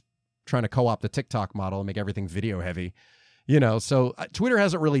Instagram is trying to co-opt the TikTok model and make everything video heavy. You know, so Twitter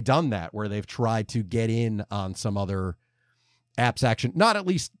hasn't really done that where they've tried to get in on some other apps action. Not at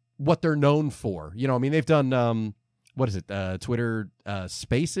least what they're known for. You know, I mean, they've done... what is it? Twitter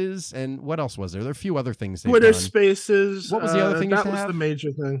Spaces, and what else was there? There are a few other things. Twitter Spaces. What was the other thing? That was the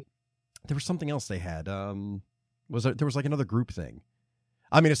major thing. There was something else they had. There was like another group thing.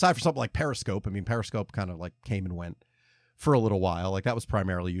 I mean, aside from something like Periscope. I mean, Periscope kind of like came and went for a little while. Like that was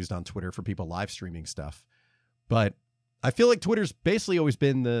primarily used on Twitter for people live streaming stuff. But I feel like Twitter's basically always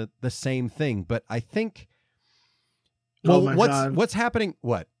been the same thing. But I think, well, what's happening?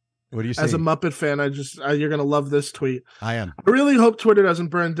 What? What do you say? As a Muppet fan, you're going to love this tweet. I am. I really hope Twitter doesn't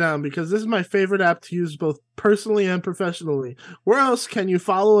burn down because this is my favorite app to use both personally and professionally. Where else can you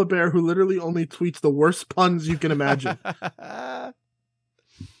follow a bear who literally only tweets the worst puns you can imagine?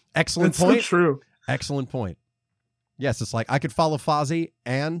 Excellent it's point. So true. Excellent point. Yes, it's like I could follow Fozzie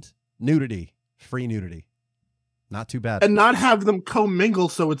and nudity, free nudity. Not too bad. And not have them co-mingle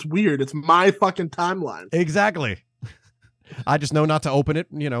so it's weird. It's my fucking timeline. Exactly. I just know not to open it,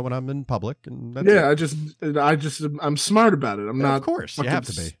 you know, when I'm in public. And that's it. I'm smart about it. I'm not. Of course, you have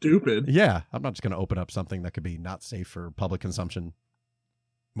to be stupid. Yeah, I'm not just going to open up something that could be not safe for public consumption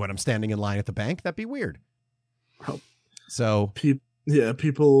when I'm standing in line at the bank. That'd be weird. Oh. So,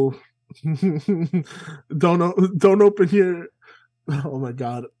 people don't open your. Oh my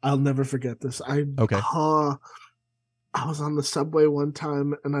god, I'll never forget this. I was on the subway one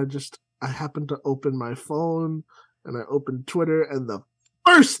time, and I happened to open my phone. And I opened Twitter, and the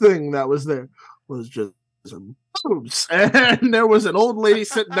first thing that was there was just some boobs. And there was an old lady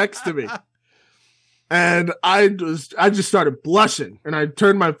sitting next to me. And I just started blushing. And I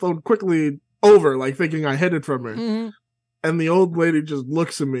turned my phone quickly over, like thinking I hid it from her. Mm-hmm. And the old lady just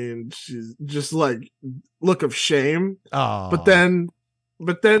looks at me, and she's just like, look of shame. Oh. But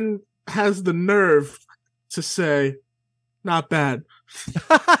then has the nerve to say, not bad.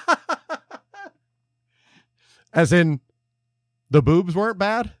 As in, the boobs weren't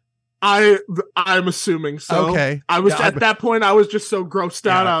bad? I'm assuming so. Okay. I was at that point. I was just so grossed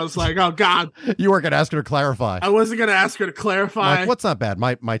out. I was like, "Oh God!" You weren't going to ask her to clarify. I wasn't going to ask her to clarify. Like, what's not bad?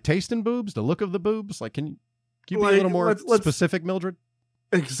 My taste in boobs, the look of the boobs. Like, can you be a little more specific, Mildred?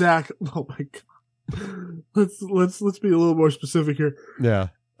 Exactly. Oh my God. Let's be a little more specific here. Yeah.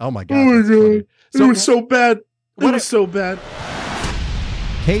 Oh my God. Oh my God. It was so bad. It was so bad.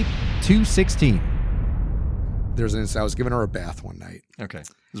 Cape 216. There's an instance, I was giving her a bath one night. Okay. This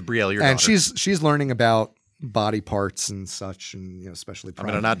is Brielle, your and daughter. she's learning about body parts and such, and especially I'm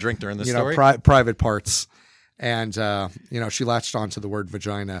going to not drink during this story. Private parts. And she latched on to the word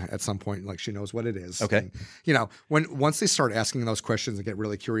vagina at some point, like she knows what it is. Okay. And, once they start asking those questions and get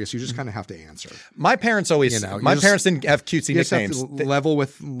really curious, you just kind of have to answer. My parents always my parents didn't have cutesy nicknames. Level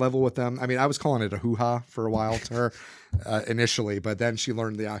with them. I mean, I was calling it a hoo-ha for a while to her. Initially, but then she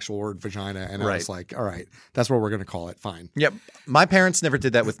learned the actual word vagina, and I was like, all right, that's what we're going to call it. Fine. Yep. My parents never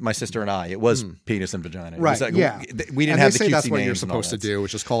did that with my sister and I. It was penis and vagina. Right. Like, yeah. We didn't have the cutesy names. That's what you're supposed to do,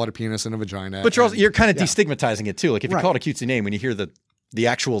 which is call it a penis and a vagina. But you're kind of destigmatizing it too. Like if you call it a cutesy name, when you hear the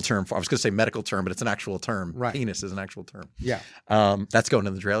actual term, I was going to say medical term, but it's an actual term. Right. Penis is an actual term. Yeah. That's going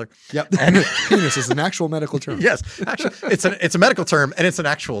in the trailer. Yep. And penis is an actual medical term. Yes. Actually, it's a medical term, and it's an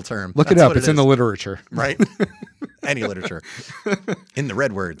actual term. Look it up. It's in the literature. Right. Any literature. In the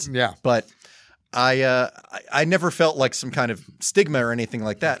red words. Yeah. But I never felt like some kind of stigma or anything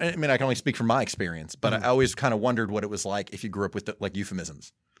like that. I mean, I can only speak from my experience, but I always kind of wondered what it was like if you grew up with like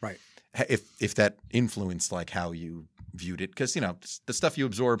euphemisms. Right. If that influenced like how you viewed it, because the stuff you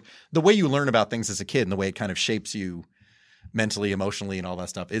absorb, the way you learn about things as a kid, and the way it kind of shapes you mentally, emotionally, and all that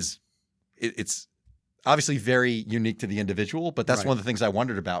stuff it's obviously very unique to the individual. But that's one of the things I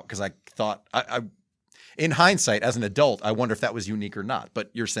wondered about, because I thought I in hindsight, as an adult, I wonder if that was unique or not. But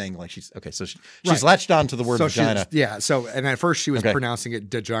you're saying like she's latched on to the word vagina. And at first she was pronouncing it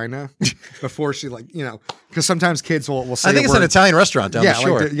vagina before she because sometimes kids will say I think it's an Italian restaurant down the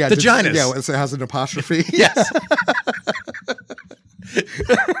shore. Vaginas. Yeah, it has an apostrophe. Yes.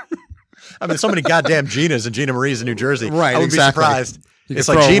 I mean, so many goddamn Ginas and Gina Marie's in New Jersey. Right, I would be surprised. It's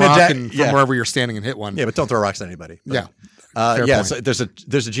like Gina from wherever you're standing and hit one. Yeah, but don't throw rocks at anybody. But, so there's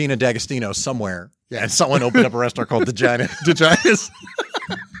a Gina D'Agostino somewhere, and someone opened up a restaurant called Vaginas.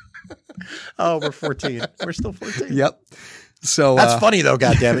 Oh, we're 14. We're still 14. Yep. So that's funny though.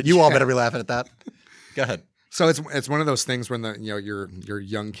 God damn it! You all better be laughing at that. Go ahead. So it's one of those things when your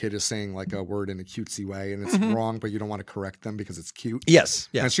young kid is saying like a word in a cutesy way and it's wrong, but you don't want to correct them because it's cute. Yes.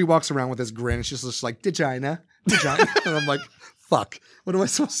 Yeah. And she walks around with this grin and she's just like, Digina. And I'm like, fuck, what am I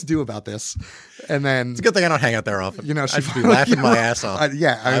supposed to do about this? And then It's a good thing I don't hang out there often. she I'd be laughing my ass off.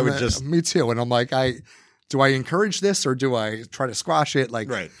 I would just me too. And I'm like, do I encourage this or do I try to squash it?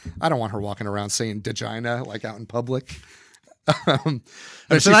 Like, I don't want her walking around saying Digina like out in public.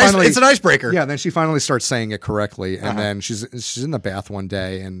 It's an icebreaker. Yeah, then she finally starts saying it correctly, and then she's in the bath one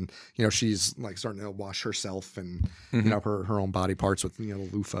day, and she's like starting to wash herself and her own body parts with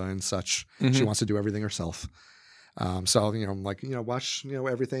loofah and such. She wants to do everything herself. So I'm like wash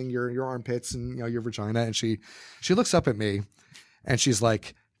everything, your armpits and your vagina, and she looks up at me, and she's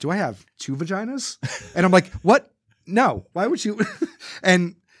like, "Do I have two vaginas?" And I'm like, "What? No. Why would you?"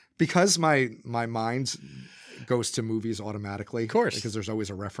 And because my mind goes to movies automatically, of course, because there's always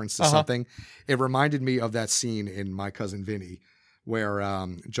a reference to something. It reminded me of that scene in My Cousin Vinny, where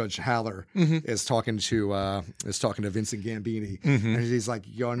Judge Haller is talking to Vincent Gambini, and he's like,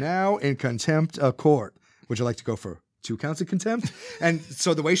 "You're now in contempt of court. Would you like to go for 2 counts of contempt?" And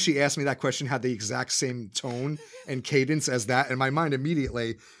so the way she asked me that question had the exact same tone and cadence as that, in my mind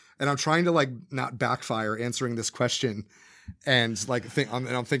immediately. And I'm trying to like not backfire answering this question. And like,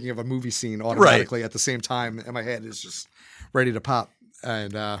 I'm thinking of a movie scene automatically at the same time, and my head is just ready to pop.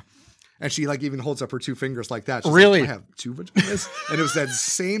 And she like even holds up her 2 fingers like that. She's really? Like, I have 2 vaginas, and it was that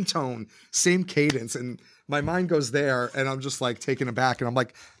same tone, same cadence, and my mind goes there, and I'm just like taken aback, and I'm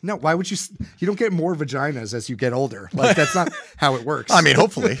like, no, why would you? You don't get more vaginas as you get older. Like that's not how it works. I mean,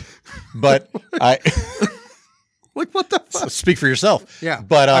 hopefully, but like what the fuck? Speak for yourself. Yeah,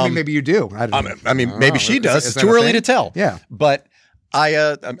 but I mean, maybe you do. I don't maybe know. she does. Is It's too that a early thing? to tell. Yeah, but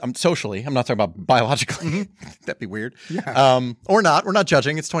I'm socially. I'm not talking about biologically. That'd be weird. Yeah. Or not. We're not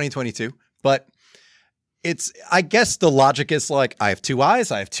judging. It's 2022. But I guess the logic is like, I have 2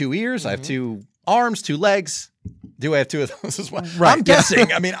 eyes, I have 2 ears, I have 2 arms, 2 legs. Do I have 2 of those as well? Right. I'm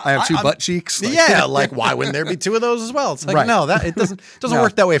guessing. I mean, I have 2 butt cheeks. Yeah. Like, why wouldn't there be 2 of those as well? It's like, Right. no, that it doesn't No.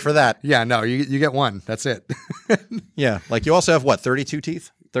 work that way for that. Yeah, no, you get 1. That's it. Yeah. Like you also have what, 32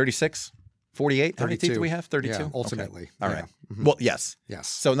 teeth? 36? 48? How many teeth 32. do we have? 32? Yeah, ultimately. Okay. All Yeah. right. Mhm. Well, yes. Yes.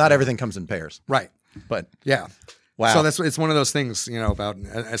 So not everything comes in pairs. Right. But yeah. Wow. So it's one of those things, about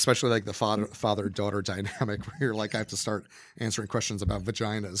especially like the father-daughter dynamic where you're like, I have to start answering questions about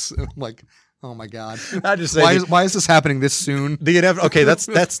vaginas. I'm like, oh my God. I just say why is this happening this soon? Okay, that's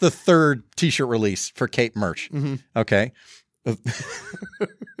the 3rd t-shirt release for Cape merch. Okay.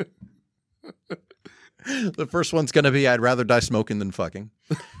 The first one's going to be, I'd rather die smoking than fucking,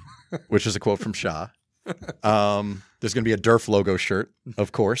 which is a quote from Shaw. There's going to be a Durf logo shirt,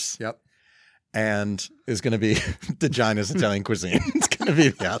 of course. Yep. And it's going to be Digina's Italian cuisine. It's going to be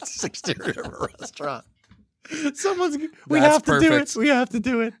the outside exterior of a restaurant. We have to do it. We have to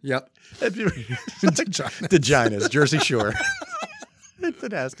do it. Yep. Digina's Jersey Shore.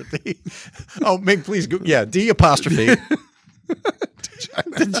 It has to be. Oh, Ming, please go. Yeah, D apostrophe.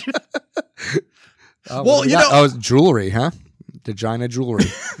 Well, it's jewelry, huh? Digina jewelry.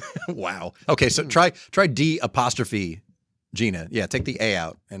 Wow. Okay, so try D apostrophe Gina. Yeah, take the A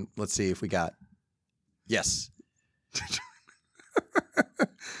out and let's see if we got. Yes. But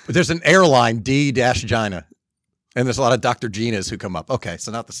there's an airline D-Gina. And there's a lot of Dr. Ginas who come up. Okay,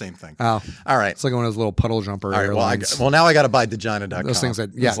 so not the same thing. Oh. All right. It's like one of those little puddle jumper All right, airlines. well, now I got to buy Digina.com. Those things that,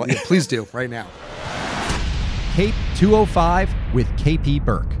 yeah, please do right now. Cape 205 with KP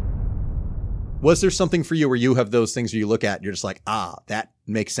Burke. Was there something for you where you have those things where you look at and you're just like, that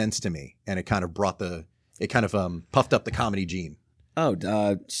makes sense to me. And it kind of puffed up the comedy gene. Oh,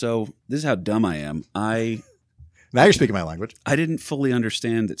 so this is how dumb I am. Now you're speaking my language. I didn't fully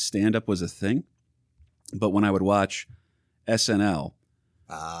understand that stand-up was a thing, but when I would watch SNL,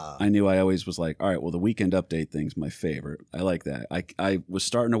 I knew I always was like, all right, well, the Weekend Update thing's my favorite. I like that. I was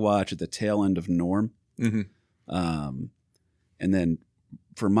starting to watch at the tail end of Norm. Mm-hmm. And then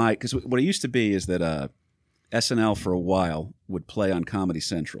because what it used to be is that SNL for a while would play on Comedy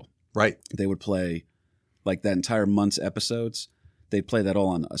Central. Right. They would play like that entire month's episodes. They'd play that all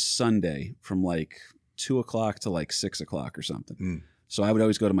on a Sunday from like 2 o'clock to like 6 o'clock or something. So I would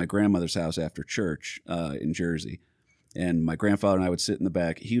always go to my grandmother's house after church in Jersey. And my grandfather and I would sit in the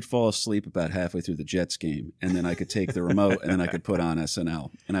back. He would fall asleep about halfway through the Jets game. And then I could take the remote and then I could put on SNL.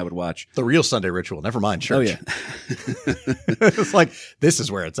 And I would watch. The real Sunday ritual. Never mind church. Oh, yeah. It's like, this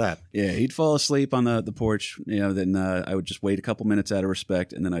is where it's at. Yeah, he'd fall asleep on the porch. Then I would just wait a couple minutes out of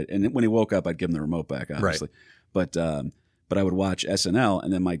respect. And then when he woke up, I'd give him the remote back, obviously. Right. but I would watch SNL,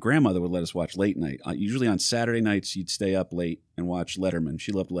 and then my grandmother would let us watch late night. Usually on Saturday nights, you'd stay up late and watch Letterman.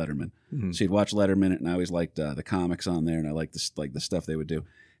 She loved Letterman, so you'd watch Letterman, and I always liked the comics on there, and I liked the stuff they would do.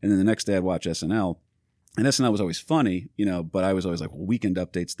 And then the next day, I'd watch SNL, and SNL was always funny, but I was always like, well, Weekend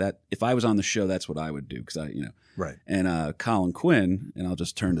Updates. That if I was on the show, that's what I would do because right. And Colin Quinn, and I'll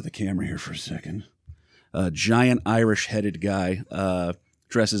just turn to the camera here for a second. Giant Irish-headed guy,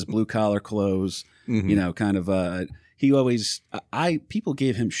 dresses blue-collar clothes, kind of. He always, people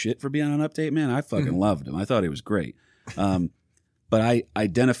gave him shit for being on Update, man. I fucking loved him. I thought he was great. But I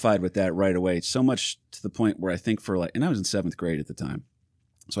identified with that right away. So much to the point where I think and I was in 7th grade at the time.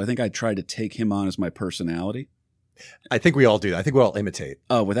 So I think I tried to take him on as my personality. I think we all do that. I think we all imitate.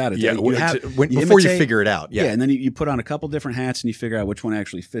 Oh, without a doubt. Before you figure it out. Yeah. And then you put on a couple different hats and you figure out which one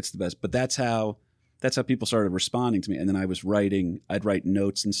actually fits the best. But that's how people started responding to me. And then I was I'd write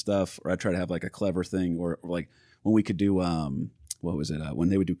notes and stuff, or I'd try to have like a clever thing, or like when we could do, what was it? When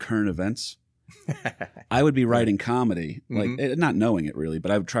they would do current events, I would be writing comedy, like not knowing it really,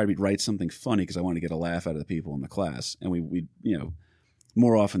 but I would try to write something funny because I wanted to get a laugh out of the people in the class. And we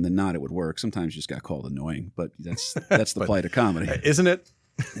more often than not, it would work. Sometimes you just got called annoying, but that's the plight of comedy. Isn't it?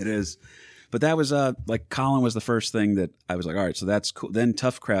 It is. But that was like Colin was the first thing that I was like, all right, so that's cool. Then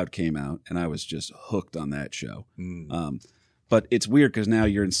Tough Crowd came out, and I was just hooked on that show. But it's weird because now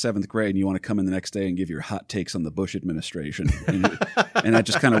you're in 7th grade and you want to come in the next day and give your hot takes on the Bush administration, and that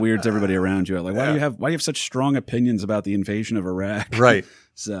just kind of weirds everybody around you. Like, why do you have such strong opinions about the invasion of Iraq? Right.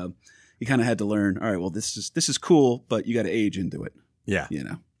 So you kind of had to learn. All right, well, this is cool, but you got to age into it. Yeah.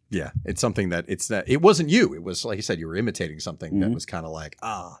 Yeah. It's something that it wasn't you. It was like you said, you were imitating something that was kind of like,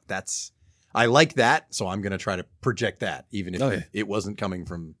 I like that, so I'm going to try to project that, even if it wasn't coming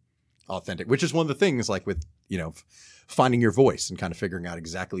from authentic, which is one of the things like with, finding your voice and kind of figuring out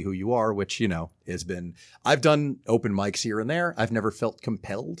exactly who you are, which, has been, I've done open mics here and there. I've never felt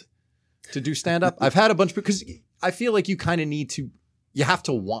compelled to do stand-up. I've had a bunch because I feel like you kind of you have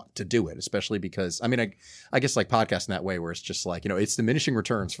to want to do it, especially because, I guess like podcasting that way where it's just like, it's diminishing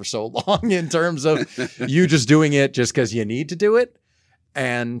returns for so long in terms of you just doing it just because you need to do it.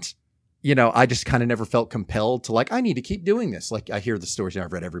 And, I just kind of never felt compelled to like, I need to keep doing this. Like I hear the stories,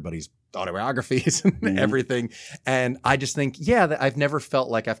 I've read everybody's autobiographies and everything. And I just think, that I've never felt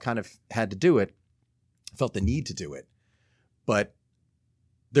like I've kind of had to do it, felt the need to do it. But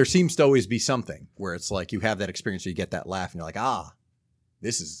there seems to always be something where it's like you have that experience where you get that laugh and you're like,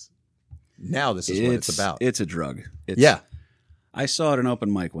 this is what it's about. It's a drug. I saw it at an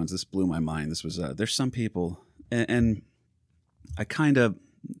open mic once. This blew my mind. This was there's some people, and I kind of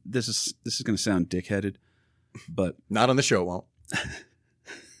this is going to sound dickheaded, but not on the show. It won't.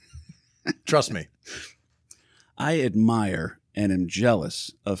 Trust me. I admire and am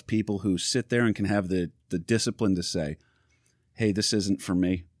jealous of people who sit there and can have the discipline to say, "Hey, this isn't for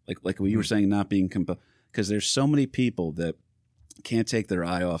me." Like what you were saying, not being compelled, because there's so many people that can't take their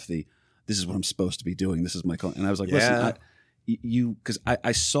eye off this is what I'm supposed to be doing. This is my call. And I was like, listen, because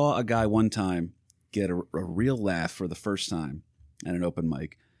I saw a guy one time get a real laugh for the first time at an open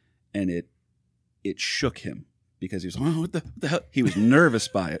mic, and it shook him because he was like, what the hell? He was nervous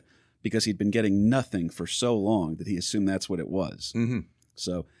by it because he'd been getting nothing for so long that he assumed that's what it was. Mm-hmm.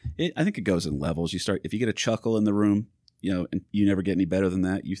 So I think it goes in levels. If you get a chuckle in the room, and you never get any better than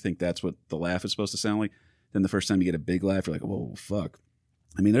that, you think that's what the laugh is supposed to sound like. Then the first time you get a big laugh, you're like, whoa, fuck.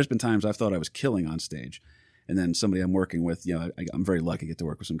 There's been times I've thought I was killing on stage. And then somebody I'm working with, I'm very lucky to get to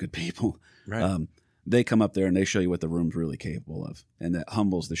work with some good people. Right. They come up there and they show you what the room's really capable of. And that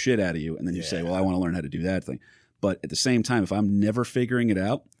humbles the shit out of you. And then you say, well, I want to learn how to do that thing. But at the same time, if I'm never figuring it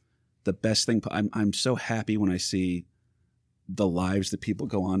out, the best thing, I'm so happy when I see the lives that people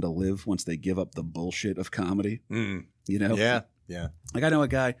go on to live once they give up the bullshit of comedy. Yeah. Like I know a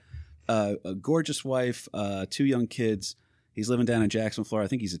guy, a gorgeous wife, 2 young kids. He's living down in Jacksonville, Florida. I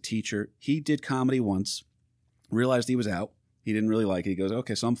think he's a teacher. He did comedy once, realized he was out. He didn't really like it. He goes,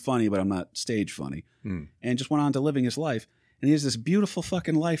 okay, so I'm funny, but I'm not stage funny. And just went on to living his life. And he has this beautiful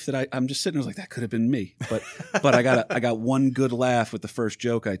fucking life that I'm just sitting there like, that could have been me. But I got one good laugh with the first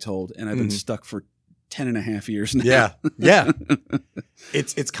joke I told, and I've been stuck for 10 and a half years now. Yeah.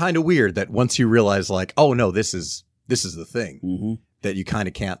 It's kind of weird that once you realize like, oh no, this is the thing, that you kind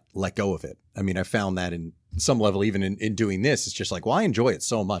of can't let go of it. I found that in some level, even in doing this, it's just like, well, I enjoy it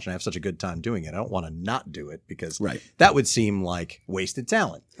so much and I have such a good time doing it. I don't want to not do it because that would seem like wasted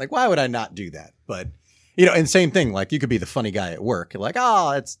talent. Like, why would I not do that? But, and same thing, like you could be the funny guy at work. You're like,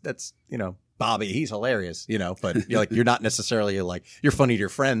 that's Bobby, he's hilarious, but you're not necessarily like, you're funny to your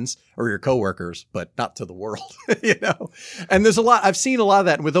friends or your coworkers, but not to the world, And there's I've seen a lot of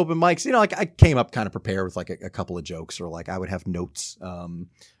that with open mics, like I came up kind of prepared with like a couple of jokes, or like I would have notes,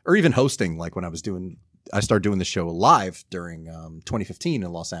 or even hosting, like when I started doing the show live during 2015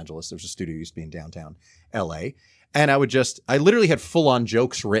 in Los Angeles. There was a studio used to be in downtown LA. And I literally had full on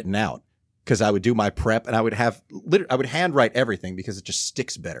jokes written out because I would do my prep, and I would handwrite everything because it just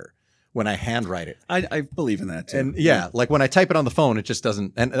sticks better when I handwrite it. I believe in that too. And like when I type it on the phone, it just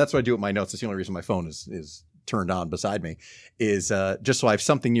doesn't, and that's what I do with my notes. That's the only reason my phone is turned on beside me, is just so I have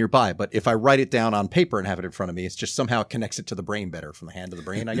something nearby. But if I write it down on paper and have it in front of me, it's just somehow it connects it to the brain better, from the hand to the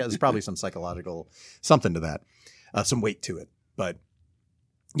brain. I guess there's probably some psychological something to that, some weight to it. But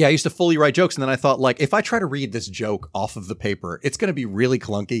yeah, I used to fully write jokes, and then I thought, like, if I try to read this joke off of the paper, it's going to be really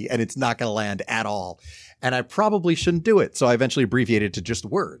clunky and it's not going to land at all. And I probably shouldn't do it. So I eventually abbreviated to just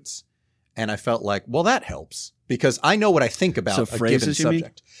words. And I felt like, well, that helps because I know what I think about a given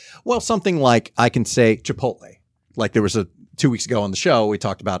subject. Well, something like I can say Chipotle. Like there was 2 weeks ago on the show, we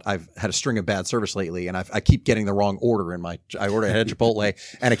talked about I've had a string of bad service lately, and I keep getting the wrong order I ordered ahead of Chipotle,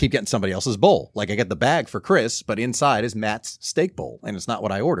 and I keep getting somebody else's bowl. Like I get the bag for Chris, but inside is Matt's steak bowl, and it's not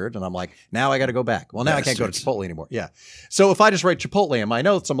what I ordered. And I'm like, now I got to go back. Well, now I can't go to Chipotle anymore. Yeah. So if I just write Chipotle in my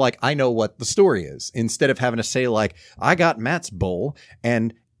notes, I'm like, I know what the story is, instead of having to say like, I got Matt's bowl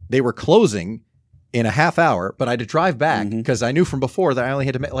and they were closing in a half hour, but I had to drive back because I knew from before that I only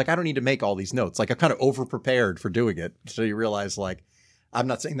had to make, like, I don't need to make all these notes. Like I'm kind of over prepared for doing it. So you realize, like, I'm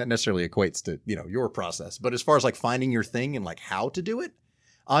not saying that necessarily equates to, your process, but as far as like finding your thing and like how to do it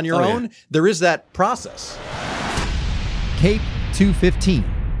on your own, there is that process. Cape 215.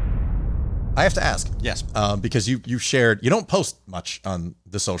 I have to ask. Yes. Because you shared, you don't post much on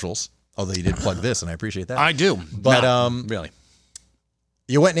the socials, although you did plug this, and I appreciate that. I do. But really.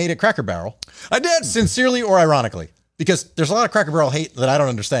 You went and ate at Cracker Barrel. I did. Sincerely or ironically? Because there's a lot of Cracker Barrel hate that I don't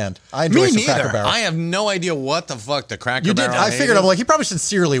understand. I enjoy some Cracker Barrel. I have no idea what the fuck the Cracker Barrel I figured, I'm like, he probably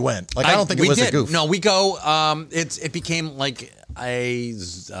sincerely went. Like, I don't think it was a goof. No, we go, it became like my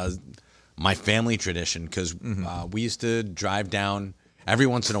family tradition because we used to drive down every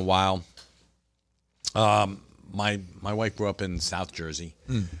once in a while. My wife grew up in South Jersey.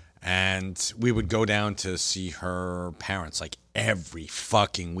 And we would go down to see her parents like every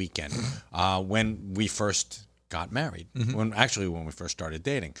fucking weekend when we first got married. When we first started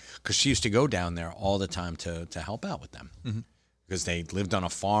dating, because she used to go down there all the time to help out with them because they lived on a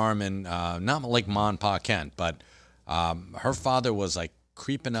farm, and not like Ma and Pa Kent, but her father was like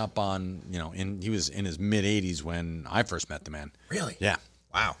creeping up on, he was in his mid 80s when I first met the man. Really? Yeah.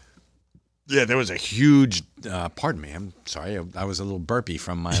 Wow. Yeah, there was a huge, pardon me, I'm sorry, I was a little burpy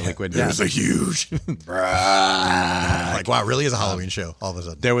from my liquid death. There was a huge, like, wow, really is a Halloween show all of a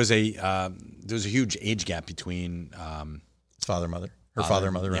sudden. There was a huge age gap between his father and mother, her father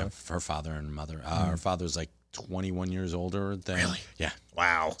and mother. Yeah, her father and mother. Her father was like 21 years older than. Really? Yeah.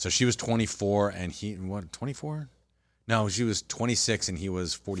 Wow. So she was 24 and he, 24? No, she was 26 and he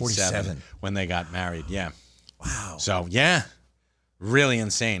was 47 when they got married. Yeah. Wow. So, yeah. Really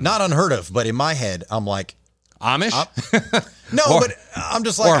insane. Not unheard of, but in my head, I'm like Amish. But I'm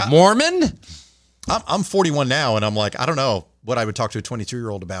just like or Mormon. I'm 41 now, and I'm like, I don't know what I would talk to a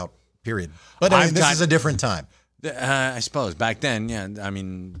 22-year-old about. Period. But I mean, this is a different time. I suppose back then, yeah. I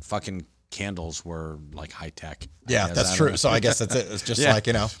mean, fucking candles were like high tech. Yeah, that's true. So I guess that's it. It's just like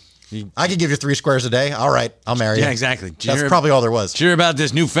I could give you 3 squares a day. All right, I'll marry you. Yeah, exactly. That's probably all there was. Did you hear about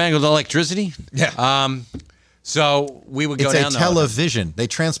this newfangled electricity? Yeah. So we would go down there. It's a television. They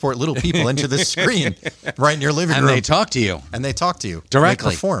transport little people into this screen right in your living room. And they talk to you. Directly.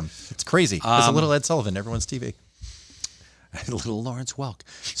 They perform. It's crazy. There's a little Ed Sullivan, everyone's TV. A little Lawrence Welk.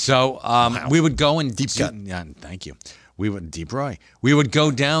 So we would go and deep cut. Yeah, thank you. We would deep Roy. We would go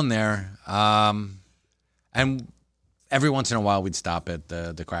down there, and every once in a while we'd stop at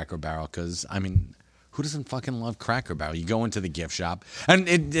the Cracker Barrel because who doesn't fucking love Cracker Barrel? You go into the gift shop, and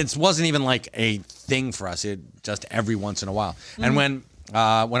it wasn't even like a thing for us. It just every once in a while. And when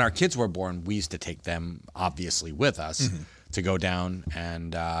our kids were born, we used to take them obviously with us to go down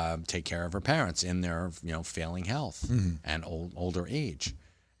and take care of our parents in their failing health and older age.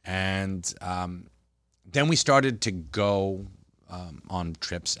 And then we started to go on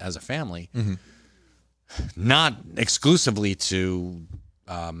trips as a family, not exclusively to.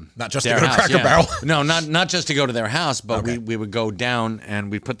 Not just to go to Cracker Barrel. No, not just to go to their house, but we would go down and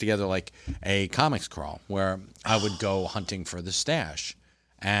we'd put together like a comics crawl where I would go hunting for the stash.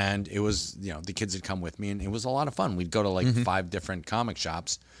 And it was, the kids would come with me and it was a lot of fun. We'd go to like 5 different comic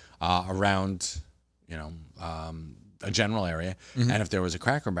shops around, a general area, and if there was a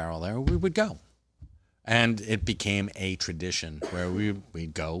Cracker Barrel there, we would go. And it became a tradition where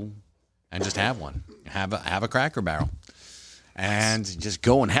we'd go and just have one, have a Cracker Barrel, and just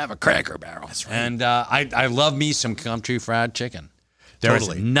go and have a Cracker Barrel. That's right. And I love me some country fried chicken. There is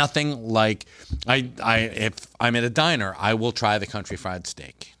nothing like if I'm at a diner, I will try the country fried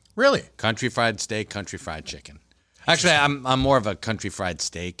steak. Really? Country fried steak, country fried chicken. Actually, I'm more of a country fried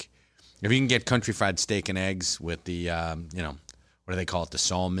steak. If you can get country fried steak and eggs with the what do they call it? The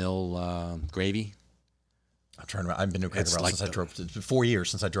sawmill gravy. I'm trying to remember. I've been to Cracker Barrel since I drove. 4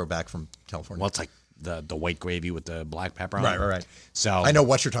 years since I drove back from California. Well, it's like the white gravy with the black pepper on it. Right. So I know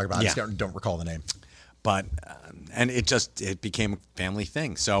what you're talking about. Yeah. I just don't recall the name. But and it became a family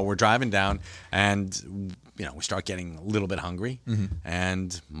thing. So we're driving down, and we start getting a little bit hungry,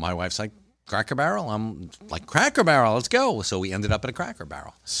 and my wife's like, Cracker Barrel? I'm like, Cracker Barrel, let's go. So we ended up at a Cracker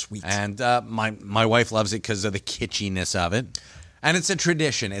Barrel. Sweet. And my wife loves it because of the kitschiness of it, and it's a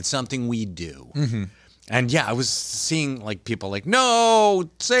tradition. It's something we do. And yeah, I was seeing like people like, no,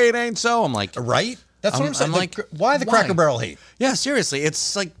 say it ain't so. I'm like, right? That's what I'm saying. I'm like, why the Cracker Barrel hate? Yeah, seriously.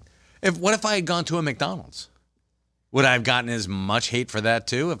 It's like, what if I had gone to a McDonald's? Would I have gotten as much hate for that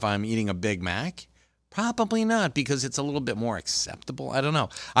too if I'm eating a Big Mac? Probably not, because it's a little bit more acceptable. I don't know.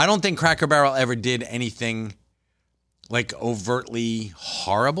 I don't think Cracker Barrel ever did anything like overtly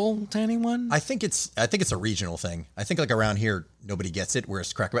horrible to anyone. I think it's a regional thing. I think like around here nobody gets it,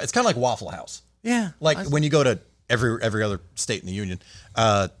 whereas Cracker Barrel, it's kind of like Waffle House. Yeah. Like when you go to every other state in the union,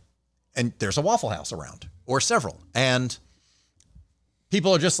 and there's a Waffle House around or several, and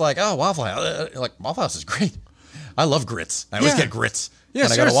people are just like, oh, Waffle House. Like Waffle House is great. I love grits. I always get grits when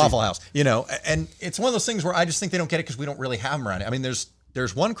I go to Waffle House. And it's one of those things where I just think they don't get it because we don't really have them around. I mean,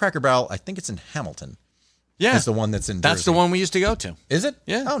 there's one Cracker Barrel. I think it's in Hamilton. Yeah, it's the one that's in. That's Jersey. the one we used to go to. Is it?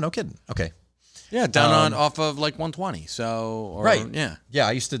 Yeah. Oh, no kidding. Okay. Yeah, down off of like 120. Right. Yeah. Yeah.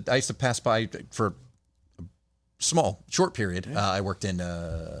 I used to pass by for a short period. I worked in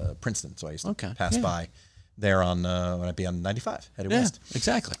Princeton, so I used to pass by there on when I'd be on 95 headed west.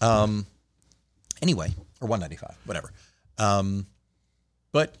 Exactly. Anyway, or 195, whatever.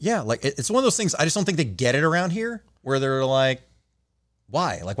 But yeah, like it's one of those things. I just don't think they get it around here, where they're like,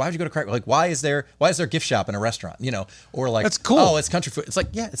 why? Like, why would you go to Cracker? Like, why is there a gift shop in a restaurant? Or like, that's cool. Oh, it's country food. It's like,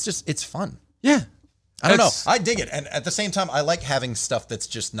 yeah, it's fun. Yeah. I don't know. I dig it. And at the same time, I like having stuff that's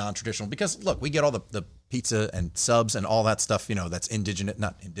just non-traditional because, look, we get all the pizza and subs and all that stuff, that's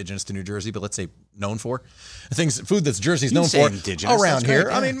not indigenous to New Jersey, but let's say known for. Food that's Jersey's known for around here.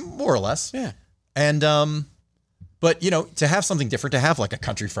 I mean, more or less. Yeah. And, but, to have something different, to have like a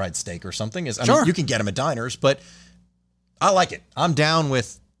country fried steak or something I mean, you can get them at diners, but I like it. I'm down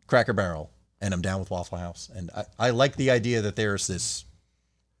with Cracker Barrel and I'm down with Waffle House. And I like the idea that there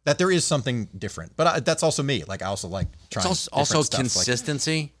is something different, but that's also me. Like I also like trying. It's also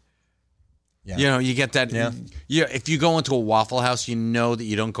consistency. Like, you get that. Yeah. If you go into a Waffle House, you know that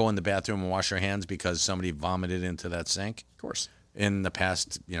you don't go in the bathroom and wash your hands because somebody vomited into that sink. Of course. In the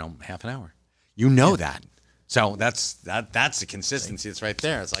past, half an hour. You know that. So that's the consistency. It's right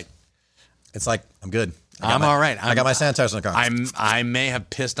there. It's like I'm good. I'm all right. I got my sanitizer in the car. I may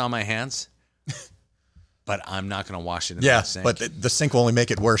have pissed on my hands. But I'm not going to wash it in the sink. But the sink will only make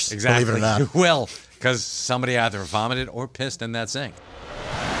it worse. Exactly. Believe it or not. It will, because somebody either vomited or pissed in that sink.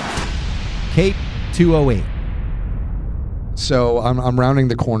 Cape 208. So I'm rounding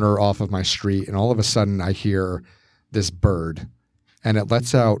the corner off of my street, and all of a sudden I hear this bird, and it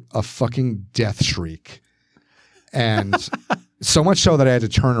lets out a fucking death shriek. And so much so that I had to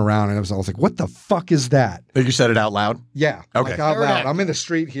turn around, and I was like, what the fuck is that? But you said it out loud? Yeah. Okay. Like out loud. I'm in the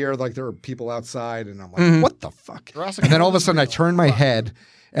street here, like there are people outside, and I'm like, what the fuck? And then all of a sudden I turn my head,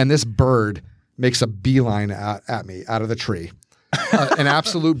 and this bird makes a beeline at me out of the tree. An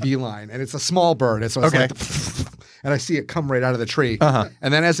absolute beeline. And it's a small bird. And so it's like, and I see it come right out of the tree.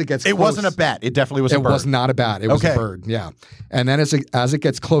 And then as it gets close. It wasn't a bat. It definitely was a bird. It was not a bat. It was a bird. Yeah. And then as it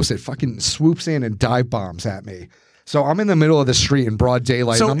gets close, it fucking swoops in and dive bombs at me. So I'm in the middle of the street in broad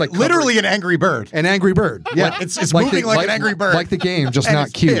daylight. So and I'm like literally an angry bird. An angry bird. Yeah. It's like moving like an angry bird. Like the game, just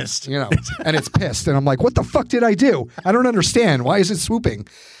not cute. Pissed. And it's pissed. And I'm like, what the fuck did I do? I don't understand. Why is it swooping?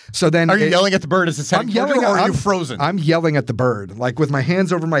 So then are you yelling at the bird as it's heading toward you, or are you frozen? I'm yelling at the bird, like with my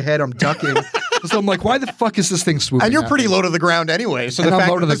hands over my head. I'm ducking. So I'm like, why the fuck is this thing swooping? And you're pretty low to the ground anyway. So the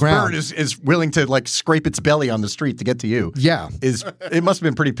fact that this bird is willing to like scrape its belly on the street to get to you, it must have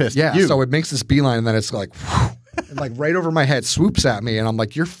been pretty pissed. Yeah. at you. So it makes this beeline, and then it's like, and like right over my head, swoops at me, and I'm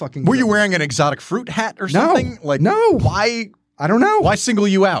like, you're fucking. Were you wearing an exotic fruit hat or something? No. Why? I don't know. Why single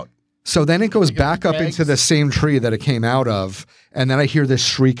you out? So then it goes back up into the same tree that it came out of, and then I hear this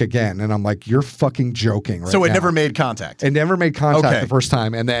shriek again, and I'm like, "You're fucking joking!" Right So it now. never made contact. It never made contact Okay. the first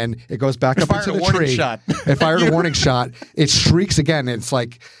time, and then it goes back up Fired into a the warning tree. shot. It fired a warning shot. It shrieks again. It's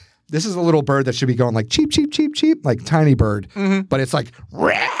like this is a little bird that should be going like cheep, cheep, cheep, cheep, like tiny bird, but it's like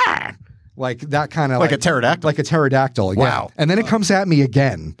 "Rah!" like that kind of Like a pterodactyl? like a pterodactyl. Yeah. Wow. And then it comes at me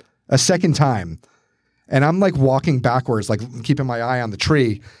again a second time, and I'm like walking backwards, like keeping my eye on the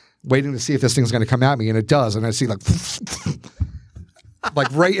tree, waiting to see if this thing's going to come at me, and it does, and I see like.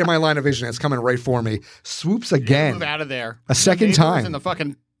 Like right in my line of vision, it's coming right for me. Swoops again. Move out of there. A second Neighbors time. And the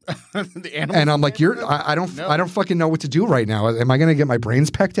fucking the animals. And I'm like, I don't fucking know what to do right now. Am I going to get my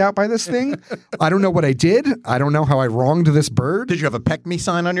brains pecked out by this thing? I don't know what I did. I don't know how I wronged this bird. Did you have a peck me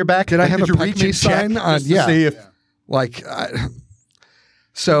sign on your back? Did I have a you peck reach me and check sign? just to Yeah. see if- Like,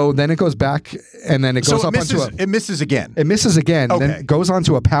 so then it goes back, and then it goes So up onto it misses again. It misses again. Then Okay. it goes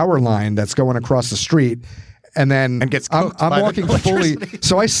onto a power line that's going across the street. And then gets I'm cooked by the walking fully. electricity.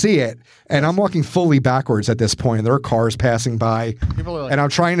 So I see it, and I'm walking fully backwards at this point. There are cars passing by, People are like- and I'm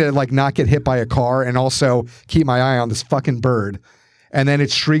trying to like not get hit by a car, and also keep my eye on this fucking bird. And then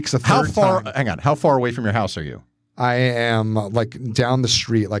it shrieks a third How far? time. Hang on. How far away from your house are you? I am like down the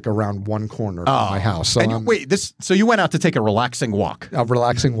street, like around one corner from my house. So And you, I'm wait, this. So you went out to take a relaxing walk. a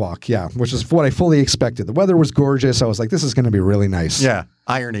relaxing walk, yeah, which is what I fully expected. The weather was gorgeous. I was like, this is going to be really nice. Yeah,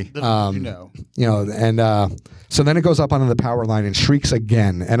 irony. And so then it goes up onto the power line and shrieks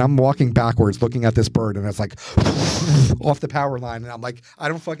again. And I'm walking backwards looking at this bird, and it's like off the power line. And I'm like, I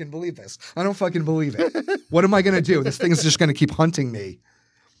don't fucking believe this. I don't fucking believe it. What am I going to do? This thing's just going to keep hunting me.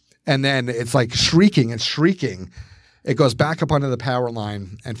 And then it's like shrieking and shrieking. It goes back up onto the power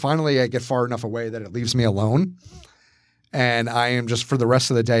line. And finally, I get far enough away that it leaves me alone. And I am just, for the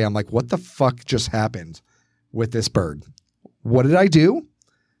rest of the day, I'm like, what the fuck just happened with this bird? What did I do?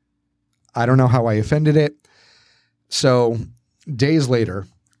 I don't know how I offended it. So days later,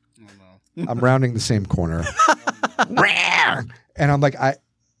 I'm rounding the same corner. And I'm like,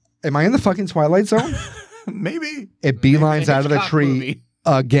 am I in the fucking Twilight Zone? Maybe. It beelines out of the Hitchcock tree movie.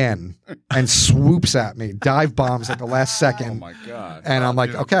 again and swoops at me, dive bombs at the last second. Oh my God. And I'm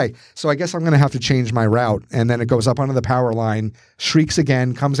like, okay, so I guess I'm going to have to change my route. And then it goes up onto the power line, shrieks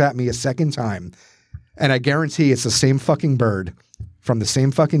again, comes at me a second time. And I guarantee it's the same fucking bird from the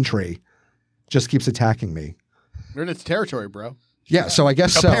same fucking tree, just keeps attacking me. You're in its territory, bro. Yeah, so I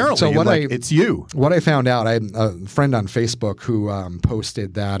guess so. Apparently, So what it's you. What I found out, I had a friend on Facebook who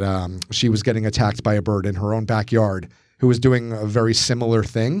posted that she was getting attacked by a bird in her own backyard who was doing a very similar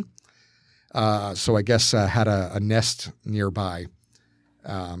thing. So I guess had a nest nearby.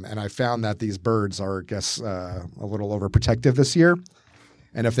 And I found that these birds are, I guess, a little overprotective this year.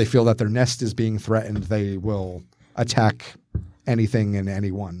 And if they feel that their nest is being threatened, they will attack anything and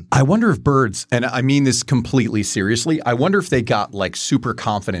anyone. I wonder if birds, and I mean this completely seriously, I wonder if they got like super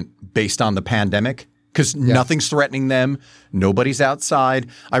confident based on the pandemic because nothing's threatening them. Nobody's outside.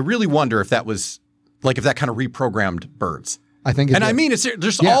 I really wonder if that was like, if that kind of reprogrammed birds. I think it And I did. mean, it's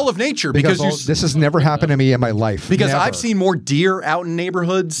just all of nature because this has never happened to me in my life. Because Never. I've seen more deer out in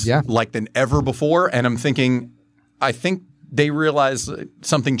neighborhoods like than ever before. And I'm thinking, I think they realize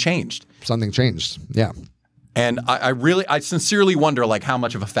something changed. Something changed. Yeah. And I sincerely wonder like how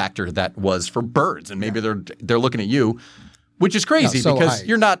much of a factor that was for birds. And maybe they're looking at you, which is crazy so because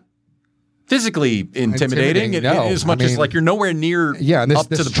you're not physically intimidating no. as much I as mean, like you're nowhere near and this, up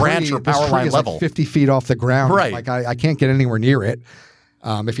to this the branch tree- or power this tree line is level. like 50 feet off the ground. Right. Like I can't get anywhere near it.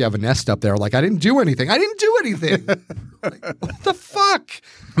 If you have a nest up there, like I didn't do anything. Like, what the fuck?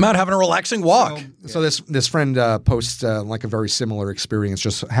 I'm out having a relaxing walk. So this friend posts like a very similar experience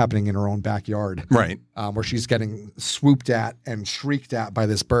just happening in her own backyard. Right. Where she's getting swooped at and shrieked at by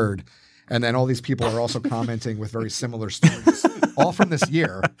this bird. And then all these people are also commenting with very similar stories, all from this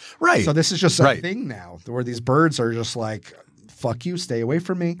year. Right. So this is just a thing now where these birds are just like, fuck you, stay away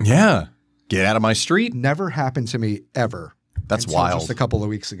from me. Yeah. Get out of my street. Never happened to me ever. That's until wild. Just a couple of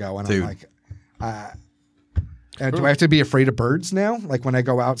weeks ago. And Dude. I'm like, do I have to be afraid of birds now? Like when I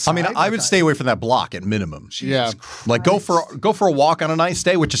go outside? I mean, I would stay away from that block at minimum. Yeah. Like go for a walk on a nice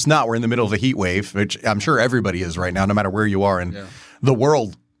day, which is not. We're in the middle of a heat wave, which I'm sure everybody is right now, no matter where you are in the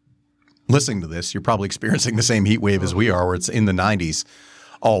world. Listening to this, you're probably experiencing the same heat wave as we are, where it's in the 90s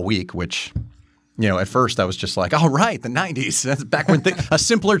all week, which, you know, at first I was just like, all right, the 90s. That's back when a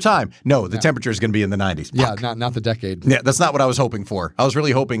simpler time. No, the temperature is going to be in the 90s. Yeah, not the decade. Yeah, that's not what I was hoping for. I was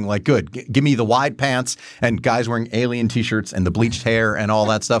really hoping, like, good, give me the wide pants and guys wearing alien T-shirts and the bleached hair and all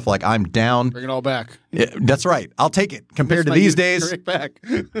that stuff. Like, I'm down. Bring it all back. Yeah, that's right. I'll take it. Compared to My these youth, days, bring it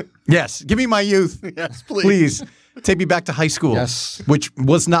back. yes, give me my youth. Yes, please. Take me back to high school, which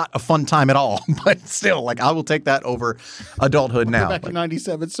was not a fun time at all. But still, like, I will take that over adulthood now. Back in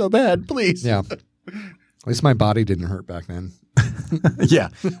 '97, so bad, please. Yeah. At least my body didn't hurt back then. Yeah,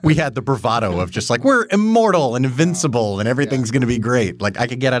 we had the bravado of just like, we're immortal and invincible and everything's going to be great. Like, I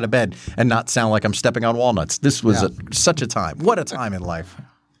could get out of bed and not sound like I'm stepping on walnuts. This was such a time. What a time in life.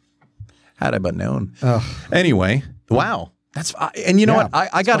 Had I but known. Anyway, wow. And you know what?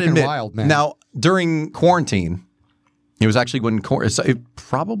 I got to admit, wild, man. now, during quarantine, it was actually when it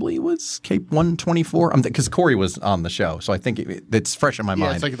probably was Cape 124, because Corey was on the show, so I think it's fresh in my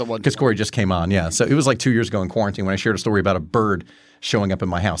mind. It's like the one because Corey just came on, So it was like 2 years ago in quarantine when I shared a story about a bird showing up in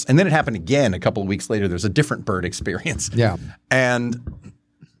my house, and then it happened again a couple of weeks later. There's a different bird experience, and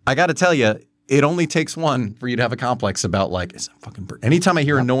I got to tell you, it only takes one for you to have a complex about like, it's a fucking bird. Anytime I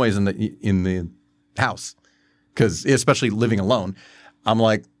hear a noise in the house, because especially living alone, I'm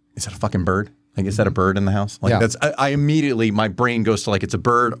like, is that a fucking bird? Like, is that a bird in the house? Like, that's I immediately, my brain goes to like, it's a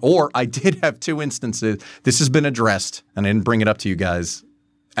bird. Or I did have 2 instances. This has been addressed, and I didn't bring it up to you guys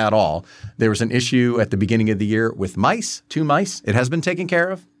at all. There was an issue at the beginning of the year with mice, 2 mice. It has been taken care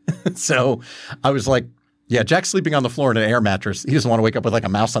of. So I was like, yeah, Jack's sleeping on the floor in an air mattress. He doesn't want to wake up with like a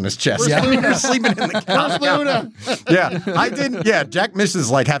mouse on his chest. You're sleeping in the couch. Yeah, I didn't. Yeah, Jack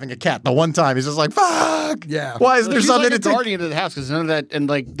misses like having a cat. The one time he's just like, fuck. Yeah. Why is there She's something like to a guardian of the house, because none of that, and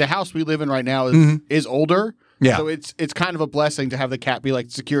like the house we live in right now is older. Yeah. So it's kind of a blessing to have the cat be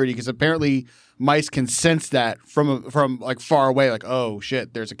like security, because apparently mice can sense that from like far away, like, oh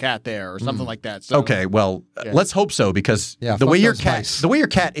shit, there's a cat there or something like that. So, okay, well, let's hope so, because the way your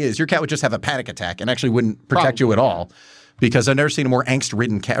cat is, your cat would just have a panic attack and actually wouldn't protect you at all. Because I've never seen a more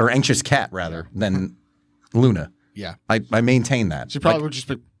angst-ridden cat, or anxious cat rather, than Luna. Yeah, I maintain that. She probably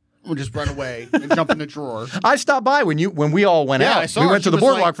would just run away and jump in the drawer. I stopped by when we all went out. I saw we her. went to She the was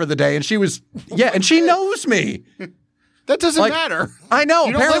boardwalk like- for the day, and she was and she knows me. That doesn't Like, matter. I know.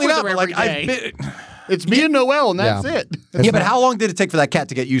 You don't Apparently live not. with But her like every day. I've been. It's me and Noelle, and that's it. But how long did it take for that cat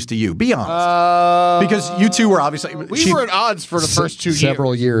to get used to you? Be honest. Because you two were obviously We were at odds for the first 2 years.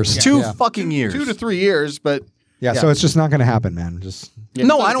 Several years. Two fucking years. 2 to 3 years, but Yeah, so it's just not going to happen, man. Just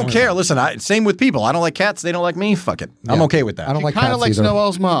no, I don't care. Listen, same with people. I don't like cats. They don't like me. Fuck it. I'm okay with that. I don't like kind cats of likes either.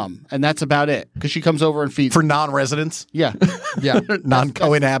 Noelle's mom, and that's about it, because she comes over and feeds. For non-residents, Yeah,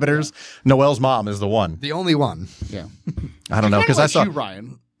 non-co-inhabitors, Noelle's mom is the one. The only one. yeah. I don't know, because I saw you,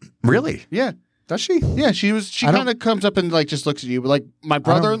 Ryan. really. Yeah. Does she? Yeah, she I don't- kind of comes up and like just looks at you. But like my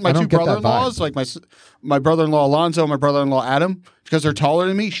brother, don't- my I don't two get that brother-in-laws, like my brother-in-law Alonzo and my brother-in-law Adam, because they're taller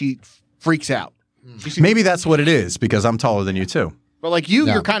than me, she freaks out. Maybe that's what it is, because I'm taller than you too. But like you,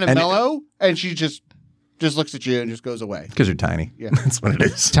 Yeah. you're kind of And- mellow, and she just looks at you and just goes away. Because you're tiny. Yeah. That's what it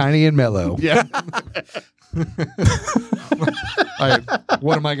is. Tiny and mellow. Yeah.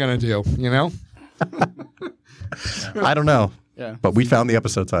 What am I going to do? You know? I don't know. Yeah. But we found the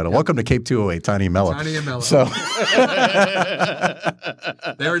episode title. Welcome to Cape 208, Tiny and Mellow. Tiny and mellow. So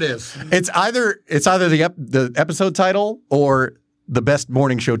There it is. it's either the episode title or the best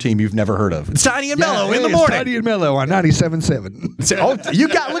morning show team you've never heard of. It's Tiny and Mellow in the morning. Tiny and mellow on 97.7. Oh, you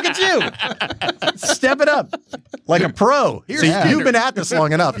got, look at you. Step it up like a pro. Here's So standard. you've been at this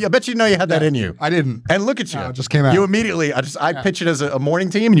long enough. I bet you know you had that in you. I didn't. And look at you. No, it just came out. You immediately, I pitched it as a morning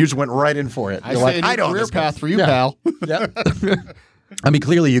team, and you just went right in for it. I You're say like, a new I know career this guy. path for you, pal. I mean,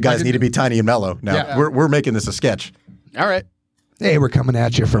 clearly you guys need to be Tiny and Mellow. Now, Yeah. we're making this a sketch. All right. Hey, we're coming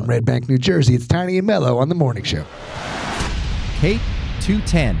at you from Red Bank, New Jersey. It's Tiny and Mellow on the morning show. Cape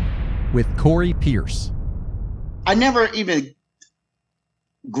 210 with Corey Pierce. I never even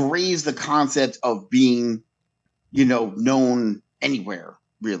grazed the concept of being, known anywhere,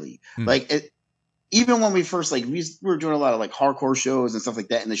 really. Like, even when we first, we were doing a lot of, hardcore shows and stuff like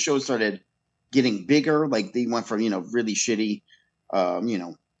that, and the shows started getting bigger. Like, they went from, really shitty,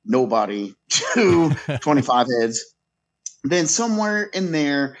 nobody to 25 heads. Then somewhere in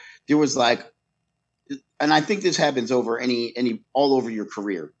there was, and I think this happens over all over your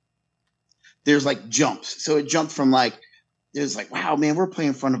career. There's jumps. So it jumped from there's wow, man, we're playing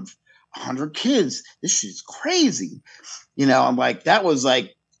in front of 100 kids. This shit's crazy. I'm that was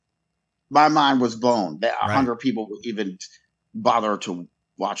my mind was blown that 100 people would even bother to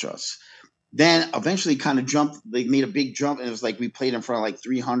watch us. Then eventually kind of jumped, they made a big jump, and it was we played in front of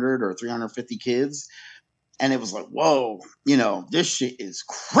 300 or 350 kids. And it was whoa, this shit is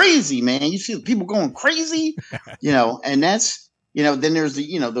crazy, man. You see the people going crazy, and that's, then there's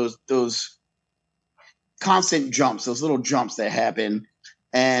the, those constant jumps, those little jumps that happen.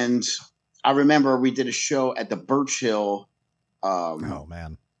 And I remember we did a show at the Birch Hill. Oh,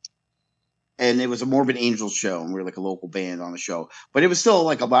 man. And it was a Morbid Angels show, and we were a local band on the show. But it was still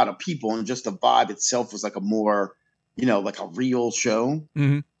a lot of people, and just the vibe itself was a more like a real show.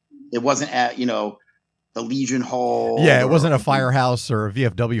 Mm-hmm. It wasn't at, the Legion Hall. Yeah, it wasn't a firehouse or a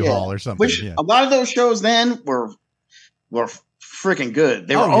VFW Yeah. hall or something. Which yeah. a lot of those shows then were freaking good.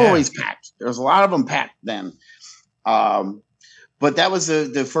 They were Oh, yeah. always packed. There was a lot of them packed then. But that was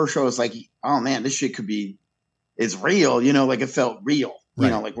the first show. It's like, oh man, this shit it's real. Like it felt real.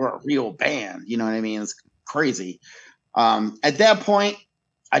 Right. Like we're a real band. You know what I mean? It's crazy. At that point,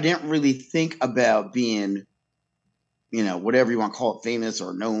 I didn't really think about being, whatever you want to call it, famous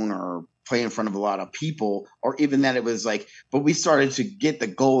or known or play in front of a lot of people, or even that it was like, but we started to get the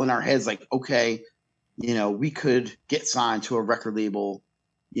goal in our heads, like, okay, we could get signed to a record label,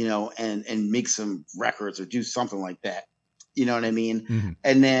 and make some records or do something like that. You know what I mean? Mm-hmm.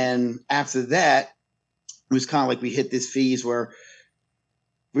 And then after that, it was kind of like we hit this phase where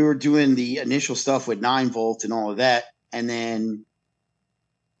we were doing the initial stuff with 9 Volt and all of that. And then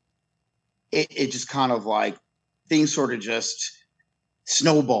it just kind of like things sort of just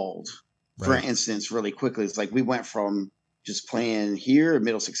snowballed, for instance, really quickly. It's like we went from just playing here at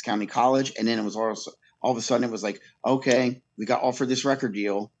Middlesex County College, and then it was all of a sudden it was like, okay, we got offered this record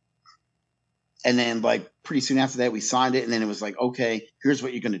deal. And then like pretty soon after that, we signed it. And then it was like, okay, here's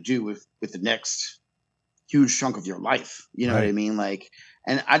what you're going to do with the next huge chunk of your life. You know what I mean? Like,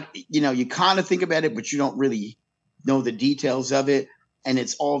 and you kind of think about it, but you don't really know the details of it. And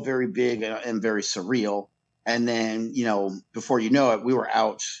it's all very big and very surreal. And then, before you know it, we were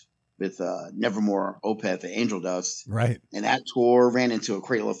out with Nevermore, Opeth, and Angel Dust. Right. And that tour ran into a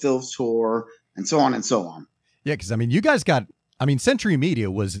Cradle of Filth tour and so on and so on. Yeah, because you guys Century Media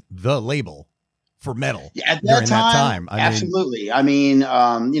was the label for metal. Yeah, at during that time. time, absolutely.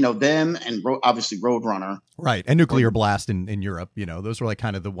 Them and obviously Roadrunner. Right. And Nuclear Blast in Europe, those were like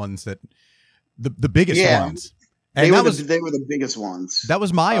kind of the ones that the biggest ones. And they were the biggest ones. That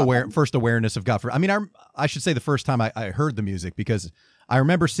was my first awareness of Godfrey. I should say the first time I heard the music, because I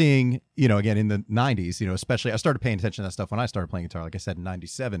remember seeing, again, in the 90s, especially I started paying attention to that stuff when I started playing guitar, like I said, in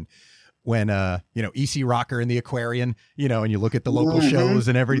 97, when, EC Rocker and the Aquarian, and you look at the local shows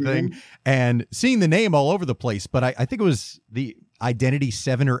and everything, and seeing the name all over the place. But I think it was the Identity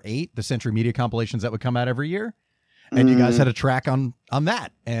 7 or 8, the Century Media compilations that would come out every year. And you guys had a track on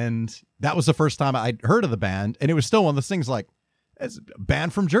that. And that was the first time I'd heard of the band. And it was still one of those things like, it's a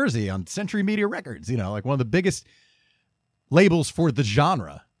band from Jersey on Century Media Records, like one of the biggest labels for the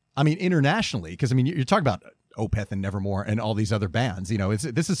genre. Internationally, because you're talking about Opeth and Nevermore and all these other bands.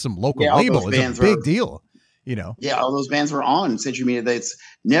 This is some local label. It's a big deal. Yeah, all those bands were on Century Media. It's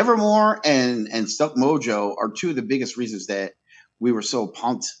Nevermore and Stuck Mojo are two of the biggest reasons that we were so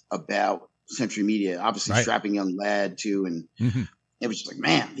pumped about Century Media. Obviously, Strapping Young Lad too, and it was just like,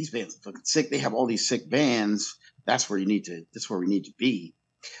 man, these bands are fucking sick. They have all these sick bands. That's where we need to be.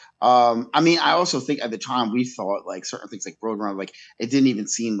 I also think at the time we thought like certain things like Roadrunner, like it didn't even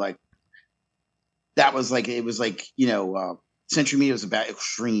seem like that was like, it was like, Century Media was about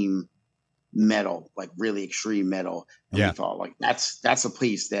extreme metal, like really extreme metal. And we thought like that's a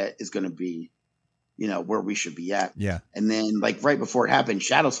place that is going to be, where we should be at. Yeah. And then like right before it happened,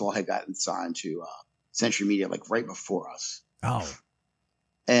 Shadows Fall had gotten signed to Century Media like right before us. Oh.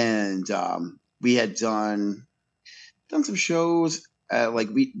 And we had done some shows. Like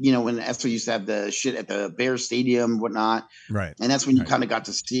we, when Esther used to have the shit at the Bear Stadium, whatnot. Right. And that's when you kind of got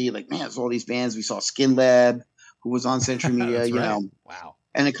to see like, man, there's all these bands. We saw Skin Lab, who was on Century Media, Wow.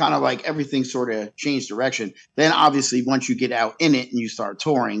 And it kind of like everything sort of changed direction. Then obviously once you get out in it and you start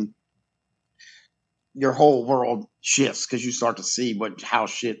touring, your whole world shifts because you start to see how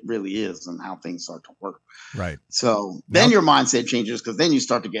shit really is and how things start to work. Right. So then your mindset changes because then you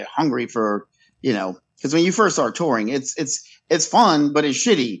start to get hungry for, because when you first start touring, it's fun, but it's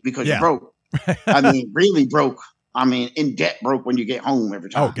shitty because you're broke. Really broke. In debt broke when you get home every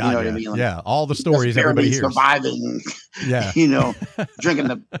time. Oh God, what I mean? Like, all the stories everybody hears. Surviving. Yeah. Drinking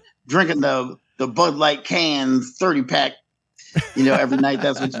the Bud Light can 30-pack. Every night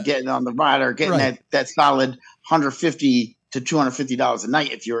that's what you're getting on the rider, getting that solid $150 to $250 a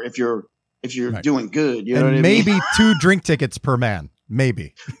night if you're doing good. You know what I mean? Maybe 2 drink tickets per man.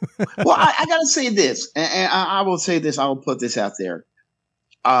 Maybe. Well, I gotta say this, and I will say this. I will put this out there.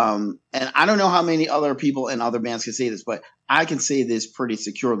 And I don't know how many other people and other bands can say this, but I can say this pretty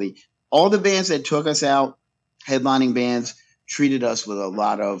securely. All the bands that took us out, headlining bands, treated us with a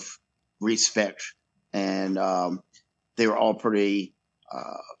lot of respect, and they were all pretty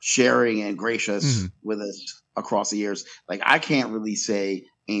sharing and gracious with us across the years. Like I can't really say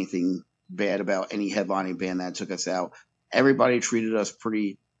anything bad about any headlining band that took us out. Everybody treated us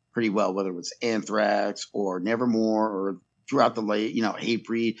pretty pretty well, whether it was Anthrax or Nevermore or throughout the late,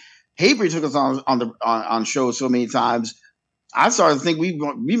 Hatebreed. Haybury took us on shows so many times. I started to think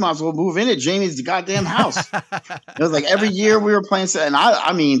we might as well move in at Jamie's goddamn house. It was like every year we were playing, and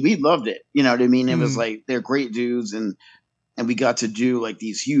I mean, we loved it. You know what I mean? It was like they're great dudes, and we got to do like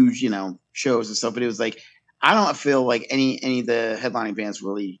these huge, shows and stuff. But it was like I don't feel like any of the headlining bands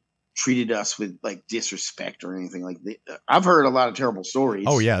really treated us with like disrespect or anything. Like I've heard a lot of terrible stories.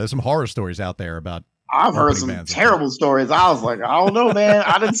 Oh yeah, there's some horror stories out there about. I've heard some terrible stories. I was like, I don't know, man.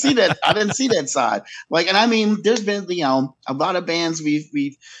 I didn't see that. I didn't see that side. Like, and I mean, there's been, a lot of bands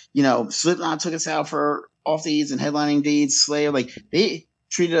we've, Slipknot took us out for off days and headlining dates. Slayer, like they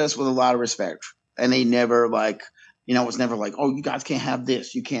treated us with a lot of respect, and they never like, it was never like, oh, you guys can't have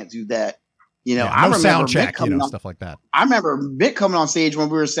this, you can't do that. I remember sound check, on, stuff like that. I remember Mick coming on stage when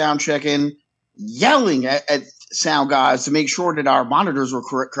we were sound checking, yelling at sound guys to make sure that our monitors were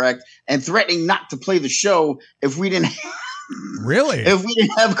correct and threatening not to play the show if we didn't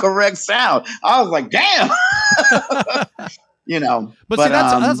have correct sound. I was like, damn. But see,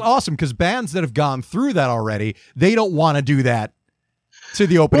 that's awesome, because bands that have gone through that already, they don't want to do that to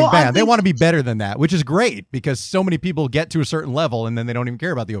the opening band. They want to be better than that, which is great, because so many people get to a certain level and then they don't even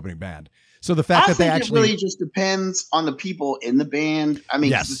care about the opening band. So the fact that they actually, it really just depends on the people in the band. I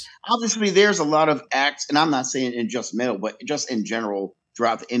mean, yes. Obviously there's a lot of acts, and I'm not saying in just metal, but just in general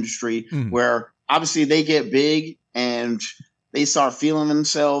throughout the industry, where obviously they get big and they start feeling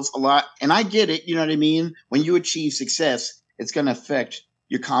themselves a lot. And I get it. You know what I mean? When you achieve success, it's going to affect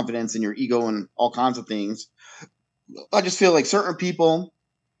your confidence and your ego and all kinds of things. I just feel like certain people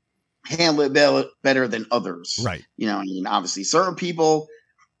handle it better than others. Right. Obviously certain people,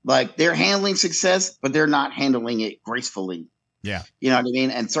 like they're handling success, but they're not handling it gracefully. Yeah. You know what I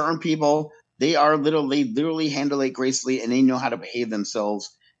mean? And certain people, they literally handle it gracefully, and they know how to behave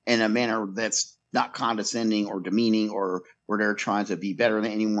themselves in a manner that's not condescending or demeaning, or where they're trying to be better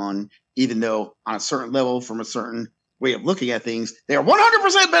than anyone, even though on a certain level, from a certain way of looking at things, they are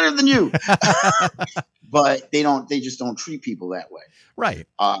 100% better than you. But they just don't treat people that way. Right.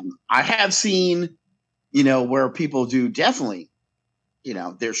 I have seen, where people do definitely,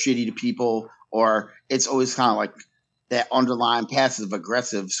 they're shitty to people, or it's always kind of like that underlying passive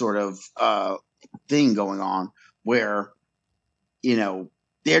aggressive sort of thing going on, where,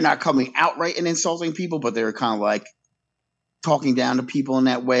 they're not coming outright and insulting people, but they're kind of like talking down to people in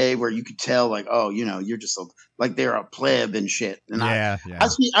that way where you could tell like, oh, you're just like they're a pleb and shit. And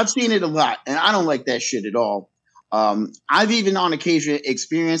I've seen it a lot, and I don't like that shit at all. I've even on occasion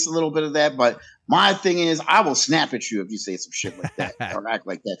experienced a little bit of that, but my thing is I will snap at you if you say some shit like that or act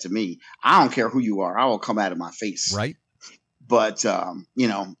like that to me. I don't care who you are. I will come out of my face. Right. But,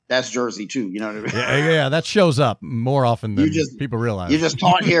 that's Jersey too. You know what I mean? Yeah, that shows up more often than people realize. You're just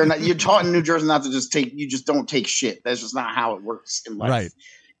taught here. You're taught in New Jersey not to you just don't take shit. That's just not how it works in life. Right.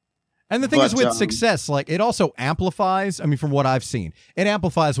 And the thing is with success, like it also amplifies, I mean, from what I've seen, it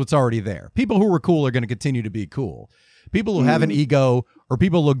amplifies what's already there. People who are cool are going to continue to be cool. People who have an ego, or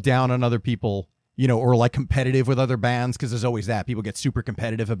people look down on other people, or like competitive with other bands, because there's always that. People get super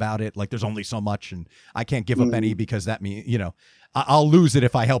competitive about it. Like there's only so much, and I can't give up any because that means, I'll lose it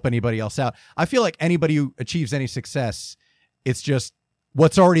if I help anybody else out. I feel like anybody who achieves any success, it's just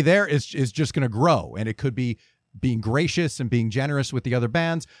what's already there is just going to grow. And it could be being gracious and being generous with the other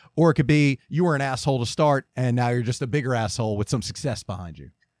bands, or it could be you were an asshole to start and now you're just a bigger asshole with some success behind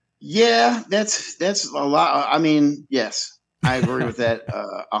you. Yeah, that's a lot. I mean, yes, I agree with that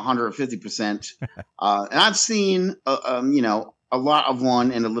 150%. And I've seen, a lot of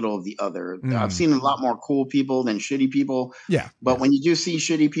one and a little of the other. I've seen a lot more cool people than shitty people. Yeah. But when you do see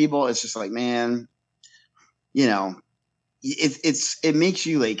shitty people, it's just like, man, it makes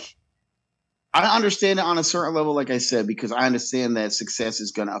you like, I understand it on a certain level, like I said, because I understand that success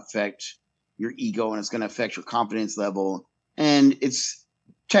is going to affect your ego and it's going to affect your confidence level. And it's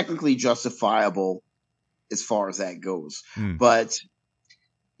technically justifiable as far as that goes. But,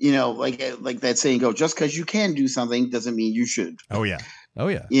 like that saying goes, just because you can do something doesn't mean you should. Oh, yeah.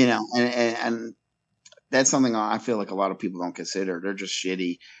 And that's something I feel like a lot of people don't consider. They're just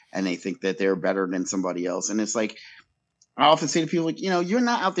shitty and they think that they're better than somebody else. And it's like, I often say to people, like, you're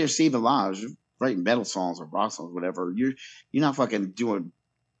not out there saving lives. You're writing metal songs or rock songs, whatever. You're not fucking doing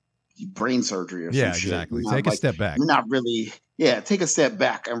brain surgery or some shit. Yeah, exactly. Take a step back. You're not really, take a step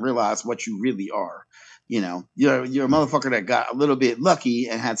back and realize what you really are. You're a motherfucker that got a little bit lucky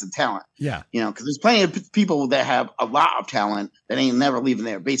and had some talent. Yeah. Because there's plenty of people that have a lot of talent that ain't never leaving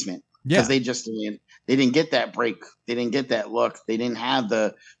their basement. Because they didn't get that break. They didn't get that look. They didn't have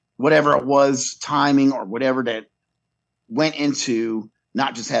the whatever it was, timing or whatever that went into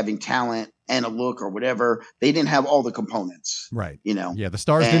not just having talent and a look or whatever. They didn't have all the components. Right. You know? Yeah, the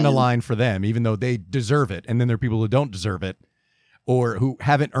stars didn't align for them, even though they deserve it. And then there are people who don't deserve it or who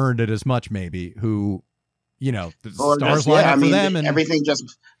haven't earned it as much, maybe, who, you know, the stars line up for them. And everything just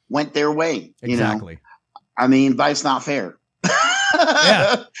went their way. Exactly. You know? I mean, life's not fair.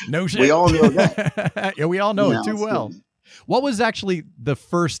 Yeah, no shit. We all know that. Yeah, we all know it too well. What was actually the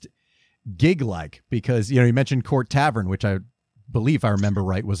first gig like? Because, you know, you mentioned Court Tavern, which I believe, if I remember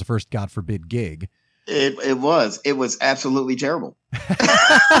right, was the first God forbid gig. It was absolutely terrible.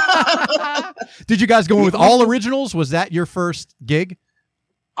 Did you guys go in with all originals? Was that your first gig?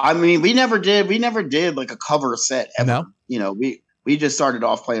 I mean, we never did like a cover set ever. No? You know, we just started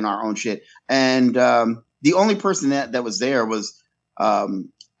off playing our own shit. And the only person that was there was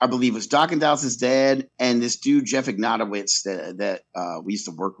I believe it was Doc and Dows's dad and this dude Jeff Ignatowicz that we used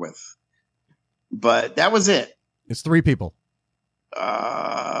to work with. But that was it. It's 3 people.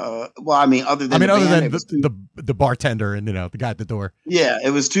 Well, I mean, other than the bartender and, you know, the guy at the door. Yeah,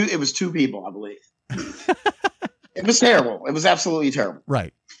 it was 2 people, I believe. It was terrible. It was absolutely terrible.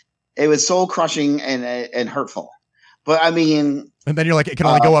 Right. It was soul crushing and hurtful. But I mean, and then you're like, it can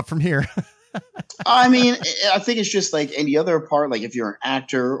only go up from here. I mean, I think it's just like any other part. Like if you're an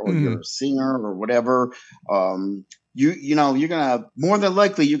actor or you're a singer or whatever, you know, you're gonna more than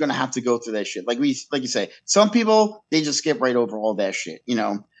likely you're gonna have to go through that shit. Like you say, some people they just skip right over all that shit. You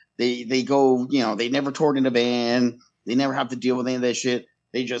know, they go, you know, they never toured in a band, they never have to deal with any of that shit.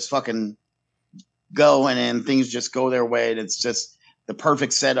 They just fucking go and then things just go their way. And it's just the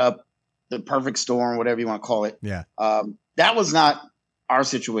perfect setup, the perfect storm, whatever you want to call it. Yeah. That was not our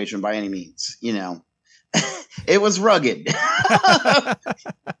situation by any means, you know. It was rugged.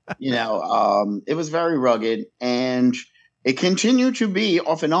 You know, it was very rugged, and it continued to be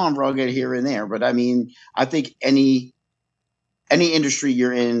off and on rugged here and there. But I mean, I think any industry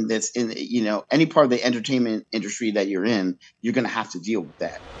you're in that's in, you know, any part of the entertainment industry that you're in, you're going to have to deal with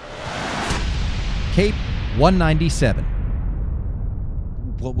that. Cape 197.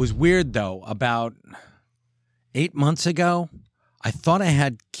 What was weird, though, about 8 months ago, I thought I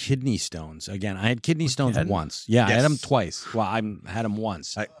had kidney stones. Again, I had kidney stones once. Yeah, I had them twice. Well, I had them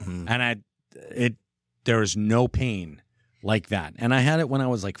once. And there was no pain like that. And I had it when I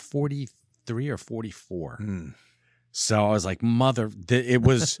was like 43 or 44. So I was like, it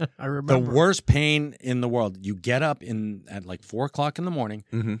was I remember. the worst pain in the world. You get up at like 4 o'clock in the morning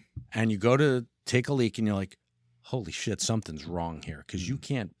and you go to take a leak and you're like, holy shit, something's wrong here. Because you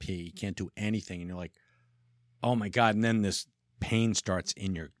can't pee, you can't do anything. And you're like, oh my God. And then this pain starts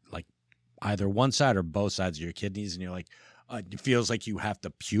in your, like, either one side or both sides of your kidneys, and you're like, it feels like you have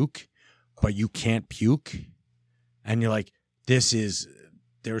to puke, but you can't puke, and you're like, there's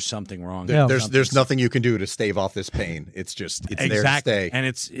something wrong. There's nothing you can do to stave off this pain. It's there to stay, and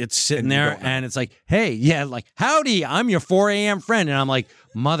it's sitting there, and it's like, hey, yeah, like, howdy, I'm your 4 a.m. friend, and I'm like,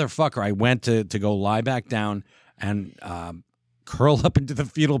 motherfucker, I went to go lie back down and curl up into the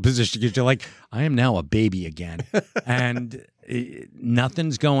fetal position because you're like, I am now a baby again, and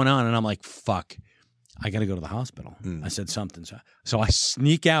nothing's going on, and I'm like, fuck, I got to go to the hospital. I said something, so I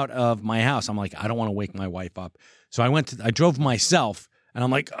sneak out of my house. I'm like, I don't want to wake my wife up, so I drove myself, and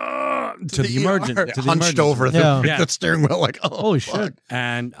I'm like, to the emergency, hunched over the steering wheel, like, oh, holy shit.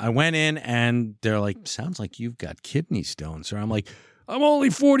 And I went in, and they're like, sounds like you've got kidney stones, or I'm like, I'm only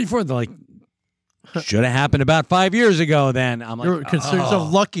 44. They're like, should have happened about 5 years ago. Then I'm like, You're considered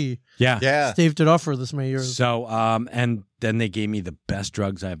yourself lucky. Yeah. Staved it off for this many years. So, and then they gave me the best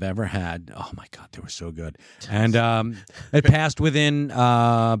drugs I've ever had. Oh my God, they were so good. And it passed within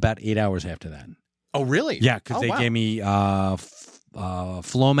about 8 hours after that. Oh, really? Yeah, because they gave me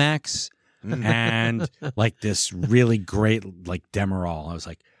Flomax and like this really great like Demerol. I was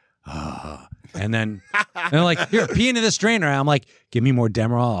like, and then they're like, here, pee into this drainer. I'm like, give me more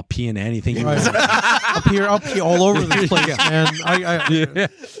Demerol. I'll pee into anything. You want. I'll pee all over the place, man.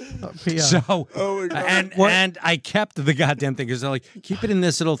 So, and I kept the goddamn thing because they're like, keep it in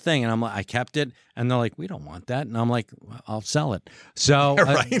this little thing, and I'm like, I kept it, and they're like, we don't want that, and I'm like, well, I'll sell it. So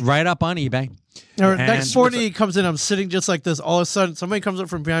right up on eBay. Next morning he comes in, I'm sitting just like this. All of a sudden, somebody comes up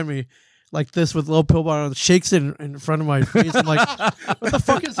from behind me. Like this with a little pill bottle, shakes it in front of my face. I'm like, what the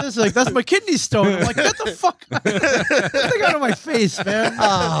fuck is this? Like, that's my kidney stone. I'm like, get the fuck that thing out of my face, man.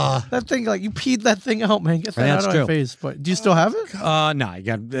 That thing, like, you peed that thing out, man. Get that out of my face. But do you still have it? No, I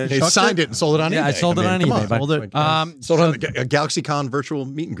got they signed it and sold it on eBay. Yeah, I sold it on eBay. Sold on a GalaxyCon virtual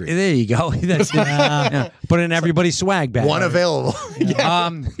meet and greet. There you go. Put it in everybody's swag bag. One available.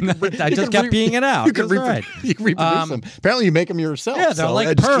 I just kept peeing it out. You can reproduce them. Apparently, you make them yourself. Yeah, they're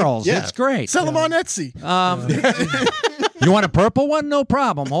like pearls. Yeah. It's great. Sell them on Etsy. You want a purple one? No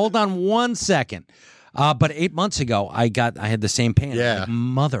problem. Hold on 1 second. But 8 months ago, I had the same pain. Yeah. Like,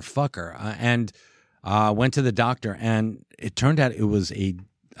 motherfucker. And went to the doctor, and it turned out it was a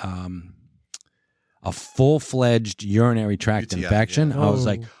full-fledged urinary tract UTI, infection. yeah. I was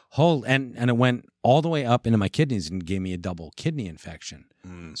like, and it went all the way up into my kidneys and gave me a double kidney infection.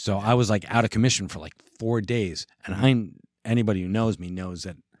 So I was like out of commission for like 4 days. And anybody who knows me knows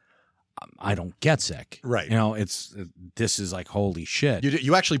that I don't get sick. Right. You know, this is like, holy shit.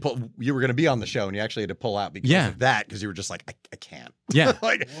 You actually you were going to be on the show and you actually had to pull out because of that, because you were just like, I can't. Yeah.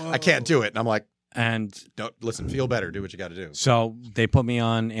 Like, I can't do it. And I'm like, and don't listen, feel better, do what you got to do. So they put me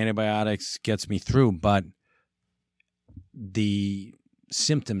on antibiotics, gets me through, but the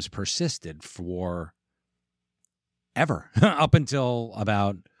symptoms persisted for ever up until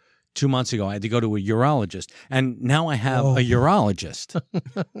about 2 months ago. I had to go to a urologist, and now I have a urologist.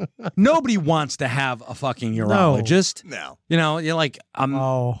 Nobody wants to have a fucking urologist. No. You know, you're like,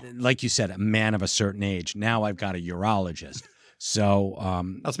 like you said, a man of a certain age. Now I've got a urologist. So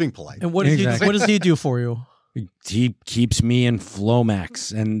that's being polite. And what does he do for you? He keeps me in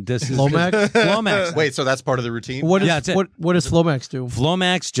Flomax, and this is Flomax? Flomax. Wait, so that's part of the routine? What does Flomax do?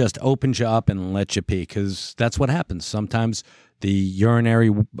 Flomax just opens you up and lets you pee, because that's what happens. Sometimes the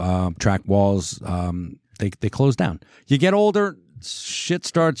urinary tract walls they close down. You get older, shit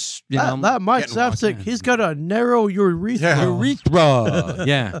starts. That Mike Zapsik, he's got a narrow urethra. Urethra,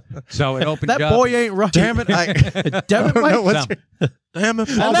 yeah. So it opens. That you up. boy ain't right. Damn it! Damn it, Mike. Damn it!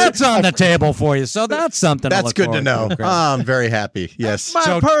 And that's on the table for you. So that's something. That's good to know. I'm very happy. Yes.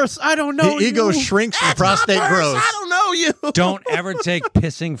 My purse. I don't know. The ego shrinks and prostate grows. I don't know you. Don't ever take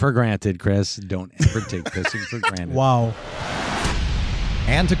pissing for granted, Chris. Don't ever take pissing for granted. Wow.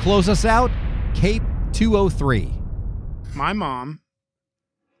 And to close us out, Cape 203. My mom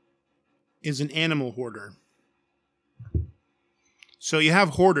is an animal hoarder. So you have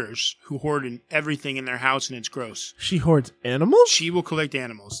hoarders who hoard everything in their house, and it's gross. She hoards animals? She will collect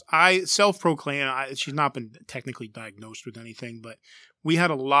animals. I self-proclaim, she's not been technically diagnosed with anything, but we had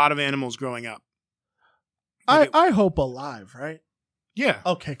a lot of animals growing up. I hope alive, right? Yeah.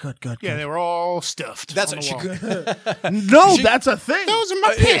 Okay, good. Yeah, they were all stuffed. That's on what the wall. No, that's a thing. Those are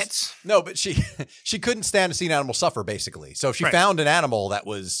my pets. No, but she couldn't stand to see an animal suffer, basically. So if she found an animal that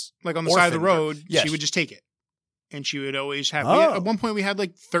was like on the side of the road, yes. she would just take it. And she would always have, Oh. at one point we had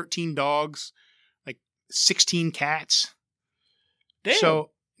like 13 dogs, like 16 cats. Damn.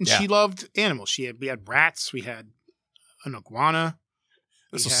 So and Yeah. she loved animals. We had rats, we had an iguana.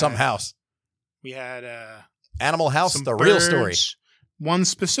 This we was had- some house. We had Animal House, some the real story. birds. One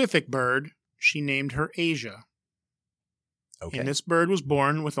specific bird, she named her Asia. Okay. And this bird was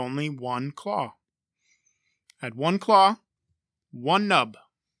born with only one claw. Had one claw, one nub.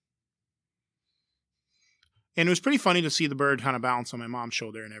 And it was pretty funny to see the bird kind of bounce on my mom's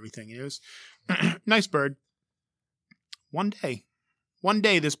shoulder and everything. It was nice bird. One day,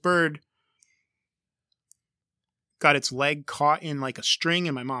 this bird got its leg caught in like a string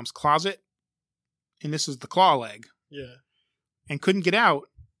in my mom's closet. And this is the claw leg. Yeah. And couldn't get out.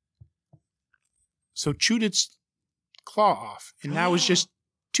 So chewed its claw off. And now it's just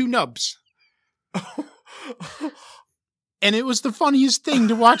two nubs. And it was the funniest thing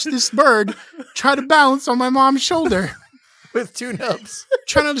to watch this bird try to bounce on my mom's shoulder. With two nubs.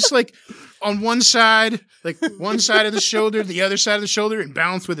 Trying to just like on one side of the shoulder, the other side of the shoulder, and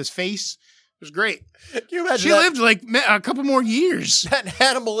bounce with his face. It was great. Can you imagine She that? lived like a couple more years. That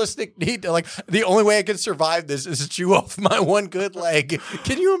animalistic need to, like, the only way I can survive this is to chew off my one good leg.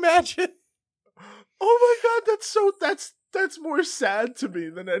 Can you imagine? Oh my god, that's more sad to me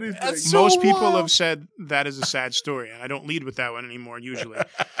than anything. Most people have said that is a sad story, and I don't lead with that one anymore usually.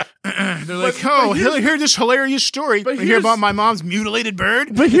 They're like, hear this hilarious story. But hear about my mom's mutilated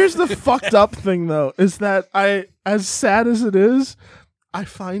bird? But here's the fucked up thing, though, is that as sad as it is, I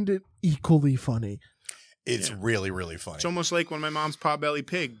find it equally funny. It's really, really funny. It's almost like when my mom's potbelly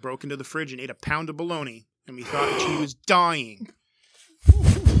pig broke into the fridge and ate a pound of bologna, and we thought she was dying.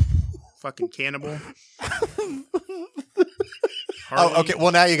 Fucking cannibal. Oh, okay.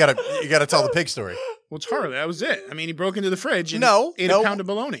 Well, now you gotta tell the pig story. Well, it's Harley. That was it. I mean, he broke into the fridge and ate a pound of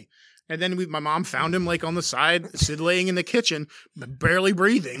bologna. And then my mom found him like on the side, laying in the kitchen, barely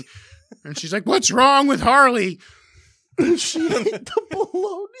breathing. And she's like, "What's wrong with Harley?" She ate the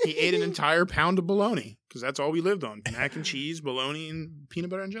bologna. He ate an entire pound of bologna because that's all we lived on: mac and cheese, bologna, and peanut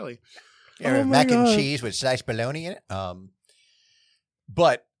butter and jelly. Yeah, mac and cheese with sliced bologna in it.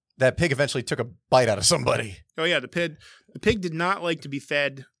 But that pig eventually took a bite out of somebody. Oh yeah, the pig did not like to be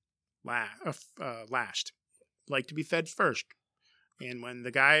fed last. Liked to be fed first. And when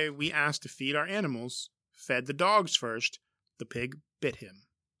the guy we asked to feed our animals fed the dogs first, the pig bit him.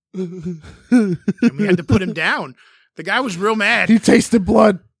 And we had to put him down. The guy was real mad. He tasted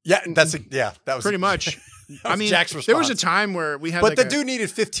blood. Yeah, that was pretty much. I mean, Jack's response. There was a time where we had, but the dude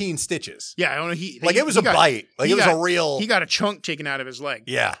needed 15 stitches. Yeah, I don't know. It was a bite. Like it was a real. He got a chunk taken out of his leg.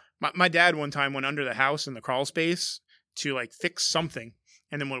 Yeah. My dad one time went under the house in the crawl space to like fix something,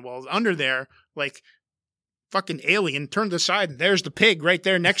 and then while I was under there, like fucking alien turned aside, and there's the pig right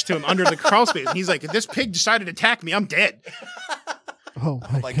there next to him under the crawl space. And he's like, if this pig decided to attack me, I'm dead. Oh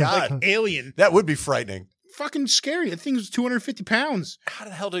my God. Like alien. That would be frightening. Fucking scary. That thing was 250 pounds. How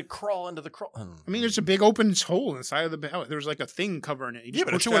the hell did it crawl into the crawl? I mean, there's a big open hole inside of the bell. There was like a thing covering it. Yeah,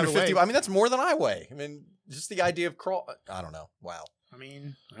 but 250. I mean, that's more than I weigh. I mean, just the idea of crawl. I don't know. Wow. I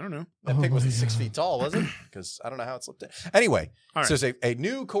mean, I don't know. That pig wasn't 6 feet tall, was it? Because I don't know how it slipped in. Anyway, All right. So there's a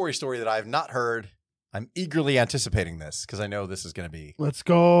new Corey story that I have not heard. I'm eagerly anticipating this because I know this is going to be. Let's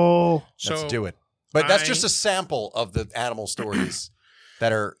go. Let's do it. But that's just a sample of the animal stories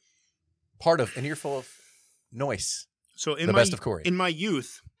that are part of an earful of noise. So in the best of Corey. In my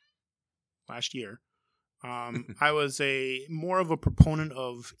youth, last year, I was more of a proponent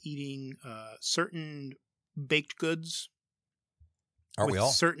of eating certain baked goods. Aren't we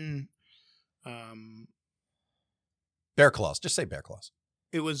all? Certain bear claws. Just say bear claws.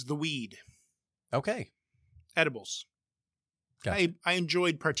 It was the weed. Okay. Edibles. Gotcha. I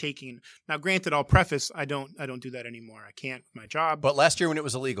enjoyed partaking. Now, granted, I'll preface I don't do that anymore. I can't with my job. But last year when it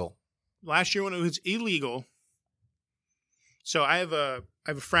was illegal. Last year when it was illegal. So I have a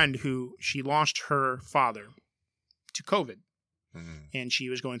friend who she lost her father to COVID, and she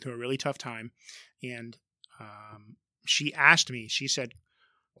was going through a really tough time. And she asked me. She said,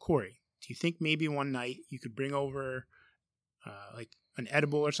 "Corey, do you think maybe one night you could bring over like an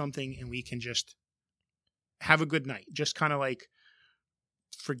edible or something, and we can just have a good night, just kind of like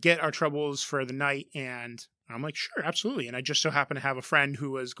forget our troubles for the night?" And I'm like, "Sure, absolutely." And I just so happened to have a friend who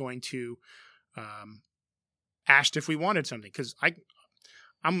was going to asked if we wanted something, because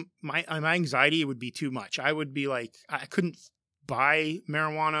my anxiety would be too much. I would be like, I couldn't buy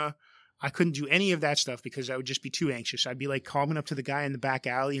marijuana. I couldn't do any of that stuff because I would just be too anxious. I'd be like calling up to the guy in the back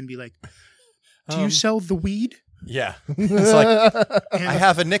alley and be like, "Do you sell the weed?" Yeah. It's like, I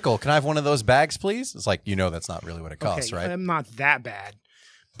have a nickel. Can I have one of those bags, please? It's like, that's not really what it costs, right? I'm not that bad,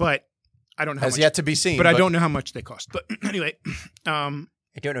 but I don't know. Has yet to be seen. But I don't know how much they cost. But anyway. I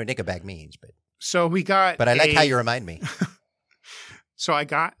don't know what a nickel bag means, but. So we got. But I like how you remind me. So I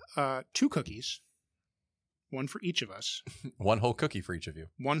got 2 cookies. One for each of us. One whole cookie for each of you.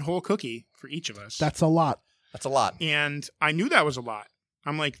 One whole cookie for each of us. That's a lot. That's a lot. And I knew that was a lot.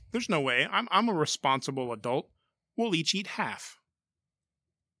 I'm like, there's no way. I'm a responsible adult. We'll each eat half.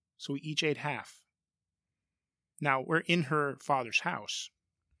 So we each ate half. Now, we're in her father's house.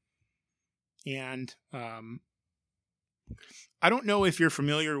 And I don't know if you're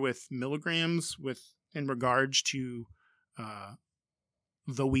familiar with milligrams in regards to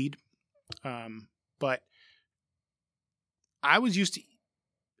the weed. But I was used to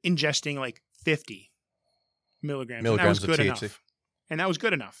ingesting like 50 milligrams. And that was good enough. And that was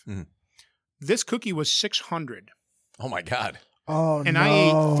good enough. Mm-hmm. This cookie was 600. Oh my God. Oh, and no. I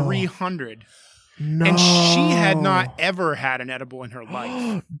ate 300. No. And she had not ever had an edible in her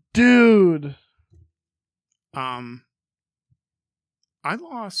life. Dude. I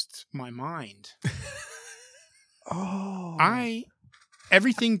lost my mind. Oh.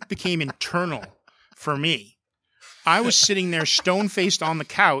 Everything became internal for me. I was sitting there stone-faced on the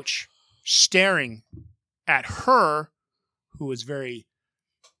couch, staring at her, who was very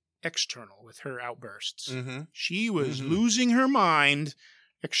external with her outbursts. Mm-hmm. She was losing her mind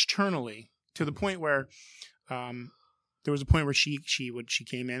externally to the point where there was a point where she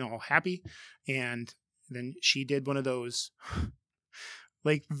came in all happy, and then she did one of those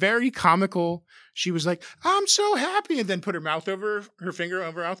like very comical. She was like, "I'm so happy," and then put her mouth over her finger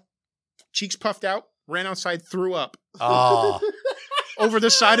over her mouth, cheeks puffed out, ran outside, threw up over the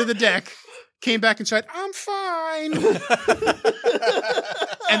side of the deck, came back and said, "I'm fine."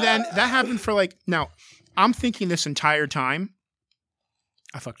 And then that happened for like, now I'm thinking this entire time,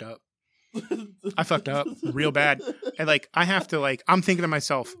 I fucked up. I fucked up real bad. And like, I have to like, I'm thinking to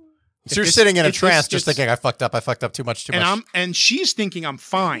myself. So you're sitting in a trance just thinking, I fucked up too much. And she's thinking I'm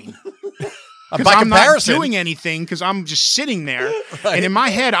fine. By Because I'm not comparison. doing anything because I'm just sitting there. Right. And in my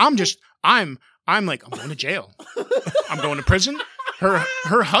head, I'm like, I'm going to jail. I'm going to prison.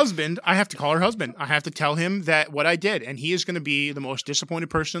 Her husband, I have to call her husband. I have to tell him that what I did. And he is going to be the most disappointed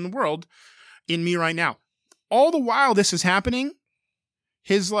person in the world in me right now. All the while this is happening,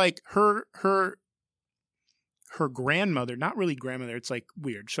 his like her her grandmother, not really grandmother, it's like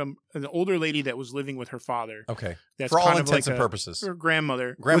weird. An older lady that was living with her father. Okay. That's For all kind of intents like and purposes. Her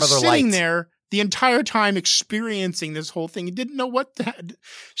grandmother. Grandmother was sitting light. there the entire time experiencing this whole thing. He didn't know what that.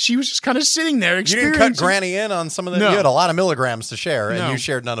 She was just kind of sitting there You experiencing. didn't cut Granny in on some of them? No. You had a lot of milligrams to share, and No. you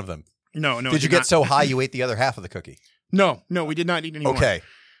shared none of them. No. Did you get so high you ate the other half of the cookie? No, we did not eat any more. Okay.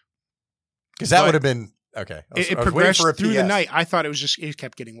 Because that But would have been, okay. I was It waiting progressed for a through the PS. night. I thought it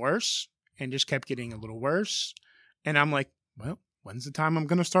kept getting worse and just kept getting a little worse. And I'm like, well, when's the time I'm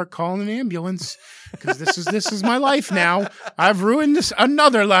going to start calling an ambulance? Because this is my life now. I've ruined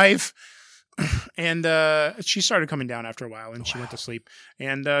another life. And she started coming down after a while, and she went to sleep.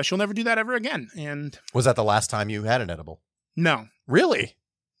 And she'll never do that ever again. And Was that the last time you had an edible? no, Really?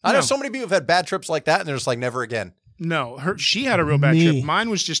 I know No. so many people have had bad trips like that, and they're just like, never again. no, she had a real bad Me. trip.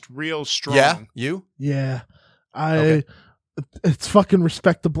 Mine was just real strong. Yeah? You? Yeah. Okay. It's fucking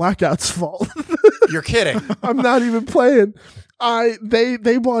Respect the Blackout's fault. You're kidding. I'm not even playing. They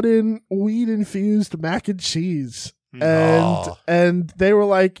bought in weed infused mac and cheese. Oh. And they were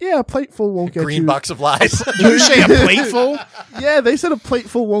like, yeah, a plateful won't get Green you. box of lies. Did you say a plateful? Yeah, they said a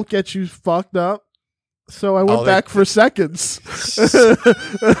plateful won't get you fucked up. So I went back for seconds.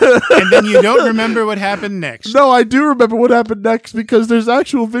 And then you don't remember what happened next. No, I do remember what happened next because there's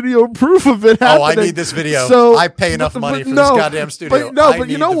actual video proof of it Oh, happening. I need this video. So, I pay enough money for this no, goddamn studio. But no, I but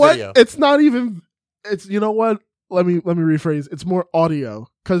you need know the what? video. It's not even. It's you know what? Let me rephrase. It's more audio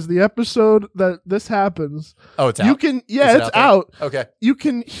because the episode that this happens. Oh, it's out. You can Is it it's there? out. Okay. You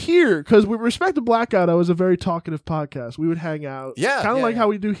can hear because with Respect to Blackout, I was a very talkative podcast. We would hang out, Yeah, kind of yeah, like yeah. how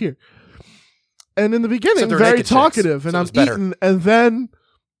we do here. And in the beginning, Except they're very naked chicks, talkative, and so I'm it's better. eating, and then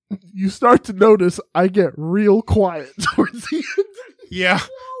you start to notice I get real quiet towards the end. Yeah.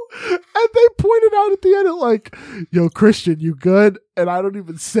 And they pointed out at the end, like, yo, Christian, you good? And I don't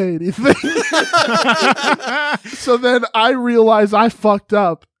even say anything. So then I realized I fucked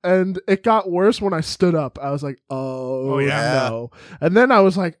up. And it got worse when I stood up. I was like, oh yeah. no. And then I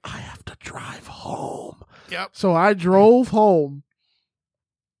was like, I have to drive home. Yep. So I drove home.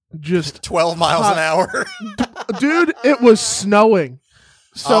 Just 12 miles an hour. Dude, it was snowing.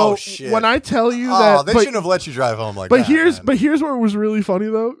 So Oh, shit. when I tell you Oh, that, they but- shouldn't have let you drive home like but that. here's where it was really funny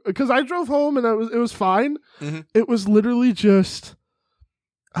though, because I drove home and it was fine. Mhm. It was literally just,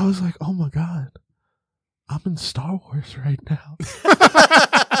 I was like, oh my god, I'm in Star Wars right now.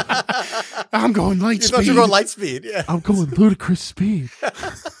 I'm going light You speed. thought you were going light speed. Yeah. I'm going ludicrous speed.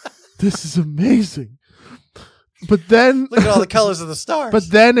 This is amazing. But then Look at all the colors of the stars. But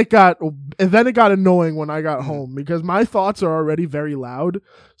then it got annoying when I got home because my thoughts are already very loud.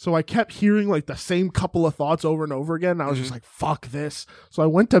 So I kept hearing like the same couple of thoughts over and over again. And I was just like, fuck this. So I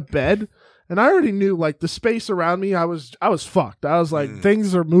went to bed and I already knew like the space around me, I was fucked. I was like,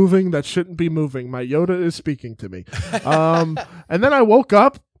 things are moving that shouldn't be moving. My Yoda is speaking to me. And then I woke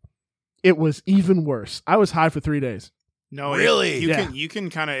up. It was even worse. I was high for 3 days. No, Really? You can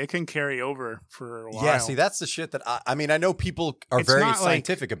kind of, it can carry over for a while. Yeah, see, that's the shit that I mean, I know people are It's very not like-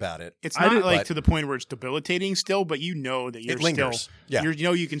 scientific about it. It's I not did- like but- to the point where it's debilitating still, but you know that you're lingers. still, Yeah. you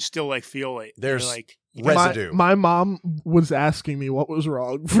know, you can still like feel it. There's You're like residue. My mom was asking me what was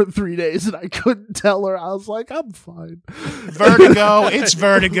wrong for 3 days, and I couldn't tell her. I was like, I'm fine. vertigo. It's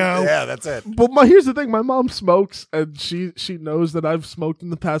vertigo. Yeah, that's it. But here's the thing: my mom smokes, and she knows that I've smoked in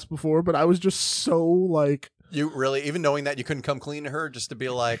the past before. But I was just so like, You really, even knowing that you couldn't come clean to her just to be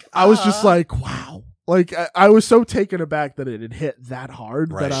like, I was just like, wow. Like I was so taken aback that it had hit that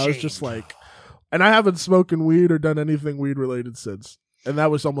hard Right. that I was just like, and I haven't smoking weed or done anything weed related since, and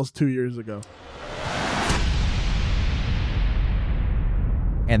that was almost 2 years ago.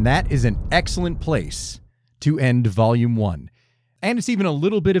 And that is an excellent place to end Volume 1. And it's even a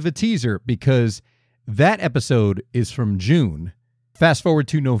little bit of a teaser because that episode is from June. Fast forward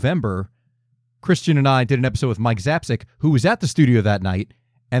to November, Christian and I did an episode with Mike Zapsik, who was at the studio that night,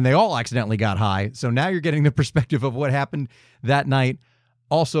 and they all accidentally got high. So now you're getting the perspective of what happened that night,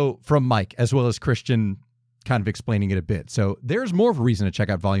 also from Mike, as well as Christian kind of explaining it a bit. So there's more of a reason to check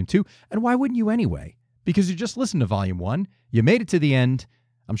out Volume 2. And why wouldn't you anyway? Because you just listened to Volume 1. You made it to the end.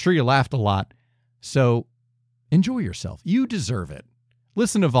 I'm sure you laughed a lot. So enjoy yourself. You deserve it.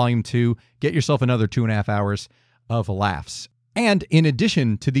 Listen to Volume 2. Get yourself another 2.5 hours of laughs. And in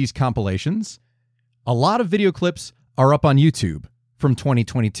addition to these compilations, a lot of video clips are up on YouTube from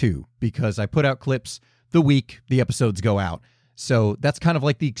 2022 because I put out clips the week the episodes go out. So that's kind of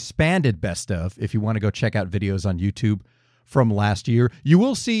like the expanded best of if you want to go check out videos on YouTube from last year. You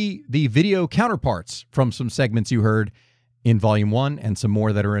will see the video counterparts from some segments you heard in Volume 1 and some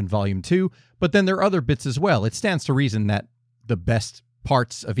more that are in Volume 2, but then there are other bits as well. It stands to reason that the best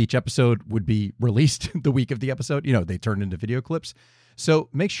parts of each episode would be released the week of the episode. You know, they turn into video clips. So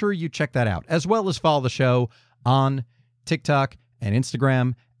make sure you check that out, as well as follow the show on TikTok and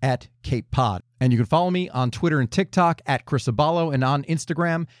Instagram at Cape Pod. And you can follow me on Twitter and TikTok at Chris Abalo and on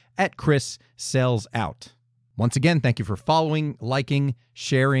Instagram at Chris Sells Out. Once again, thank you for following, liking,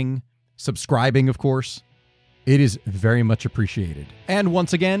 sharing, subscribing, of course. It is very much appreciated. And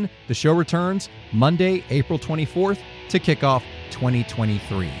once again, the show returns Monday, April 24th to kick off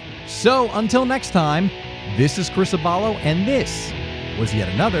 2023. So until next time, this is Chris Abalo, and this was yet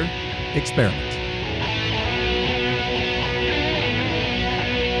another experiment.